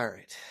 All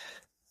right.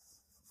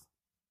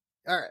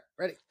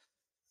 Ready.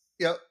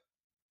 Yep.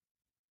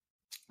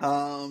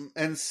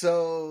 And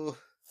so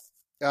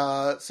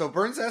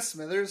Burns asks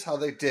Smithers how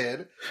they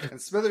did,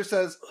 and Smithers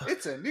says,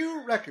 it's a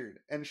new record,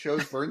 and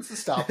shows Burns the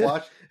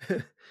stopwatch.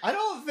 I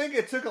don't think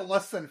it took him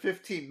less than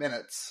 15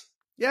 minutes.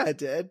 Yeah, it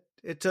did.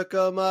 It took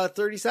him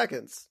 30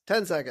 seconds,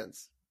 10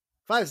 seconds,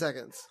 5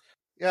 seconds.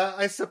 Yeah,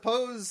 I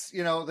suppose,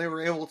 they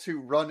were able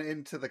to run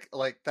into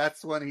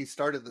that's when he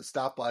started the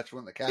stopwatch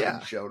when the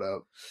cabin showed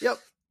up. Yep.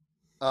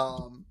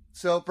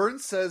 So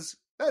Burns says,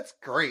 that's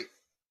great,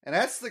 and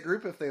asks the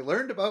group if they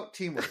learned about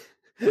teamwork.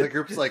 And the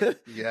group's like,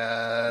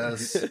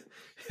 yes.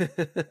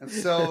 And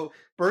so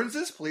Burns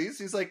is pleased.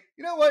 He's like,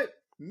 you know what?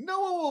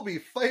 No one will be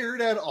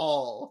fired at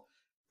all.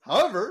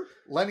 However,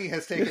 Lenny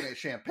has taken a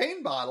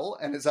champagne bottle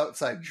and is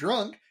outside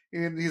drunk.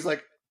 And he's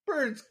like,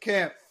 Burns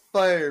can't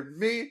fire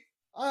me.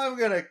 I'm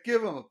going to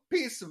give him a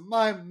piece of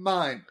my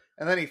mind.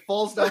 And then he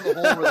falls down the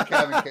hole where the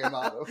cabin came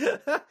out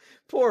of.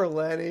 Poor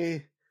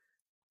Lenny.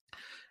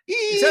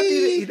 Except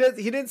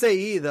he didn't say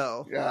E,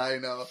 though. Yeah, I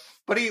know.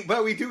 But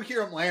we do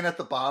hear him laying at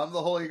the bottom of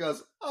the hole. He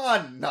goes,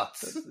 oh,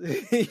 nuts.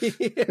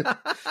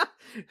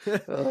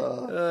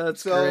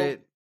 That's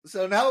great.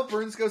 So now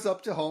Burns goes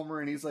up to Homer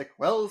and he's like,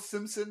 well,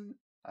 Simpson,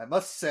 I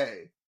must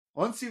say,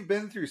 once you've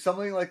been through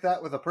something like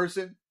that with a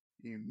person,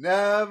 you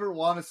never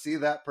want to see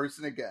that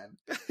person again.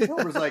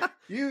 Homer's like,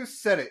 you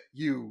said it,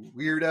 you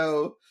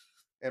weirdo.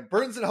 And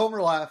Burns and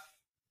Homer laugh.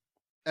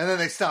 And then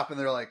they stop and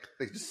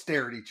they just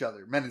stare at each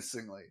other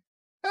menacingly.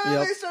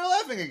 And they start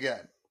laughing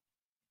again.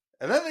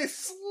 And then they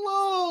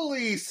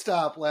slowly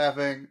stop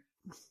laughing.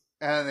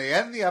 And they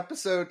end the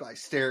episode by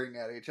staring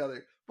at each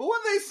other. But when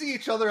they see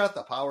each other at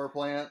the power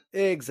plant...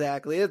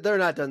 Exactly. They're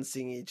not done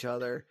seeing each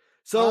other.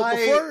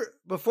 So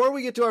before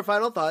we get to our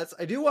final thoughts,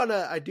 I do want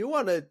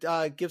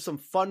to give some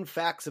fun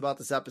facts about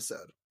this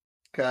episode.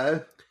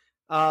 Okay.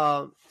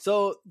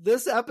 So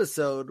this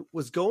episode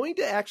was going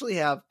to actually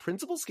have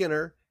Principal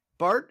Skinner,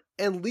 Bart,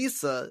 and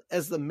Lisa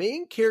as the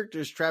main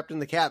characters trapped in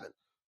the cabin.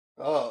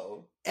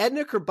 Oh.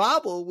 Edna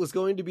Krabappel was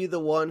going to be the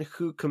one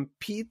who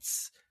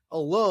competes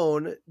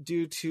alone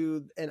due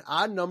to an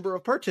odd number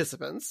of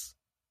participants.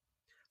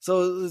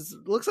 So it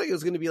looks like it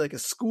was going to be like a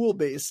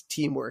school-based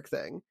teamwork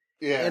thing.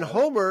 Yeah. And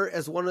Homer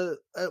as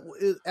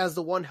as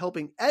the one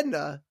helping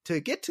Edna to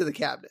get to the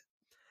cabinet.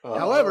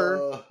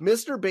 However,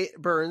 Mr.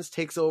 Burns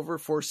takes over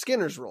for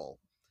Skinner's role.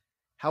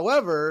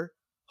 However,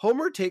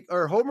 Homer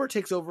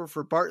takes over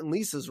for Bart and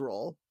Lisa's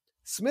role.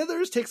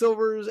 Smithers takes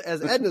over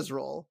as Edna's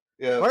role.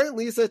 Yeah. Bart and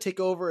Lisa take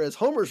over as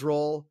Homer's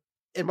role,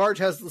 and Marge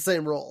has the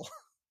same role.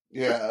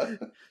 Yeah.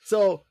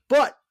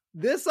 But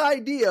this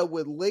idea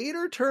would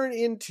later turn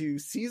into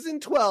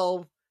season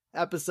 12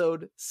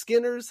 episode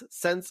Skinner's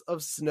Sense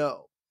of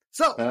Snow.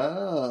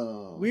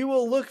 So we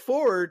will look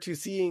forward to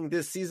seeing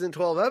this season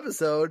 12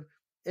 episode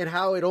and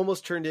how it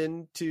almost turned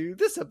into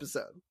this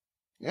episode.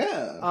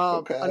 Yeah.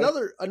 Okay.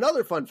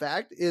 Another fun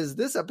fact is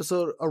this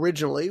episode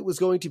originally was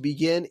going to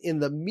begin in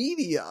the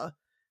media,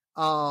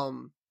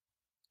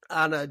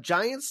 on a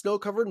giant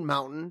snow-covered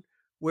mountain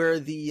where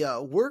the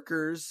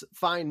workers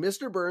find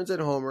Mr. Burns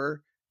and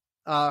Homer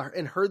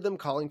and heard them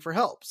calling for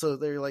help. So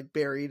they're like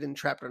buried and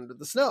trapped under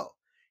the snow.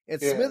 And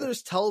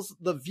Smithers tells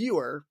the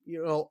viewer,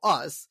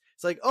 us,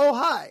 it's like, oh,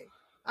 hi,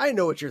 I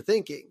know what you're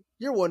thinking.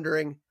 You're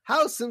wondering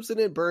how Simpson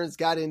and Burns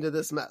got into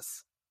this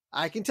mess.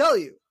 I can tell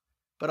you,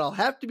 but I'll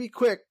have to be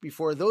quick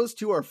before those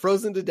two are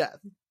frozen to death.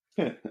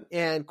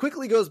 And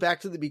quickly goes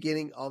back to the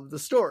beginning of the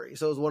story.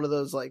 So it was one of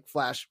those like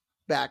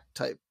flashback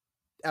type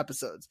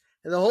episodes.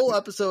 And the whole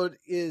episode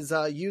is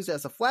used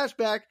as a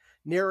flashback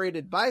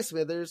narrated by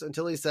Smithers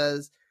until he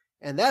says,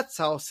 and that's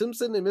how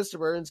Simpson and Mr.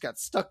 Burns got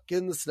stuck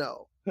in the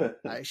snow.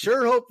 I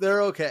sure hope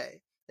they're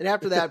okay. And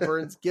after that,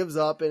 Burns gives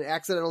up and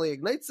accidentally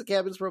ignites the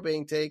cabin's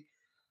propane tank.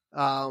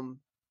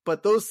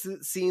 But those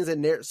scenes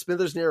in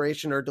Smithers'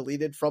 narration are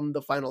deleted from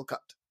the final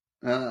cut.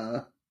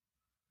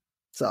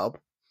 So,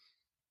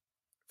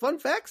 fun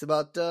facts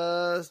about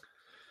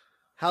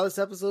how this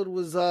episode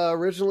was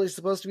originally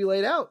supposed to be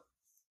laid out.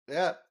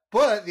 Yeah,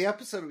 but the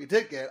episode we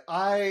did get,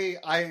 I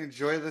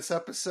enjoy this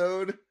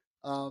episode.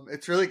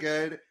 It's really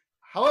good.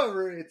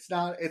 However, it's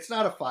not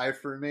a 5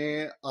 for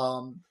me.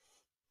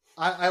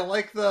 I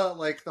like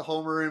the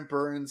Homer and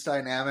Burns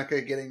dynamic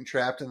of getting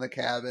trapped in the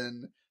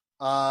cabin.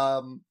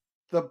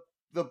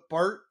 The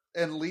Bart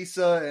and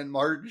Lisa and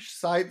Marge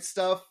side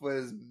stuff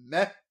was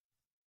meh.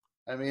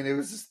 I mean, it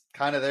was just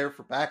kind of there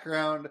for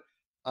background.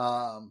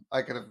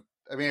 I could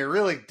have I mean, it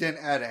really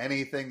didn't add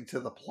anything to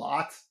the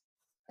plot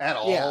at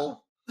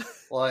all. Yeah.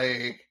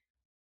 Like,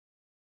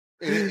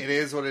 it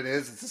is what it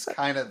is. It's just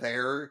kind of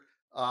there.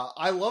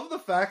 I love the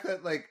fact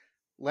that, like,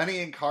 Lenny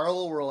and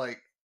Carl were,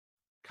 like,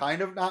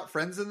 kind of not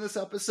friends in this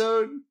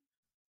episode.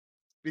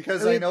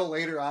 Because I know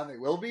later on they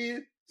will be.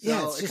 So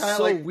yeah, it's just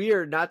so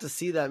weird not to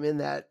see them in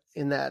that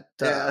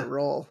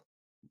role.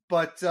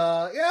 But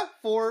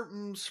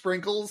 4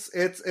 sprinkles.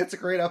 It's a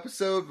great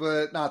episode,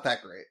 but not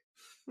that great.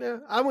 Yeah,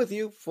 I'm with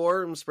you.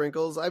 4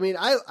 sprinkles. I mean,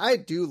 I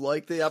do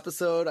like the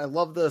episode. I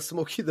love the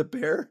Smokey the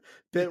Bear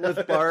bit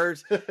with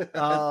Bart.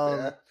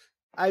 I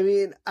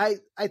mean, I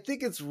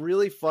think it's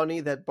really funny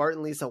that Bart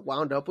and Lisa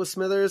wound up with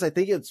Smithers. I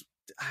think it's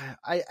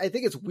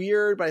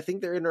weird, but I think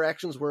their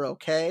interactions were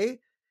okay.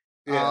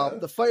 Yeah.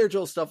 The Fire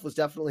Joel stuff was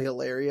definitely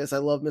hilarious. I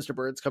love Mr.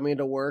 Burns coming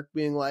into work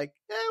being like,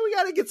 we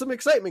got to get some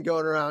excitement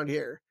going around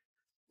here.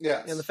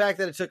 Yes. And the fact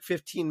that it took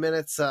 15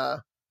 minutes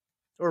or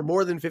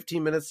more than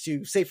 15 minutes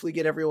to safely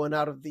get everyone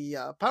out of the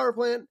power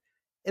plant.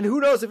 And who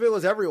knows if it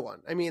was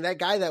everyone. I mean, that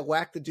guy that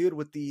whacked the dude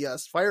with the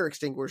fire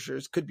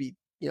extinguishers could be,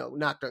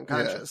 knocked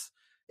unconscious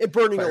and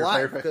burning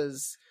alive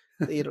because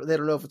they don't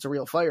know if it's a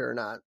real fire or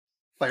not.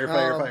 Fire.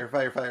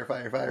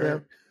 Yeah.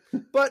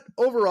 But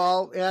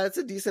overall, yeah, it's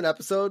a decent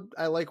episode.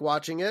 I like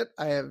watching it.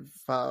 I have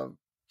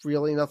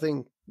really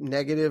nothing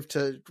negative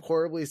to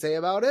horribly say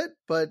about it.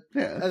 But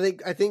yeah.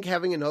 I think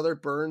having another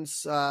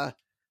Burns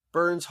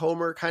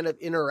Homer kind of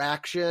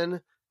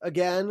interaction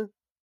again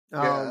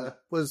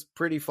was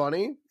pretty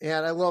funny.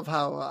 And I love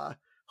how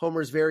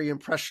Homer's very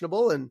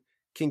impressionable and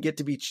can get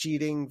to be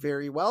cheating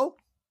very well.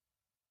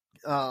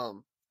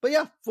 But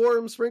yeah,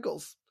 4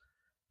 sprinkles.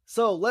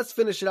 So let's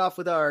finish it off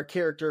with our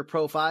character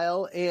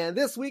profile. And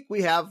this week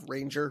we have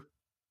Ranger.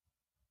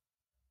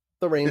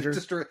 The Ranger.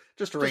 just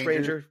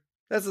Ranger.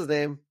 That's his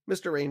name.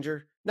 Mr.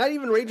 Ranger. Not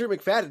even Ranger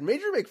McFadden.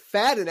 Ranger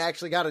McFadden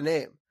actually got a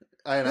name.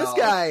 I know.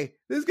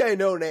 This guy,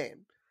 no name.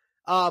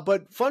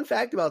 But fun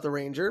fact about the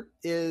Ranger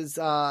is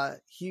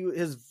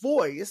his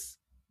voice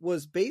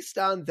was based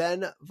on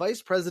then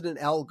Vice President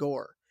Al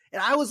Gore.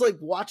 And I was like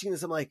watching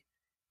this, I'm like,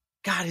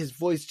 God, his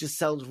voice just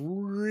sounds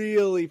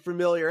really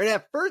familiar. And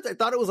at first I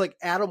thought it was like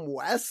Adam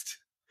West.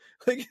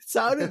 Like it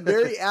sounded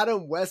very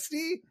Adam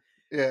Westy.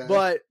 Yeah.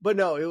 But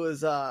no, it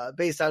was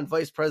based on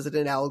Vice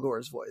President Al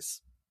Gore's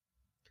voice.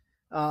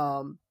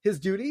 His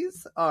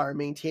duties are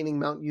maintaining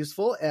Mount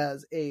Useful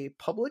as a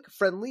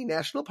public-friendly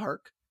national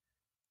park,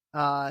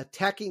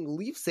 tacking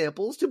leaf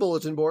samples to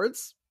bulletin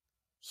boards,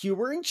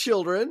 humoring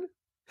children,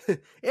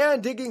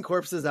 and digging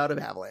corpses out of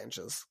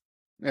avalanches.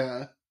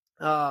 Yeah.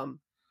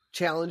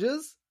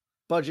 Challenges,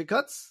 budget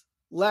cuts,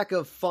 lack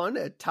of fun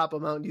at top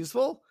of Mount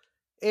Useful,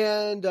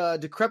 and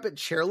decrepit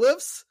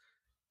chairlifts.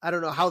 I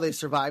don't know how they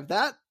survived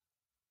that.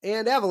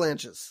 And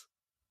avalanches.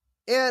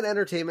 And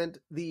entertainment,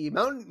 the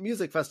Mountain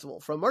Music Festival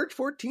from March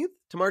 14th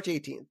to March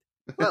 18th.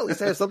 Well, at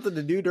least I have something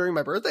to do during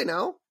my birthday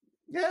now.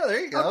 Yeah, there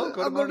you go. I'll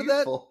go to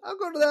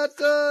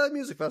that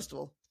music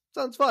festival.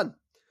 Sounds fun.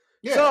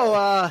 Yeah.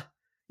 So,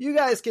 you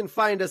guys can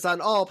find us on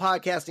all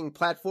podcasting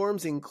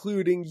platforms,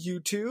 including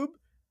YouTube.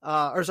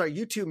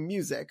 YouTube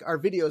Music. Our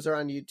videos are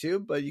on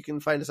YouTube, but you can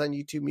find us on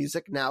YouTube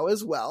Music now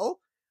as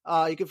well.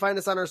 You can find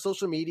us on our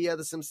social media,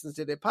 The Simpsons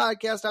Did It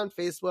Podcast on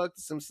Facebook,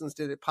 The Simpsons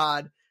Did It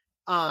Pod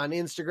on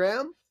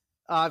Instagram.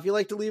 If you'd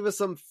like to leave us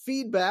some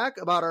feedback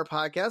about our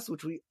podcast,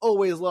 which we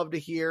always love to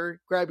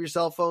hear, grab your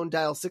cell phone,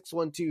 dial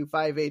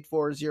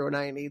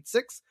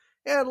 612-584-0986,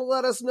 and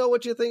let us know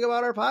what you think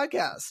about our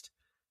podcast.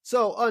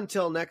 So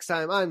until next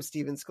time, I'm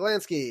Steven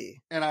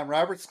Skolansky. And I'm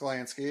Robert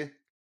Skolansky.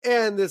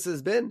 And this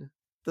has been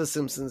The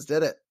Simpsons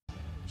Did It.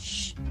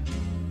 Shh.